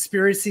kind of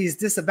conspiracy. He's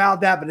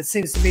disavowed that, but it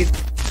seems to me.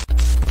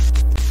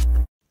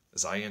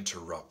 As I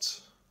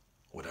interrupt,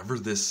 whatever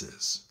this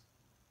is,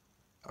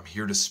 I'm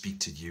here to speak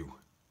to you,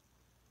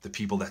 the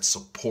people that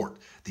support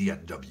the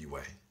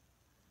NWA.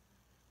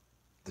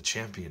 The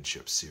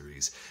championship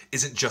series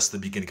isn't just the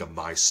beginning of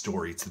my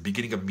story. It's the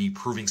beginning of me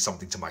proving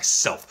something to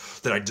myself,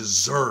 that I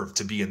deserve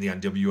to be in the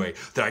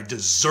NWA, that I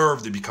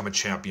deserve to become a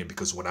champion,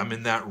 because when I'm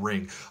in that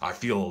ring, I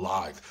feel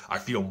alive. I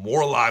feel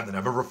more alive than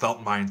I've ever felt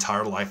in my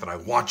entire life, and I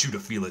want you to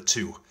feel it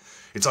too.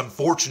 It's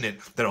unfortunate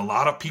that a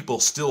lot of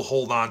people still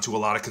hold on to a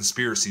lot of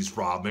conspiracies,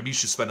 Rob. Maybe you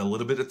should spend a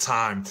little bit of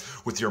time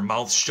with your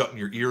mouth shut and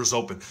your ears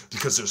open,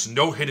 because there's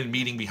no hidden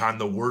meaning behind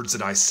the words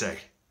that I say.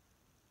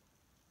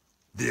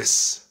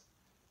 This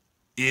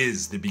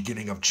is the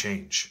beginning of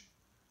change.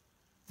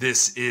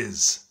 This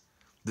is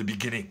the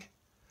beginning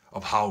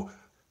of how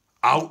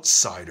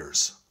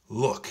outsiders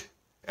look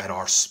at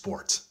our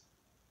sport.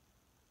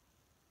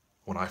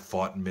 When I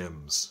fought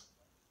Mims,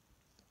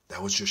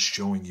 that was just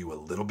showing you a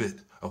little bit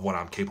of what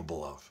I'm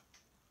capable of.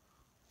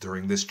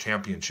 During this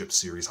championship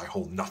series, I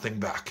hold nothing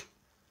back.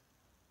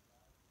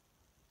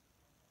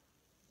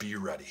 Be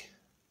ready.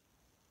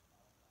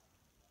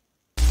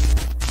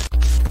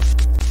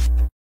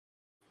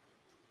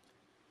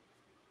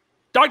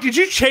 Doc, did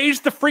you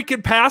change the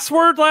freaking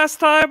password last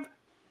time?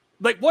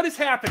 Like, what is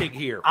happening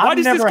here? Why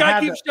does this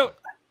guy keep showing?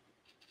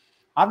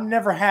 I've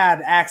never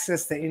had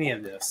access to any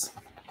of this.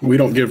 We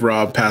don't give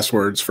Rob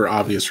passwords for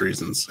obvious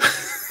reasons.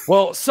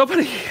 Well,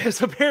 somebody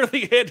has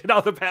apparently handed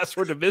out the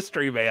password to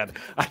Mystery Man.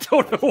 I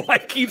don't know why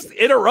he keeps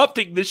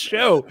interrupting this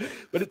show,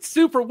 but it's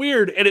super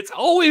weird. And it's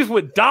always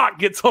when Doc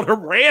gets on a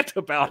rant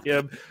about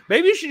him.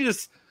 Maybe you should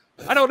just,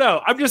 I don't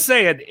know. I'm just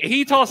saying,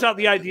 he tossed out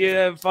the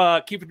idea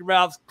of keeping your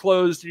mouth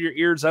closed and your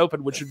ears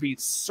open, which would be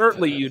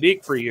certainly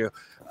unique for you.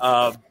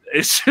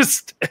 It's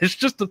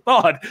just a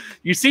thought.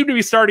 You seem to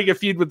be starting a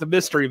feud with the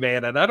Mystery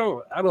Man, and I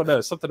don't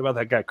know. Something about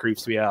that guy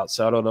creeps me out.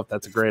 So I don't know if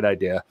that's a great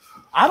idea.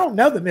 I don't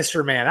know the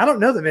Mystery Man.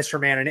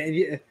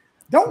 And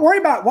don't worry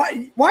about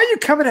why are you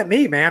coming at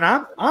me, man?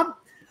 I'm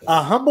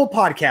a humble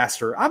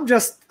podcaster. I'm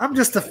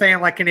just a fan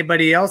like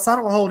anybody else. I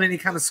don't hold any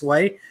kind of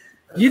sway.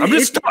 He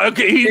just jumps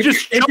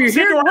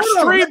into our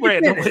stream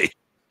randomly.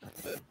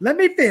 Let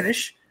me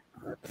finish.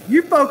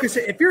 You focus.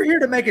 If you're here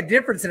to make a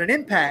difference and an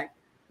impact,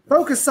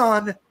 focus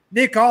on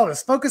Nick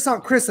Aldis. Focus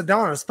on Chris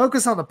Adonis.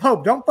 Focus on the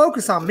Pope. Don't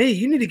focus on me.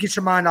 You need to get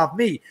your mind off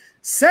me.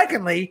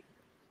 Secondly,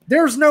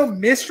 there's no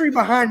mystery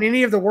behind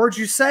any of the words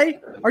you say.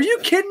 Are you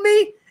kidding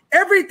me?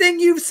 Everything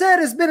you've said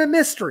has been a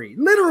mystery.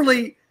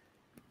 Literally,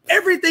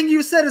 everything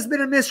you said has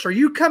been a mystery.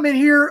 You come in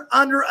here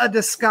under a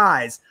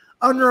disguise,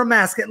 under a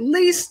mask. At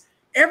least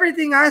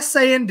everything I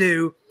say and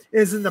do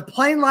is in the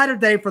plain light of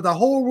day for the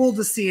whole world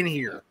to see and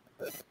hear.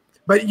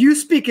 But you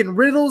speak in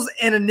riddles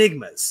and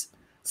enigmas.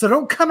 So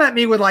don't come at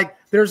me with like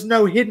there's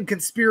no hidden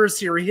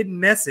conspiracy or hidden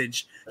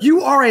message.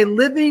 You are a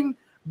living,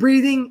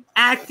 breathing,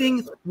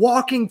 acting,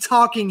 walking,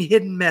 talking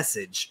hidden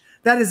message.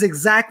 That is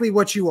exactly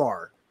what you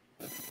are.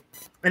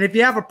 And if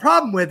you have a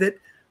problem with it,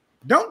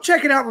 don't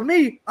check it out with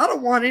me. I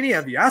don't want any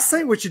of you. I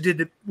say what you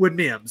did with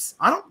Mims.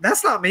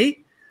 That's not me.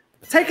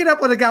 Take it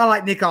up with a guy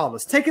like Nick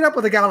Aldis. Take it up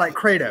with a guy like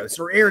Kratos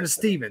or Aaron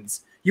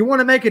Stevens. You want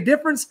to make a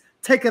difference?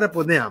 Take it up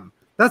with them.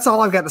 That's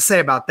all I've got to say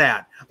about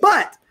that.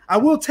 But I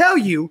will tell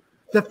you,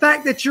 the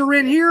fact that you're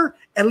in here,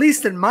 at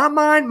least in my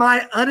mind,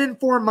 my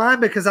uninformed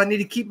mind, because I need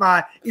to keep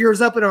my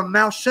ears open and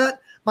my mouth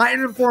shut, my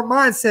uninformed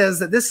mind says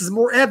that this is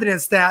more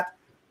evidence that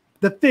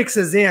the fix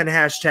is in,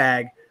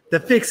 hashtag, the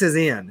fix is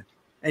in.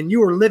 And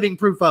you are living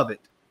proof of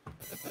it.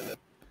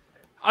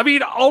 I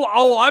mean,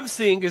 all I'm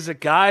seeing is a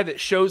guy that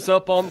shows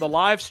up on the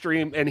live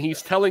stream and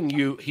he's telling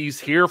you he's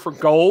here for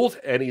gold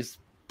and he's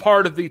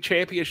part of the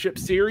championship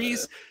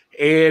series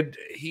and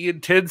he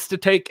intends to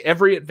take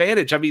every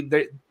advantage. I mean,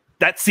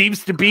 that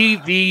seems to be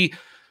the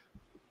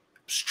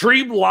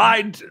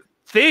streamlined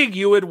thing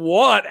you would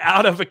want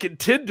out of a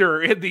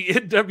contender in the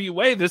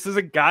NWA. This is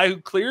a guy who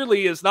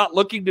clearly is not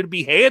looking to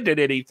be handed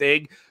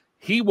anything.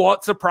 he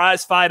wants a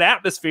prize fight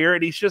atmosphere,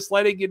 and he's just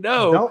letting you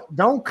know.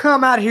 Don't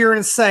come out here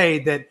and say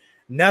that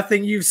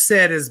nothing you've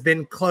said has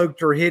been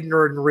cloaked or hidden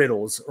or in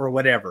riddles or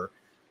whatever.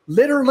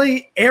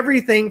 Literally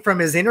everything from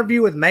his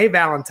interview with May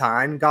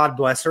Valentine, God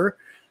bless her,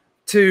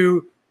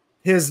 to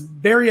his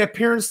very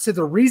appearance to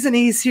the reason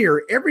he's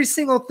here, every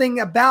single thing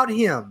about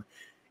him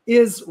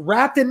is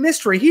wrapped in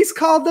mystery. He's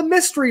called the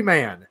Mystery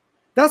Man.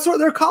 That's what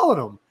they're calling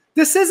him.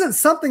 This isn't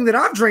something that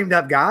I've dreamed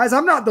up, guys.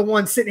 I'm not the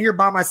one sitting here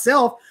by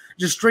myself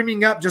just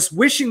dreaming up, just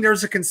wishing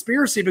there's a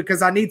conspiracy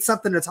because I need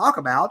something to talk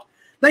about.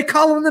 They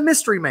call him the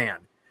Mystery Man.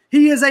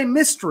 He is a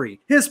mystery.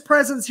 His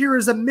presence here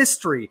is a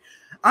mystery.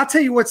 I'll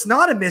tell you what's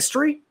not a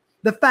mystery.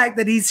 The fact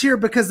that he's here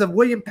because of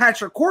William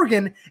Patrick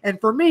Corgan. And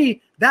for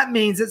me, that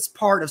means it's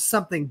part of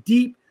something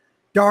deep,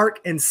 dark,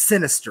 and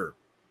sinister.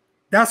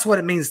 That's what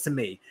it means to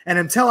me. And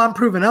until I'm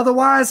proven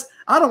otherwise,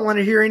 I don't want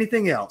to hear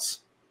anything else.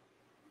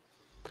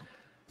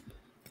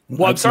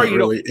 Well, I'm sorry,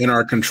 really in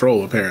our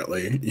control,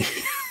 apparently.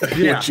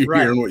 Yeah, what you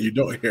hear and what you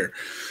don't hear.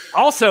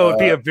 Also, it'd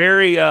be a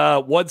very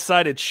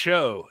one-sided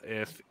show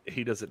if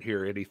he doesn't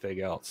hear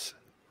anything else.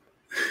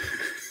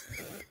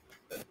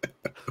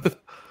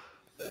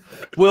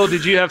 Will,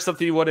 did you have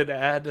something you wanted to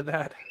add to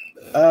that?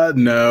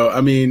 No,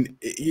 I mean,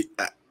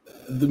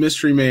 the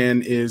Mystery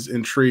Man is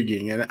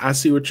intriguing, and I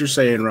see what you're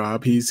saying,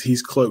 Rob.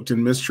 He's cloaked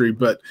in mystery,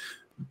 but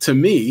to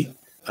me,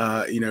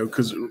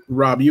 because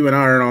Rob, you and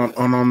I aren't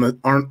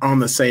on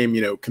the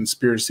same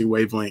conspiracy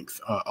wavelength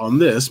on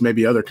this.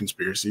 Maybe other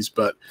conspiracies,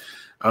 but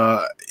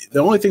the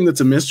only thing that's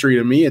a mystery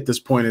to me at this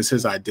point is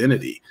his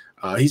identity.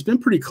 He's been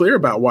pretty clear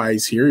about why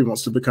he's here. He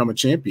wants to become a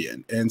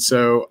champion. And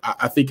so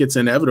I think it's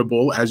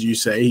inevitable, as you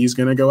say, he's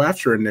going to go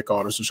after a Nick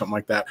Aldis or something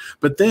like that.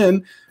 But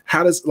then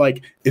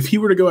if he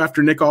were to go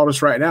after Nick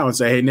Aldis right now and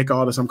say, hey, Nick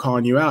Aldis, I'm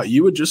calling you out,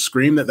 you would just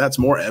scream that that's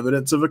more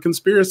evidence of a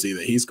conspiracy,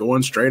 that he's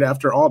going straight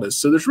after Aldis.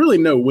 So there's really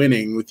no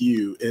winning with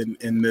you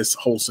in this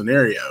whole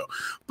scenario.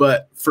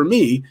 But for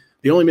me,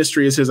 the only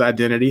mystery is his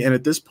identity. And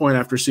at this point,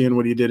 after seeing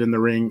what he did in the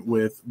ring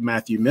with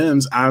Matthew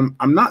Mims, I'm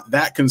not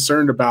that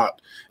concerned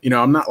about,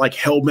 I'm not like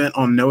hell-bent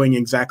on knowing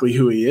exactly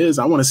who he is.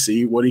 I want to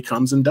see what he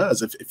comes and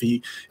does. If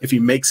he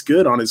makes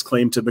good on his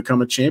claim to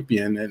become a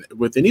champion, and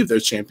with any of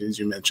those champions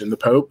you mentioned, the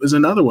Pope is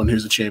another one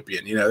who's a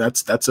champion.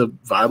 That's a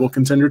viable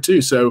contender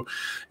too. So,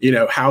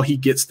 how he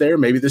gets there,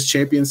 maybe this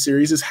champion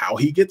series is how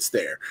he gets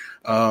there.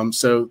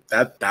 So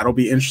that'll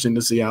be interesting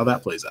to see how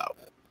that plays out.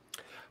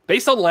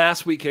 Based on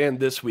last week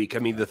and this week, I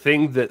mean, the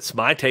thing that's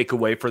my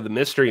takeaway for the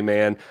Mystery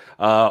Man,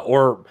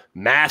 or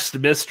Masked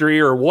Mystery,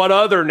 or what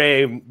other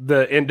name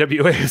the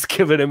NWA has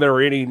given him,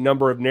 or any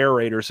number of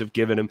narrators have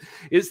given him,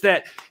 is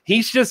that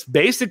he's just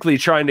basically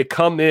trying to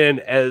come in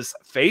as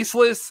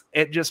faceless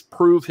and just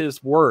prove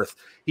his worth.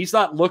 He's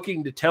not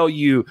looking to tell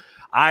you,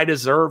 I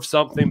deserve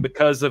something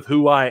because of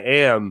who I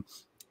am,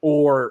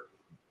 or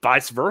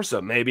vice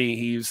versa. Maybe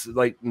he's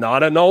like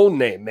not a known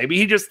name. Maybe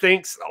he just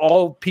thinks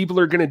all people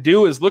are going to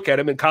do is look at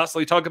him and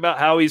constantly talk about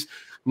how he's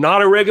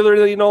not a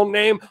regularly known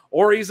name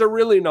or he's a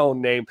really known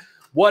name.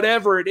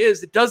 Whatever it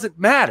is, it doesn't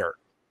matter.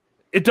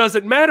 It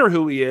doesn't matter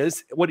who he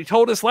is. What he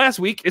told us last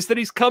week is that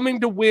he's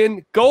coming to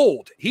win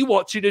gold. He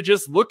wants you to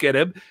just look at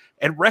him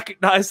and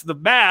recognize the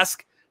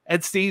mask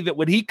and see that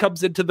when he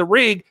comes into the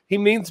ring, he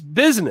means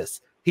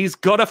business. He's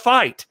going to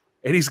fight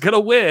and he's going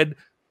to win,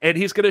 and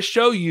he's going to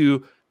show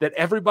you that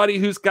everybody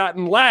who's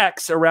gotten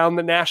lax around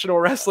the National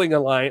Wrestling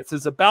Alliance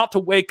is about to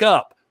wake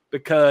up,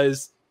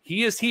 because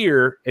he is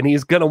here and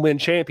he's going to win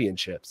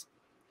championships.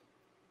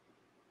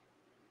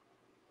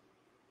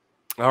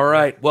 All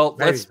right. Well,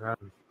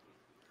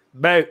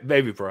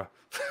 maybe, bro.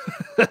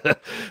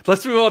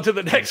 Let's move on to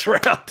the next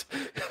round.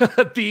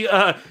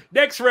 The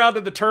next round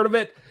of the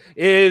tournament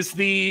is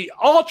the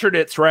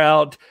alternates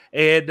round,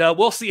 and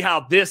we'll see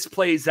how this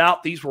plays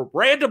out. These were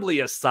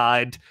randomly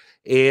assigned.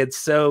 And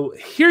so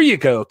here you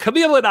go.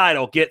 Camille and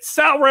Idol get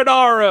Sal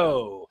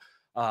Renaro,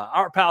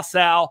 our pal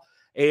Sal,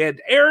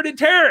 and Aaron and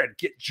Taryn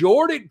get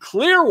Jordan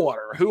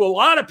Clearwater, who a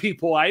lot of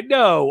people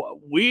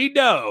we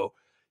know,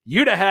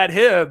 you'd have had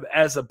him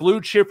as a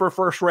blue chipper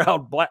first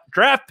round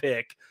draft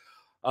pick.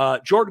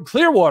 Jordan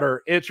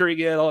Clearwater entering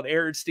in on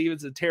Aaron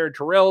Stevens and Taryn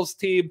Terrell's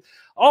team.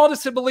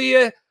 Aldis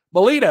and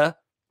Melina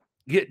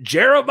get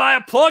Jeremiah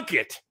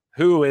Plunkett,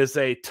 who is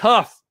a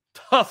tough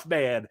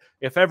man,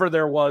 if ever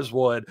there was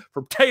one,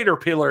 from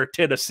Caterpillar,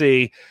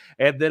 Tennessee.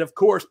 And then, of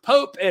course,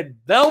 Pope and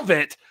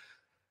Velvet.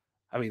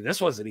 I mean,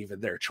 this wasn't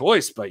even their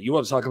choice, but you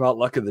want to talk about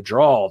luck of the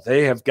draw.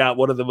 They have got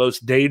one of the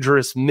most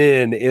dangerous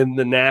men in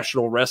the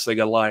National Wrestling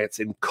Alliance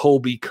in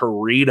Colby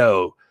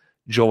Corino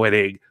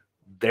joining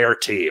their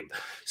team.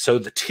 So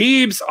the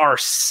teams are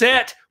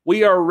set.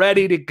 We are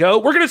ready to go.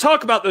 We're going to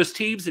talk about those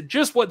teams in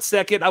just 1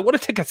 second. I want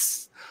to take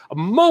a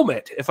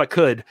moment, if I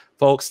could,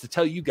 folks, to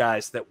tell you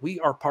guys that we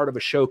are part of a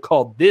show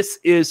called This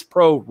Is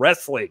Pro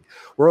Wrestling.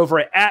 We're over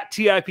at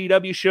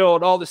TIPW Show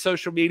on all the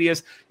social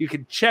medias. You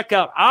can check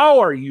out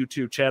our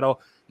YouTube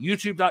channel,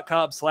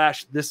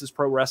 youtube.com/This Is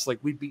Pro Wrestling.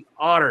 We'd be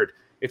honored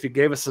if you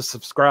gave us a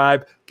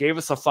subscribe, gave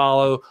us a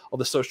follow on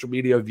the social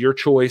media of your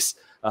choice.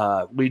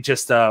 We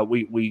just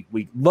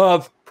we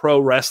love pro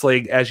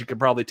wrestling, as you can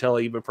probably tell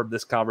even from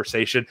this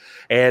conversation.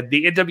 And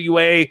the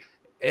NWA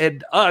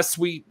and us,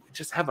 we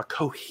just have a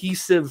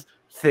cohesive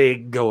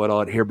thing going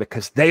on here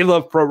because they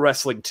love pro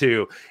wrestling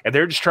too, and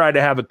they're just trying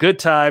to have a good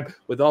time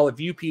with all of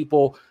you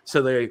people.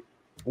 So they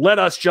let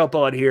us jump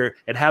on here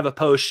and have a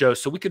post show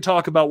so we can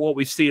talk about what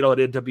we've seen on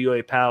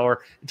NWA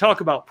Power and talk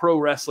about pro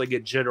wrestling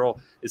in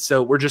general. And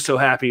so we're just so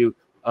happy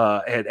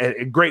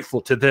and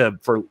grateful to them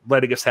for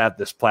letting us have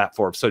this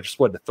platform. So just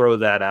wanted to throw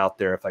that out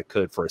there if I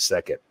could for a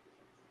second.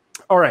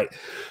 All right.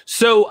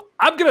 So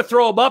I'm going to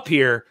throw them up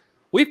here.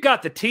 We've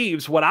got the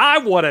teams. What I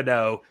want to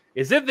know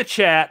is in the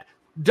chat,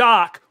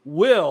 Doc,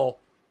 Will,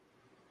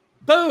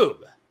 boom.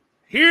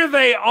 Here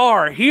they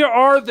are. Here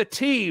are the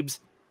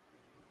teams.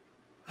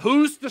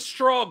 Who's the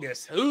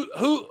strongest?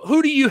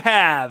 Who do you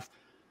have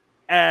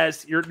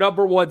as your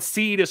number one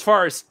seed as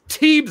far as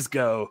teams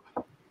go?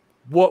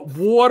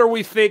 What are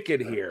we thinking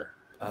here?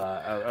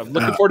 I'm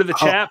looking forward to the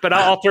chat, but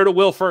I'll turn to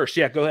Will first.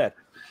 Yeah, go ahead.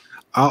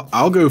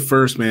 I'll go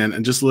first, man.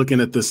 And just looking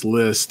at this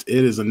list,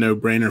 it is a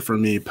no-brainer for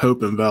me.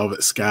 Pope and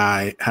Velvet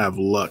Sky have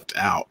lucked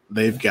out.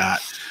 They've got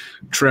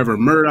Trevor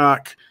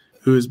Murdoch,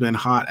 who has been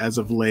hot as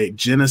of late,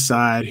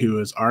 Genocide, who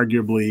is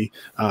arguably,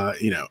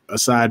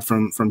 aside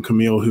from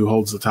Camille, who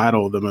holds the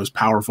title, the most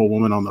powerful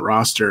woman on the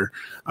roster.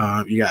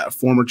 You got a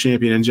former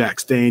champion in Jack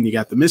Stain. You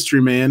got the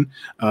Mystery Man,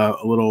 a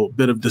little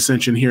bit of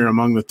dissension here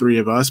among the three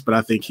of us, but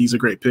I think he's a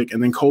great pick.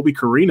 And then Colby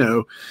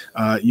Carino,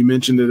 you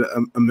mentioned it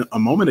a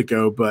moment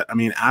ago, but I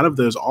mean, out of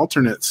those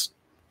alternates,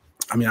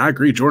 I mean, I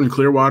agree. Jordan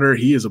Clearwater,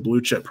 he is a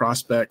blue chip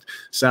prospect.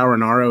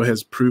 Sauronaro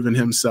has proven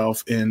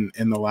himself in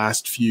the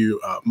last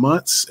few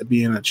months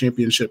being a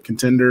championship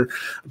contender.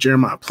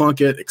 Jeremiah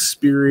Plunkett,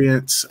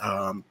 experience,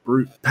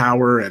 brute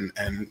power,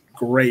 and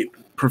great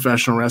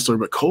professional wrestler.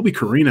 But Colby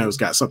Carino's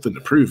got something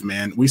to prove,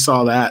 man. We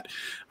saw that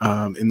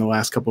in the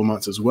last couple of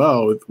months as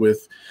well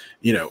with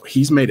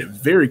he's made it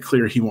very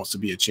clear he wants to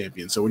be a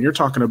champion. So when you're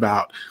talking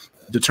about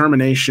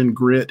determination,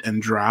 grit,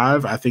 and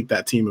drive, I think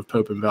that team of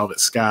Pope and Velvet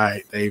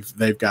Sky,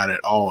 they've got it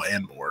all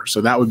and more.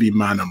 So that would be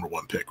my number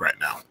one pick right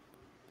now.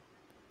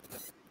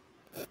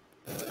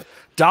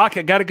 Doc,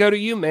 I got to go to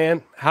you,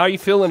 man. How are you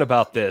feeling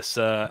about this?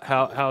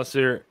 How's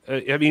there?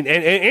 I mean,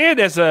 and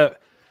as a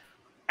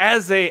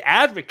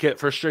advocate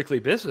for Strictly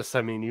Business,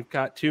 I mean, you've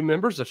got two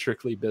members of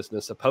Strictly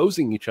Business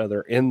opposing each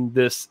other in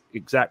this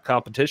exact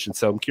competition.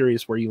 So I'm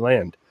curious where you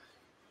land.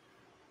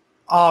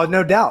 Oh,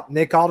 no doubt.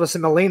 Nick Aldis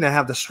and Melina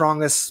have the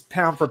strongest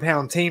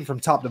pound-for-pound team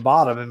from top to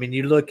bottom. I mean,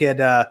 you look at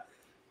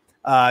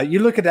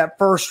that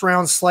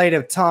first-round slate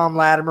of Tom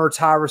Latimer,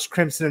 Tyrus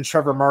Crimson, and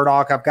Trevor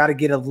Murdoch. I've got to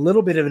get a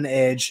little bit of an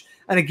edge.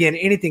 And again,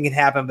 anything can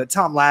happen, but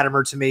Tom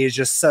Latimer to me is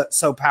just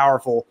so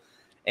powerful.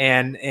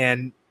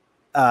 And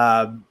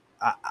I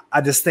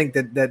just think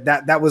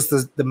that was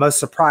the most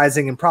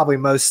surprising and probably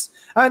most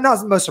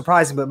not most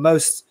surprising, but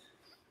most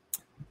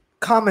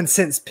common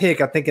sense pick,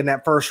 I think, in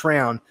that first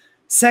round.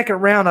 Second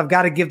round, I've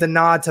got to give the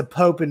nod to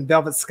Pope and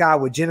Velvet Sky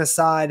with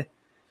Genocide.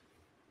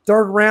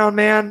 Third round,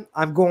 man,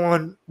 I'm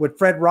going with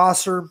Fred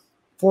Rosser.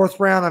 Fourth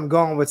round, I'm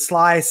going with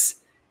Slice.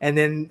 And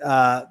then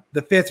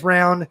the fifth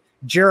round,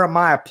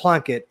 Jeremiah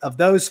Plunkett. Of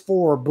those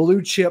four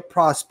blue chip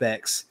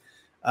prospects,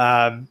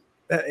 and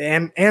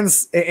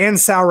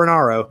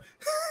Sauronaro,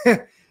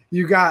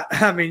 you got.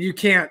 I mean, you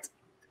can't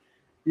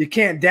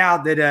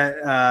doubt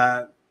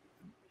that.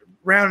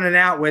 Rounding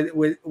out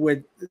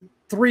with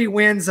 3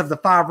 wins of the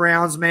 5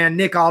 rounds, man,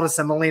 Nick Aldis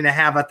and Melina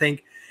have, I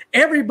think,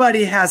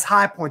 everybody has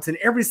high points, and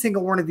every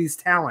single one of these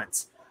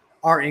talents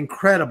are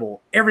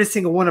incredible. Every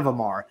single one of them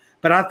are.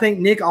 But I think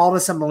Nick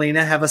Aldis and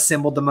Melina have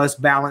assembled the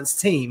most balanced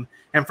team,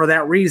 and for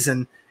that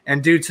reason,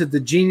 and due to the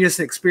genius,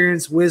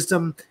 experience,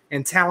 wisdom,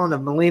 and talent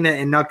of Melina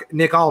and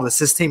Nick Aldis,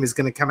 this team is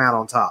going to come out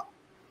on top.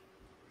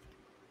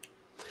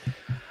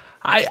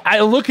 I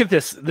look at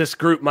this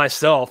group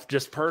myself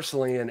just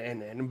personally,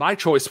 and my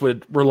choice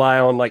would rely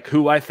on like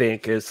who I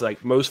think is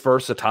like most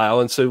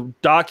versatile. And so,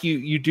 Doc,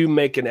 you do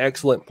make an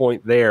excellent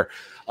point there.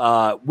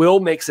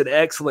 Will makes an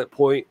excellent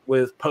point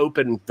with Pope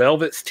and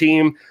Velvet's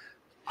team.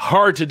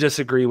 Hard to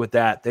disagree with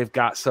that. They've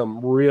got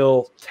some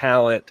real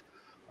talent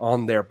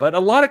on there, but a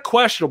lot of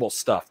questionable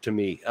stuff to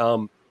me.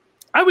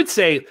 I would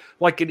say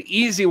like an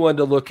easy one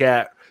to look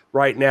at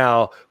right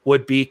now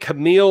would be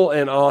Camille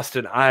and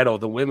Austin Idol,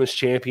 the women's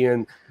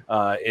champion.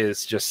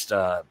 Is just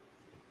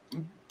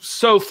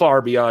so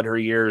far beyond her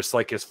years,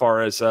 like as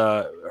far as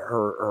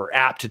her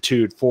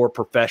aptitude for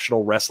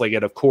professional wrestling.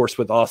 And of course,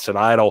 with Austin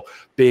Idol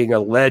being a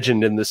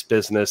legend in this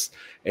business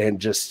and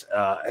just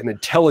an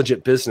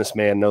intelligent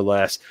businessman, no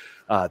less.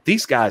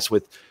 These guys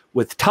with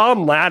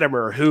Tom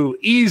Latimer, who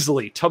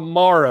easily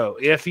tomorrow,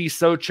 if he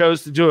so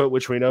chose to do it,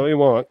 which we know he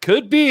won't,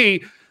 could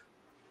be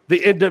the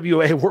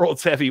NWA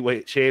World's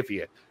Heavyweight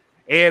Champion.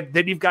 And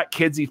then you've got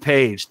Kinsey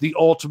Page, the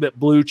ultimate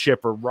blue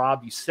chipper.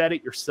 Rob, you said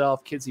it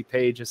yourself. Kinsey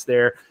Page is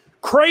there.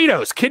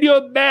 Kratos. Can you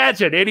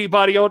imagine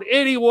anybody on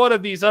any one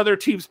of these other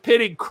teams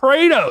pitting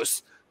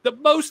Kratos? The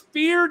most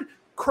feared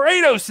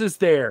Kratos is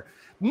there.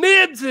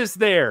 Mims is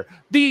there.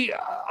 The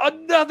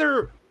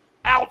another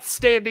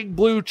outstanding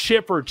blue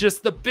chipper,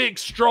 just the big,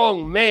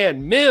 strong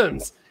man,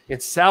 Mims.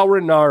 And Sal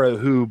Rinauro,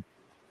 who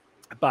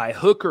by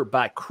hook or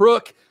by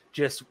crook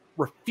just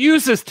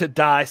refuses to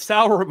die.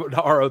 Sal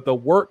Rinauro, the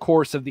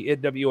workhorse of the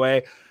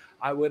NWA.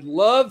 I would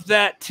love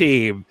that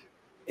team,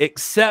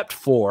 except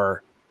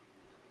for,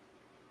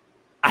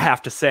 I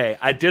have to say,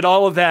 I did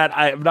all of that.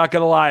 I'm not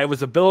going to lie. It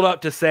was a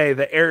build-up to say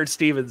that Aaron and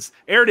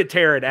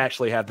Taryn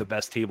actually have the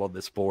best team on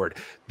this board.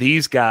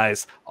 These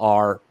guys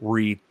are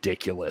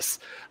ridiculous.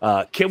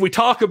 Can we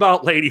talk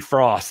about Lady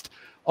Frost?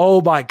 Oh,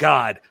 my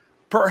God.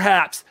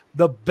 Perhaps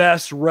the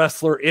best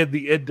wrestler in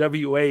the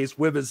NWA's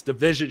women's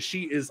division.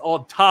 She is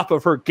on top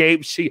of her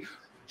game. She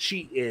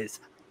is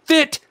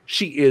fit.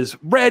 She is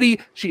ready.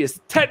 She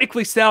is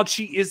technically sound.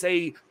 She is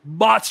a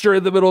monster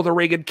in the middle of the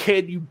ring. And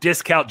can you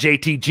discount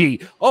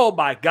JTG? Oh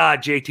my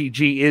God,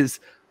 JTG is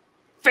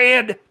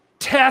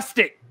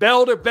fantastic.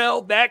 Bell to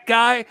bell, that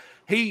guy,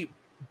 he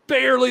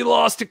barely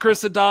lost to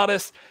Chris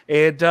Adonis.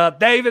 And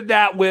even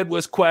that win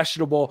was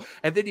questionable.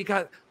 And then you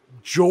got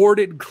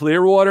Jordan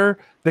Clearwater,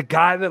 the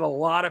guy that a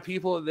lot of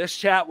people in this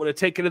chat would have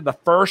taken in the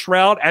first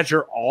round as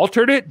your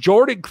alternate.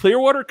 Jordan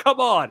Clearwater, come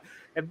on.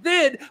 And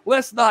then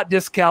let's not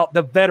discount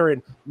the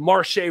veteran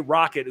Marche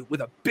Rocket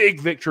with a big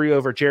victory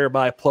over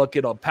Jeremiah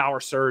Plunkett on Power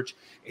Surge.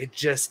 It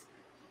just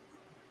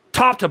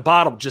top to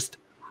bottom, just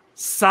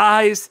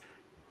size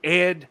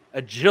and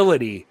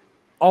agility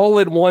all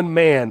in one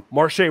man.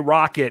 Marche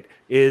Rocket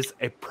is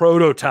a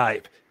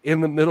prototype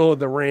in the middle of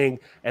the ring.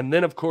 And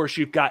then, of course,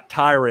 you've got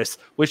Tyrus,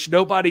 which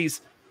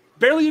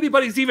barely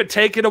anybody's even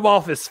taken him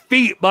off his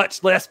feet,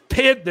 much less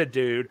pinned the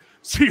dude.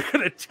 So you're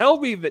going to tell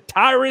me that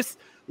Tyrus,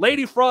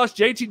 Lady Frost,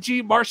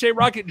 JTG, Marche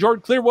Rocket,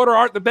 Jordan Clearwater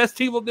aren't the best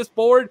team on this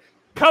board?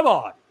 Come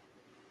on.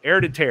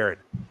 Aaron and Taryn,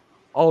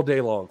 all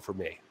day long for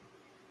me.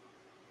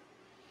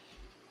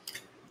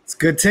 It's a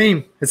good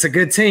team. It's a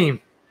good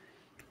team.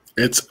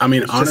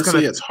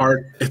 Honestly, it's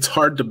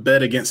hard to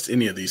bet against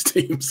any of these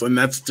teams, and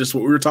that's just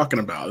what we were talking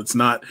about. It's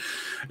not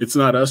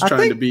us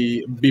trying to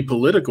be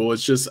political.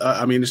 It's just,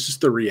 it's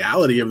just the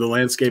reality of the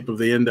landscape of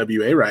the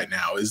NWA right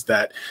now is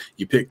that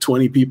you pick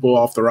 20 people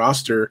off the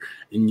roster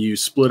and you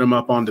split them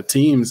up onto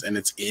teams, and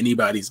it's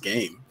anybody's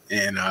game,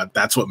 and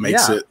that's what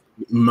makes it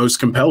most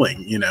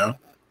compelling.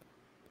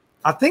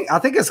 I think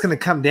it's going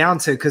to come down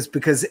to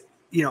because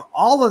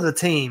all of the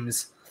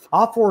teams,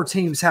 all four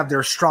teams have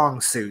their strong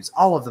suits.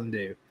 All of them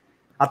do.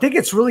 I think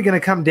it's really going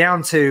to come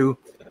down to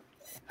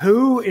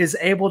who is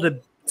able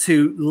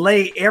to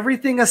lay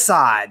everything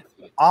aside,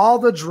 all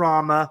the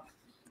drama,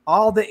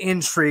 all the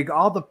intrigue,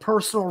 all the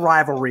personal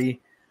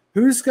rivalry.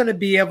 Who's going to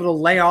be able to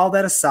lay all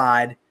that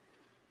aside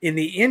in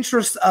the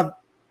interest of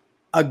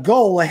a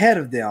goal ahead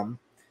of them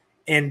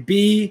and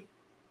be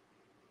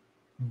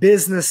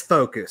business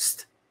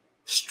focused,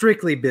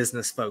 strictly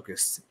business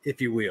focused, if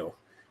you will.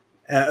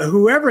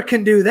 Whoever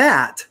can do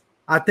that,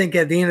 I think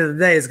at the end of the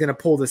day is going to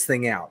pull this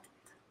thing out.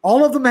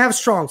 All of them have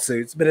strong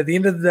suits, but at the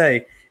end of the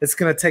day, it's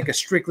going to take a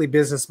strictly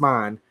business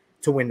mind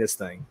to win this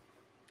thing.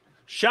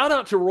 Shout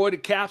out to Roy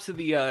DeCaps in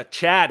the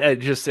chat,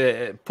 just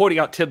pointing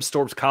out Tim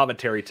Storm's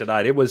commentary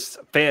tonight. It was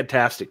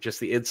fantastic,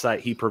 just the insight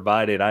he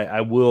provided.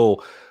 I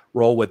will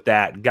roll with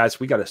that.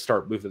 Guys, we got to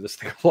start moving this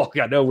thing along.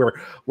 I know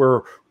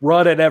we're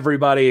running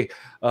everybody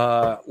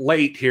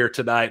late here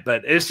tonight,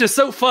 but it's just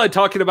so fun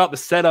talking about the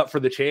setup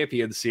for the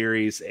Champion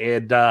Series.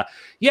 And there's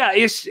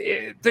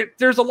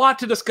a lot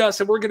to discuss,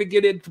 and we're going to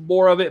get into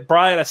more of it.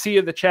 Brian, I see you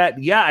in the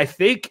chat. Yeah, I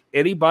think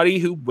anybody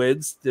who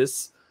wins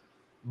this,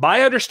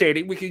 my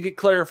understanding, we can get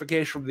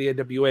clarification from the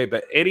NWA,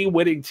 but any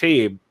winning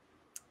team,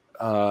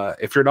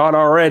 if you're not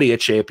already a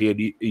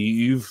champion,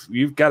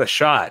 you've got a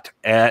shot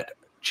at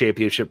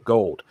championship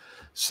gold.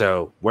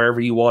 So wherever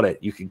you want it,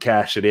 you can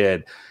cash it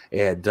in.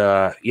 And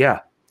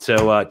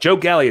so Joe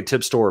Galley and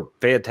Tim Storm,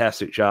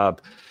 fantastic job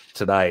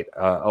tonight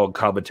on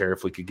commentary.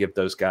 If we could give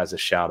those guys a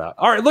shout out.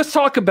 All right, let's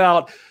talk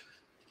about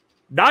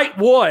night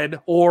one,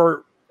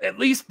 or at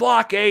least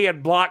block A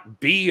and block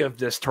B of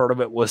this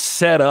tournament was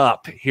set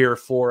up here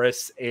for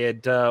us.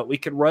 And we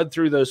can run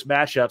through those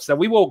matchups. Now,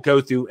 we won't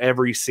go through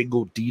every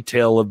single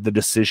detail of the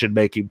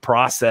decision-making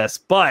process,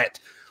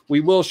 but we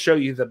will show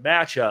you the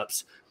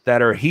matchups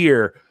that are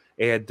here.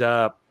 And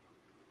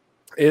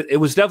it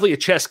was definitely a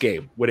chess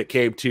game when it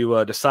came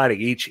to deciding.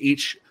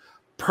 Each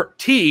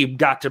team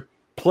got to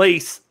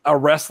place a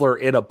wrestler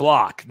in a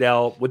block.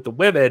 Now, with the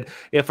women,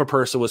 if a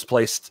person was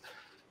placed,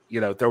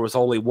 there was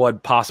only one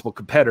possible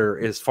competitor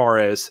as far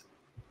as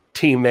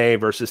Team A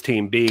versus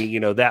Team B,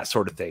 that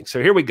sort of thing.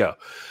 So here we go.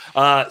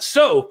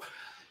 So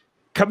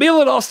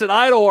Camille and Austin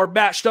Idol are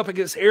matched up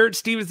against Aaron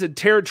Stevens and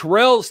Taryn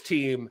Terrell's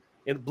team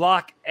in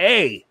Block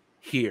A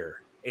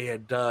here.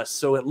 And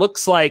so it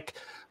looks like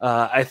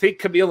I think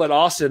Camille and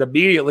Austin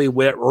immediately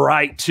went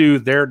right to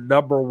their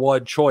number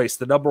one choice,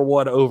 the number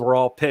one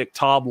overall pick,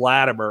 Tom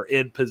Latimer,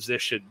 in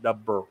position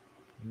number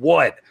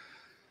one.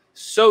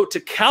 So to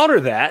counter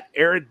that,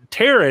 Aaron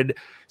Taryn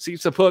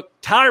seems to put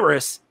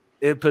Tyrus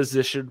in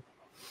position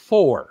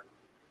 4.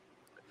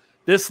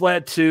 This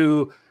led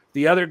to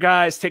the other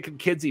guys taking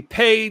Kenzie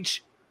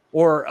Page,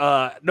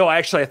 No,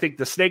 actually, I think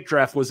the snake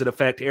draft was in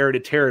effect. Aaron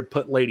and Taryn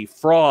put Lady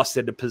Frost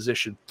into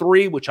position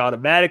 3, which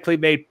automatically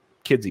made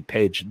Kinsey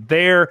Page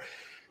there.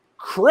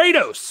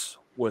 Kratos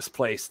was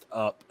placed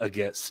up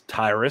against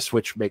Tyrus,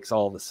 which makes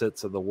all the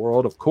sense in the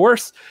world, of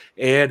course.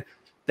 And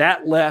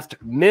that left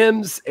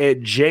Mims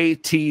and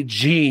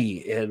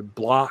JTG in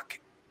Block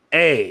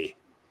A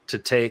to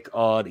take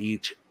on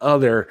each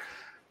other.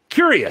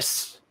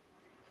 Curious,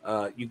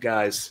 you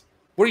guys,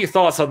 what are your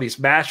thoughts on these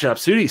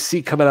matchups? Who do you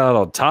see coming out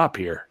on top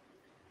here?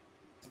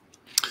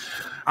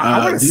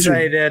 I would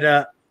say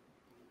that.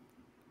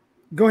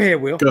 Go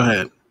ahead, Will. Go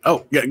ahead.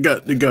 Oh, yeah,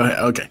 go ahead.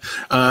 Okay.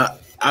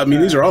 I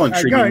mean, these are all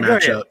intriguing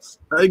matchups.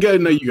 No,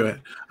 you go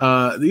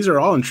ahead. These are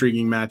all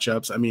intriguing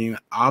matchups. I mean,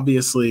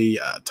 obviously,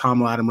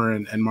 Tom Latimer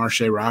and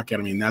Marshe Rockett.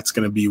 I mean, that's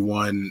going to be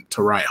one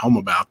to write home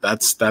about.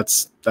 That's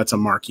a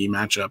marquee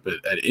matchup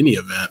at any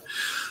event.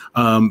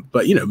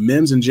 But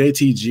Mims and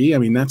JTG, I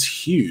mean, that's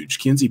huge.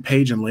 Kinsey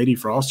Page and Lady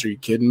Frost, are you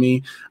kidding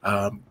me?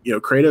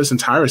 Kratos and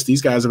Tyrus,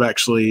 these guys have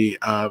actually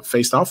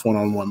faced off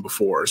one-on-one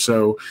before.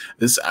 So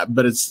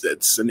but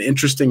it's an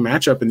interesting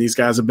matchup, and these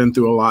guys have been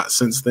through a lot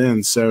since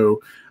then.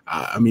 So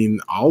I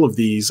mean, all of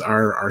these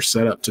are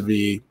set up to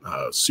be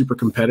super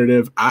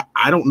competitive.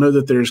 I don't know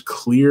that there's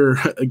clear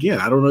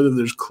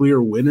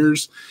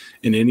winners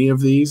in any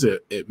of these.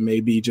 It may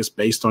be just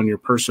based on your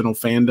personal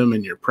fandom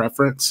and your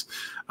preference.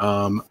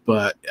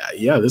 But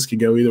yeah, this could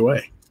go either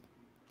way.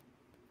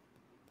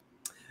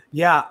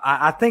 Yeah,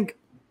 I think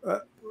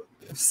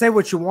say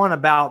what you want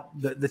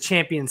about the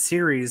Champion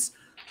Series.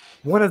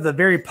 One of the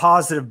very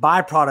positive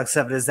byproducts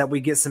of it is that we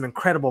get some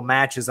incredible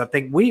matches. I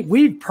think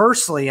we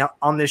personally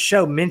on this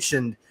show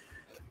mentioned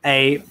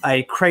a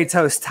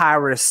Kratos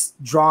Tyrus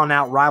drawn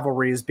out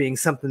rivalry as being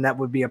something that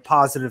would be a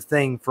positive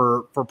thing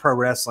for pro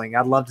wrestling.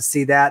 I'd love to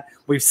see that.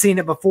 We've seen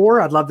it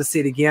before. I'd love to see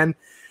it again.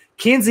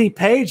 Kinsey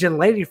Page and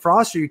Lady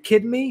Frost, are you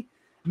kidding me?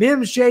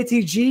 Mims,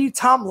 JTG,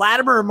 Tom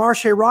Latimer, and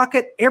Marshe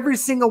Rockett, every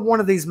single one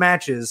of these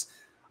matches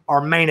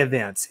are main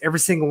events. Every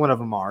single one of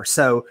them are.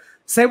 So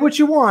say what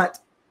you want.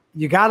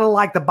 You got to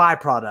like the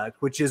byproduct,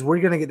 which is we're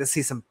going to get to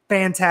see some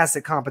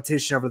fantastic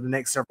competition over the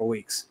next several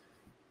weeks.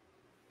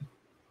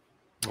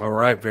 All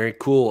right. Very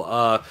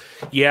cool.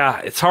 Yeah,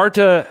 it's hard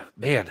to,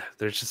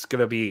 there's just going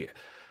to be,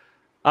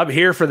 I'm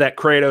here for that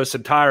Kratos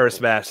and Tyrus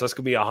match. That's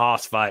going to be a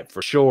hoss fight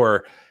for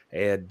sure.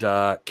 And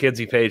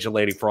Kinsey Page and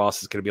Lady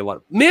Frost is going to be a lot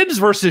of Mims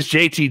versus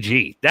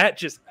JTG. That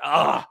just,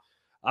 I'm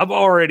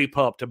already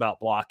pumped about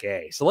Block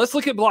A. So let's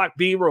look at Block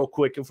B real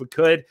quick if we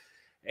could.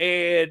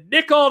 And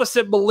Nick Aldis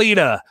and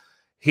Melina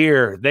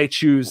here, they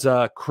choose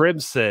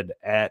Crimson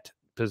at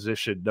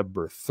position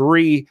number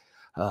 3.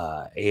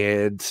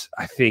 And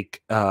I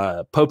think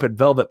Pope and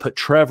Velvet put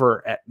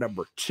Trevor at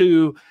number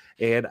 2.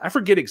 And I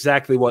forget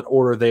exactly what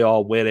order they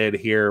all went in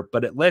here,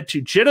 but it led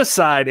to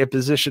Genocide in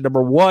position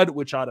number 1,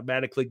 which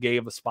automatically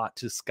gave a spot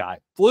to Sky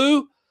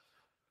Blue.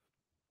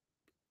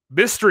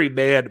 Mystery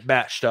Man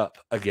matched up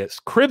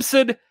against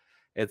Crimson,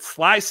 and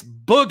Slice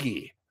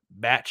Boogie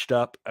matched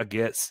up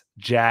against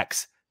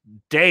Jax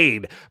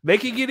Dane,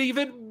 making it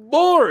even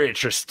more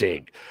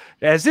interesting.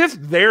 As if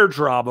their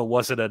drama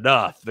wasn't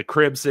enough, the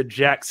Crimson,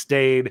 Jax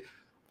Dane,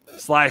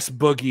 Slice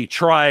Boogie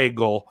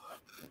triangle.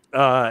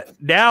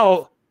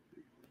 Now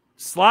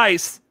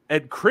Slice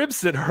and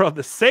Crimson are on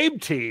the same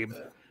team,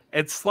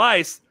 and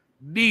Slice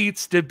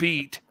needs to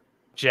beat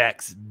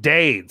Jax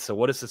Dane. So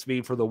what does this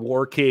mean for the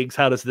War Kings?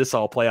 How does this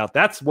all play out?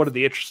 That's one of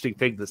the interesting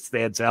things that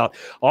stands out.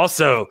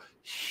 Also,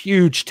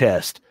 huge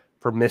test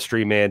for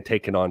Mystery Man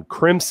taking on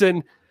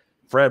Crimson.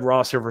 Fred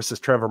Rosser versus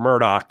Trevor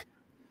Murdoch.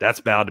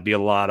 That's bound to be a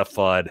lot of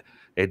fun.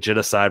 And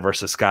Genocide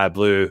versus Sky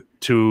Blue,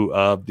 2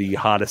 of the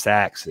hottest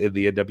acts in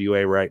the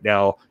NWA right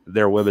now,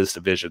 their women's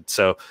division.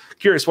 So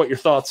curious what your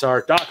thoughts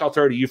are. Doc, I'll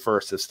turn to you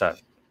first this time.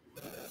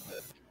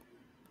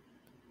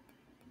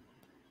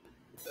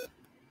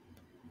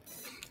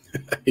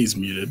 He's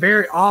muted.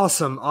 Very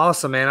awesome,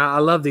 man. I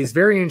love these.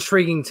 Very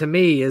intriguing to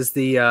me is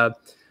the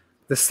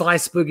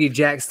Slice Boogie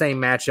Jax Dane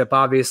matchup,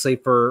 obviously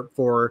for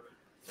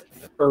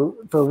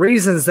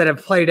reasons that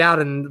have played out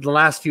in the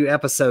last few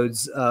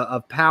episodes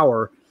of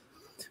Power.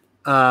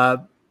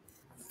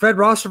 Fred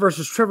Rosser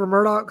versus Trevor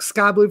Murdoch,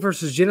 Sky Blue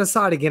versus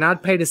Genocide. Again,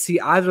 I'd pay to see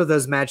either of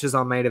those matches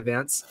on main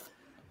events.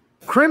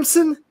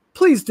 Crimson,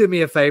 please do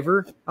me a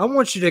favor. I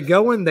want you to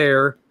go in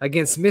there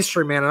against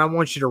Mystery Man, and I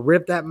want you to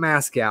rip that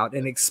mask out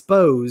and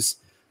expose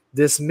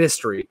this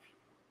mystery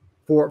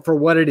for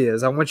what it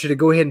is. I want you to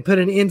go ahead and put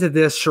an end to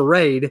this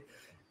charade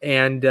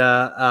and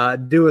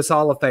do us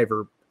all a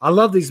favor. I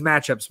love these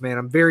matchups, man.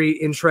 I'm very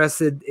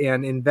interested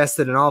and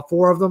invested in all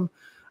 4 of them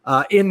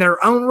in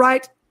their own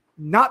right,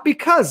 not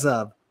because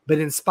of, but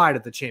in spite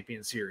of the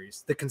Champion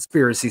Series, the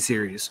Conspiracy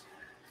Series.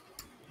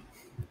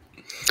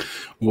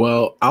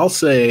 Well, I'll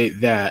say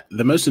that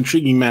the most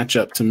intriguing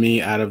matchup to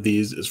me out of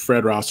these is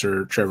Fred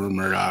Rosser, Trevor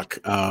Murdoch.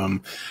 I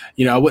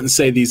wouldn't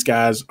say these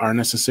guys are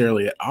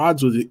necessarily at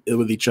odds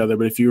with each other,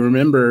 but if you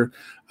remember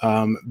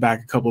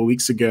back a couple of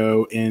weeks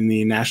ago in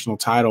the national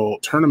title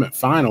tournament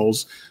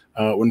finals,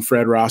 when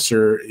Fred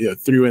Rosser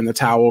threw in the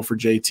towel for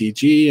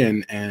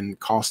JTG and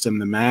cost him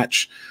the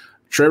match.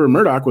 Trevor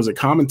Murdoch was a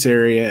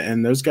commentary,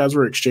 and those guys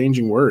were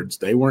exchanging words.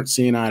 They weren't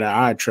seeing eye to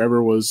eye.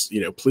 Trevor was,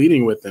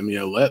 pleading with them,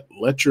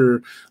 let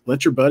your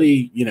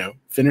buddy,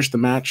 finish the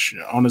match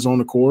on his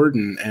own accord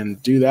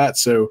and do that.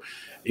 So,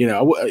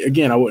 I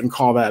wouldn't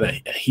call that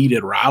a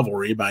heated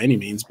rivalry by any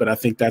means, but I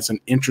think that's an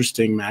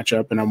interesting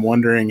matchup, and I'm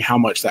wondering how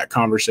much that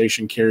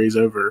conversation carries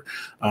over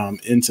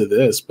into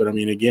this. But I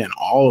mean, again,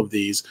 all of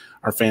these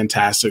are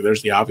fantastic.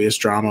 There's the obvious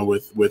drama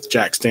with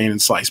Jack Stain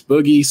and Slice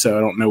Boogie, so I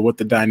don't know what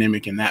the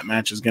dynamic in that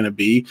match is going to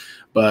be,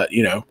 but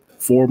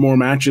 4 more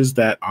matches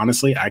that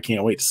honestly I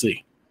can't wait to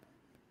see.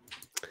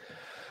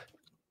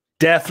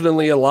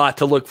 Definitely a lot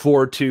to look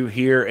forward to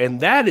here, and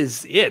that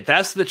is it.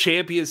 That's the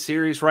Champions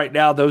Series right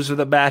now. Those are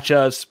the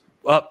matchups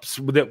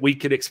that we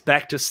can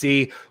expect to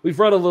see. We've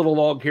run a little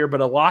long here,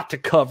 but a lot to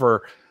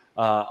cover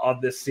on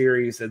this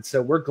series, and so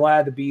we're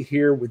glad to be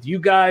here with you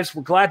guys.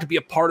 We're glad to be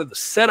a part of the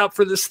setup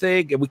for this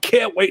thing, and we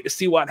can't wait to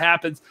see what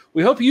happens.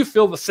 We hope you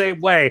feel the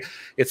same way.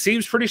 It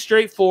seems pretty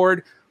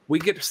straightforward. We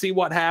get to see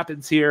what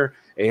happens here,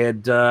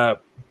 and I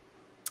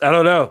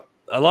don't know.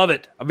 I love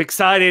it. I'm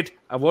excited.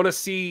 I want to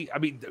see. I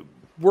mean,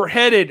 we're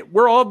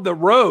on the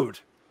road,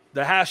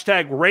 the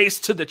hashtag race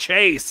to the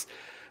chase.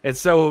 And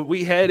so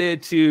we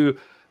headed to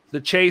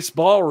the Chase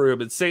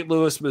Ballroom in St.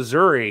 Louis,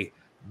 Missouri.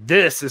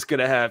 This is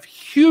going to have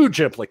huge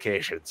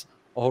implications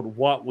on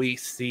what we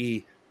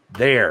see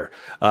there.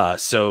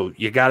 So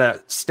you got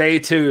to stay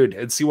tuned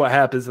and see what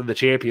happens in the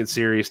Champion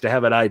Series to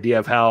have an idea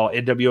of how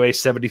NWA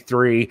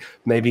 73,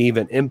 maybe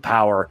even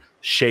Empower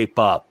shape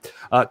up.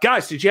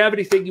 Guys, did you have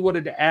anything you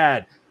wanted to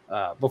add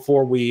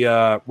before we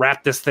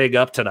wrap this thing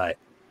up tonight?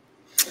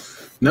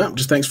 No,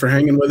 just thanks for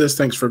hanging with us.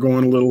 Thanks for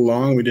going a little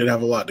long. We did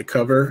have a lot to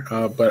cover,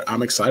 but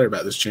I'm excited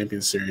about this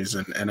Champions Series,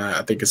 and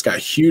I think it's got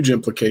huge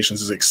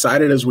implications. As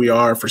excited as we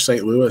are for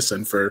St. Louis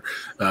and for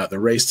the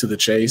race to the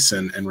chase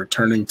and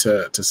returning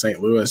to St.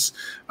 Louis,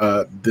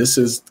 this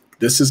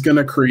is going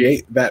to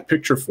create that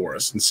picture for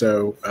us. And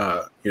so,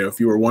 if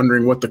you were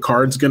wondering what the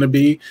card's going to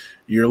be,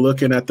 you're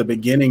looking at the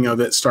beginning of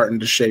it starting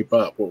to shape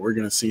up what we're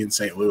going to see in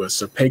St. Louis.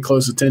 So pay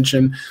close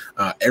attention.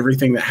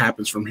 Everything that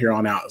happens from here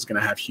on out is going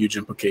to have huge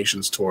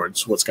implications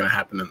towards what's going to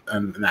happen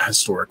in that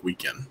historic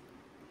weekend.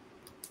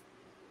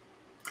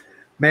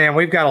 Man,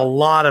 we've got a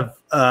lot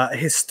of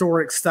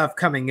historic stuff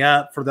coming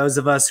up for those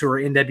of us who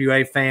are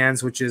NWA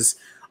fans, which is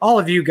all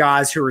of you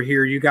guys who are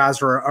here. You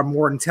guys are a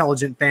more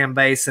intelligent fan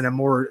base and a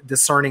more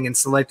discerning and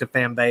selective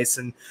fan base.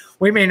 And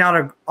we may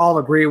not all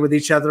agree with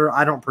each other.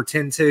 I don't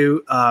pretend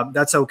to.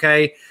 That's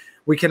okay.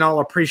 We can all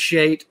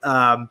appreciate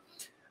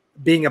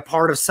being a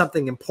part of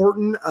something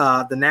important.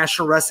 The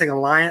National Wrestling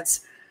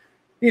Alliance,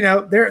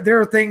 there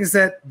are things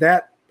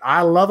that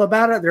I love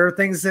about it. There are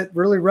things that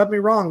really rub me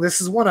wrong.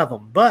 This is one of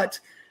them. But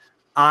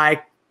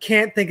I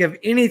can't think of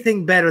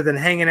anything better than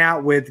hanging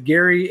out with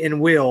Gary and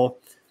Will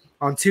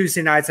on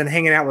Tuesday nights and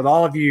hanging out with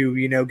all of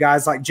you,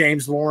 guys like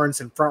James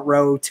Lawrence and Front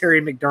Row,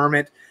 Terry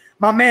McDermott.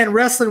 My man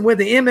Wrestling with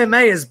the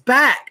MMA is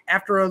back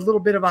after a little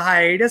bit of a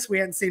hiatus. We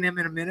hadn't seen him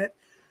in a minute.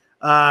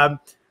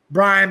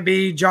 Brian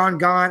B., John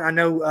Gaunt. I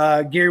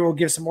know Gary will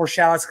give some more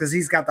shout-outs because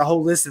he's got the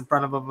whole list in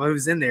front of him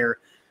who's in there.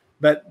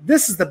 But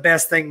this is the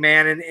best thing,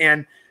 man.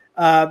 And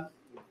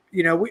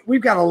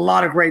we've got a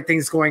lot of great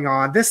things going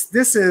on. This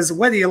is,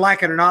 whether you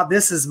like it or not,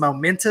 this is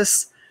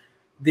momentous.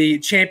 The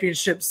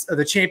championships of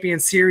the Champion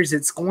Series,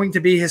 it's going to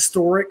be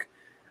historic.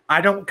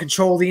 I don't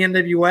control the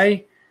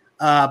NWA,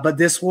 but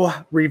this will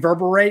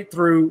reverberate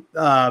through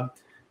the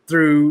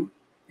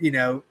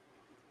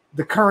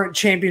current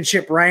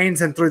championship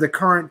reigns and through the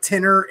current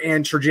tenor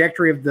and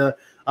trajectory of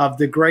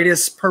the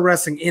greatest pro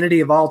wrestling entity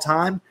of all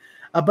time.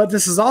 But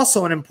this is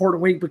also an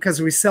important week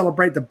because we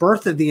celebrate the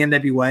birth of the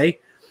NWA,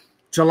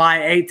 July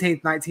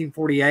 18th,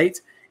 1948.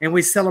 And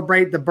we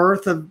celebrate the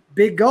birth of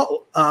Big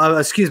Gold.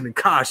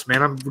 Gosh,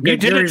 man, I'm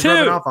getting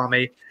rubbing off on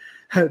me.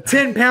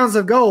 10 pounds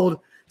of gold,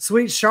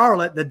 Sweet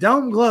Charlotte, the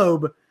Dome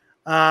Globe,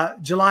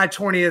 July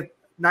 20th,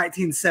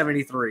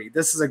 1973.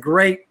 This is a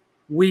great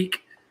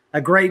week,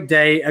 a great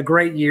day, a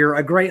great year,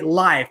 a great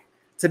life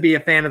to be a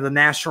fan of the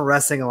National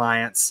Wrestling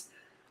Alliance,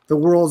 the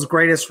world's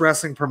greatest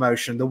wrestling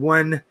promotion, the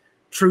one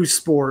true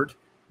sport,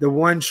 the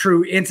one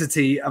true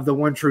entity of the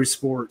one true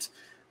sport.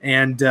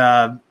 And,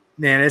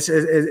 man,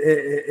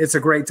 it's a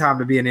great time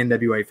to be an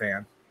NWA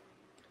fan.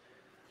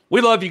 We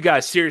love you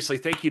guys. Seriously,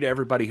 thank you to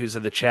everybody who's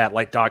in the chat.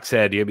 Like Doc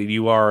said, I mean,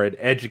 you are an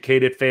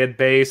educated fan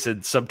base,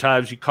 and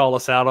sometimes you call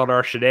us out on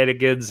our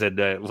shenanigans, and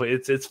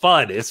it's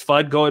fun. It's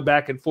fun going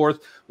back and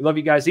forth. We love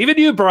you guys. Even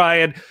you,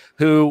 Brian,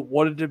 who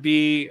wanted to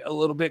be a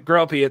little bit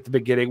grumpy at the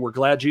beginning. We're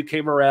glad you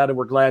came around, and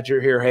we're glad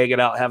you're here hanging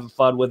out, having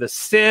fun with us.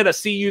 Sid, I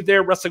see you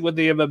there wrestling with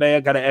the MMA. I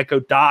got to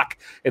echo Doc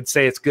and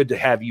say it's good to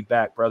have you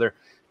back, brother.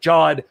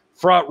 John,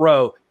 Front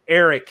Row,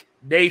 Eric,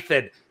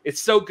 Nathan,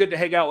 it's so good to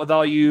hang out with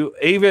all you,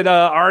 even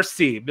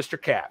RC,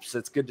 Mr. Caps.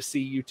 It's good to see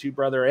you too,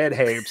 brother, and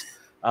Hames.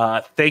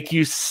 Thank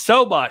you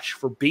so much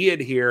for being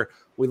here.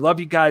 We love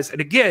you guys.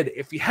 And again,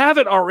 if you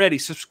haven't already,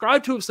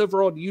 subscribe to us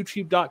over on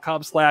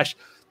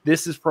youtube.com/The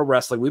This is pro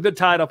wrestling. We've been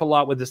tied up a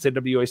lot with this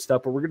NWA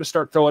stuff, but we're going to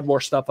start throwing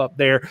more stuff up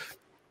there.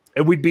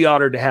 And we'd be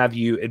honored to have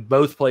you in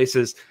both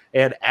places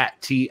and at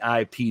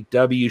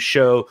TIPW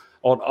Show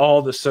on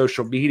all the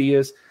social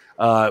medias.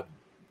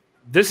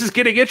 This is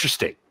getting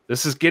interesting.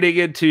 This is getting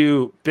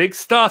into big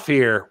stuff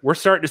here. We're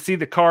starting to see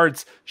the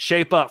cards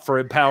shape up for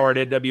Empowered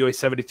NWA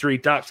 73.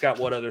 Doc's got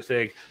one other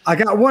thing. I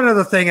got one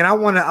other thing, and I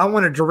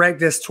want to direct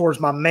this towards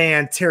my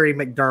man, Terry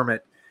McDermott.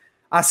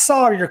 I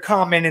saw your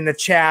comment in the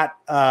chat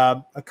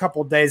a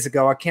couple of days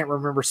ago. I can't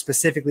remember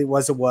specifically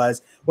what it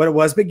was,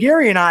 but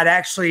Gary and I had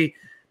actually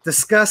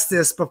discussed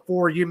this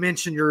before you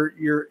mentioned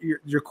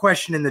your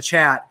question in the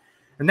chat,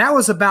 and that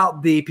was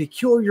about the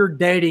peculiar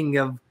dating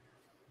of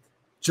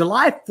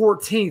July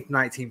 14th,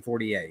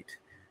 1948.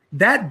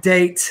 That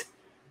date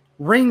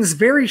rings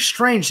very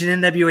strange in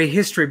NWA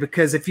history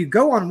because if you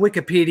go on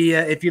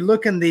Wikipedia, if you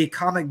look in the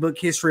comic book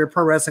history of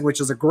pro wrestling,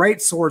 which is a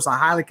great source, I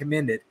highly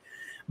commend it,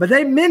 but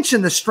they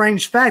mention the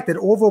strange fact that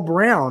Orville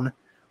Brown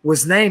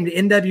was named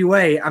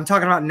NWA, I'm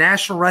talking about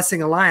National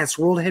Wrestling Alliance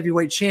World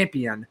Heavyweight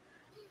Champion,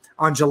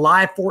 on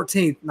July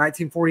 14th,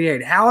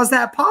 1948. How is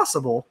that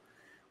possible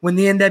when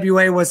the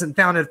NWA wasn't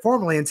founded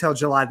formally until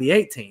July the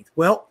 18th?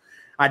 Well,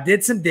 I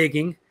did some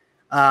digging.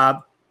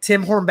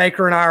 Tim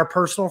Hornbaker and I are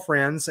personal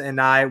friends,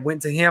 and I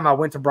went to him. I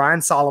went to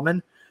Brian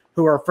Solomon,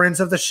 who are friends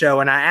of the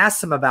show, and I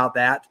asked him about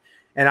that,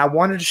 and I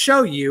wanted to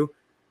show you,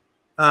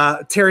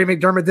 Terry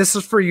McDermott, this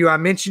is for you. I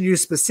mentioned you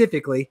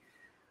specifically.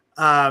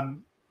 I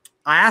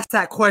asked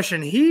that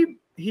question. He,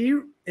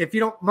 if you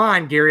don't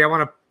mind, Gary, I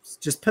want to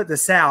just put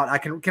this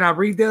out. Can I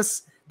read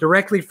this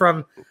directly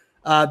from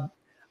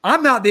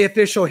I'm not the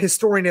official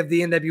historian of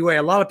the NWA.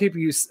 A lot of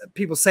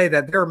people say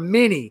that. There are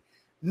many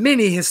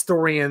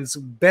historians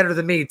better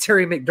than me.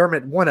 Terry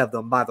McDermott, one of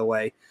them, by the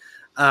way.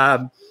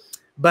 But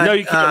no,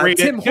 you can't read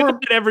it. Good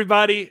night,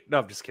 everybody. No,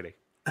 I'm just kidding.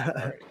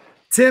 Right.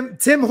 Tim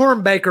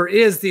Hornbaker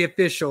is the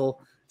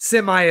official,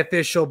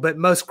 semi-official, but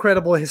most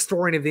credible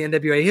historian of the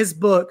NWA. His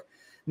book,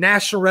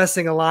 National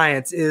Wrestling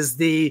Alliance, is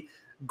the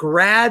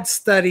grad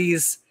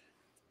studies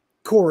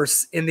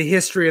course in the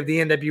history of the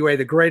NWA,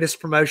 the greatest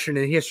promotion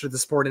in the history of the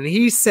sport. And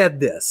he said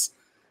this.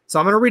 So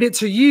I'm going to read it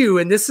to you,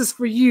 and this is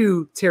for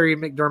you, Terry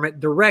McDermott,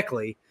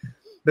 directly,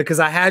 because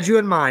I had you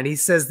in mind. He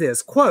says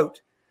this,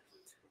 quote,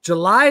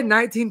 July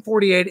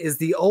 1948 is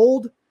the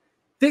old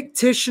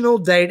fictional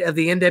date of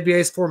the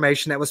NWA's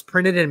formation that was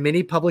printed in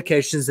many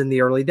publications in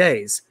the early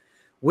days.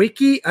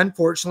 Wiki,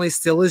 unfortunately,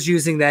 still is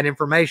using that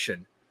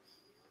information.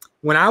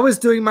 When I was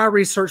doing my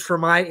research for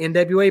my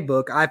NWA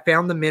book, I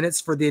found the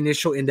minutes for the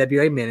initial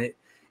NWA minute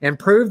and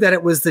proved that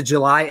it was the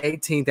July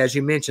 18th, as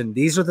you mentioned.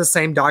 These are the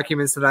same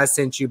documents that I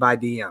sent you by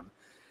DM.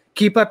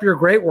 Keep up your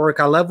great work.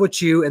 I love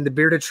what you and the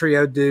Bearded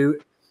Trio do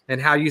and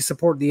how you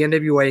support the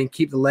NWA and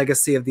keep the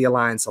legacy of the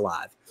Alliance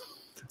alive.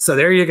 So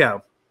there you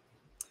go.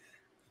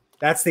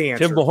 That's the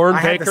answer. Tim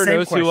Hornbaker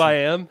knows who I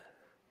am.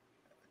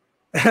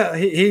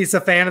 He's a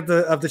fan of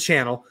the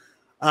channel.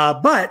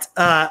 But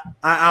I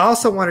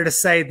also wanted to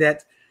say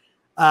that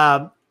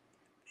I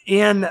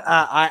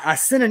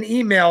sent an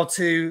email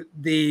to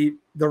the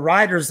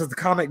writers of the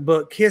comic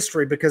book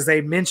history because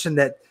they mentioned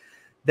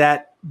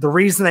that the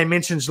reason they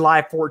mentioned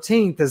July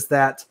 14th is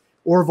that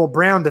Orville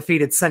Brown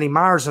defeated Sonny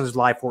Myers on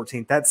July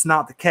 14th. That's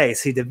not the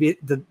case. He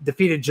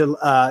defeated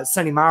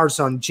Sonny Myers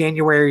on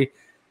January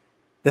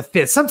the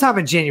 5th, sometime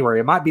in January.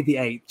 It might be the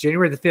 8th,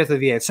 January the 5th or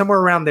the 8th, somewhere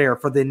around there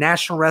for the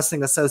National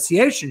Wrestling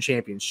Association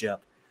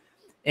Championship.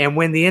 And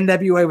when the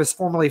NWA was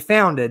formally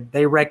founded,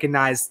 they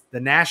recognized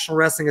the National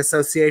Wrestling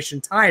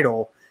Association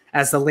title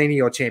as the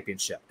lineal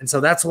championship. And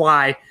so that's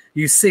why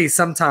you see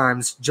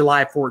sometimes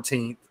July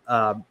 14th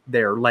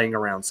there laying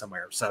around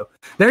somewhere. So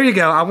there you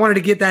go. I wanted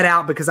to get that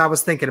out because I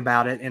was thinking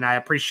about it and I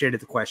appreciated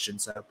the question.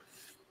 So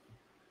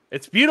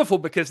it's beautiful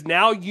because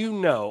now you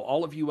know,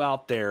 all of you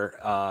out there,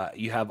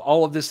 you have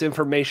all of this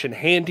information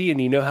handy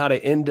and you know how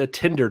to end a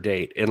Tinder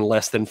date in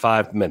less than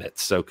 5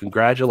 minutes. So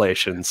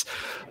congratulations.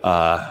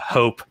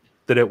 Hope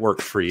that it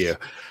worked for you.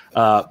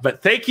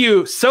 But thank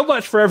you so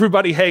much for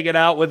everybody hanging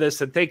out with us.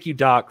 And thank you,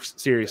 Doc,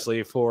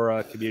 seriously,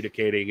 for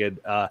communicating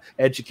and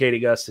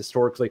educating us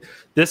historically.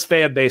 This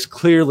fan base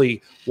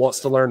clearly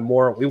wants to learn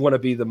more. We want to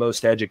be the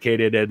most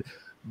educated and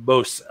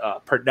most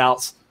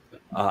pronounced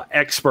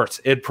experts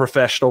in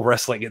professional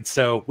wrestling. And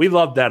so we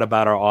love that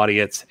about our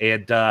audience.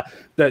 And the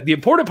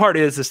important part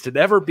is to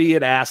never be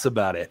an ass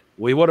about it.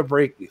 We want to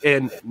bring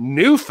in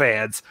new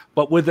fans,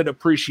 but with an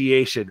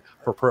appreciation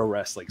for pro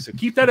wrestling. So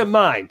keep that in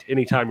mind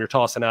anytime you're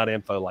tossing out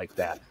info like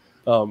that.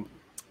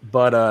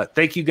 But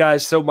thank you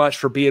guys so much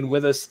for being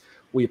with us.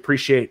 We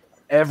appreciate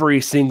every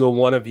single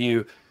one of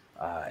you.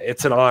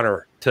 It's an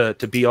honor to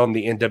be on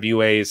the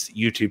NWA's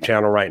YouTube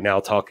channel right now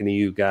talking to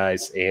you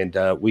guys, and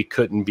we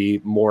couldn't be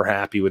more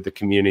happy with the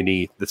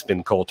community that's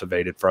been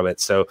cultivated from it.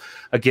 So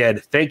again,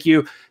 thank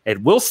you,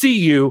 and we'll see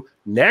you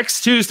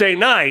next Tuesday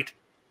night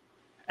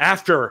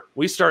after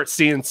we start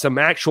seeing some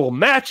actual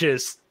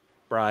matches,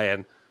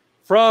 Brian,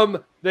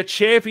 from the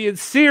Champion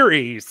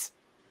Series.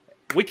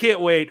 We can't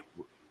wait.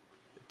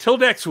 Till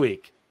next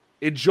week,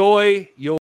 enjoy your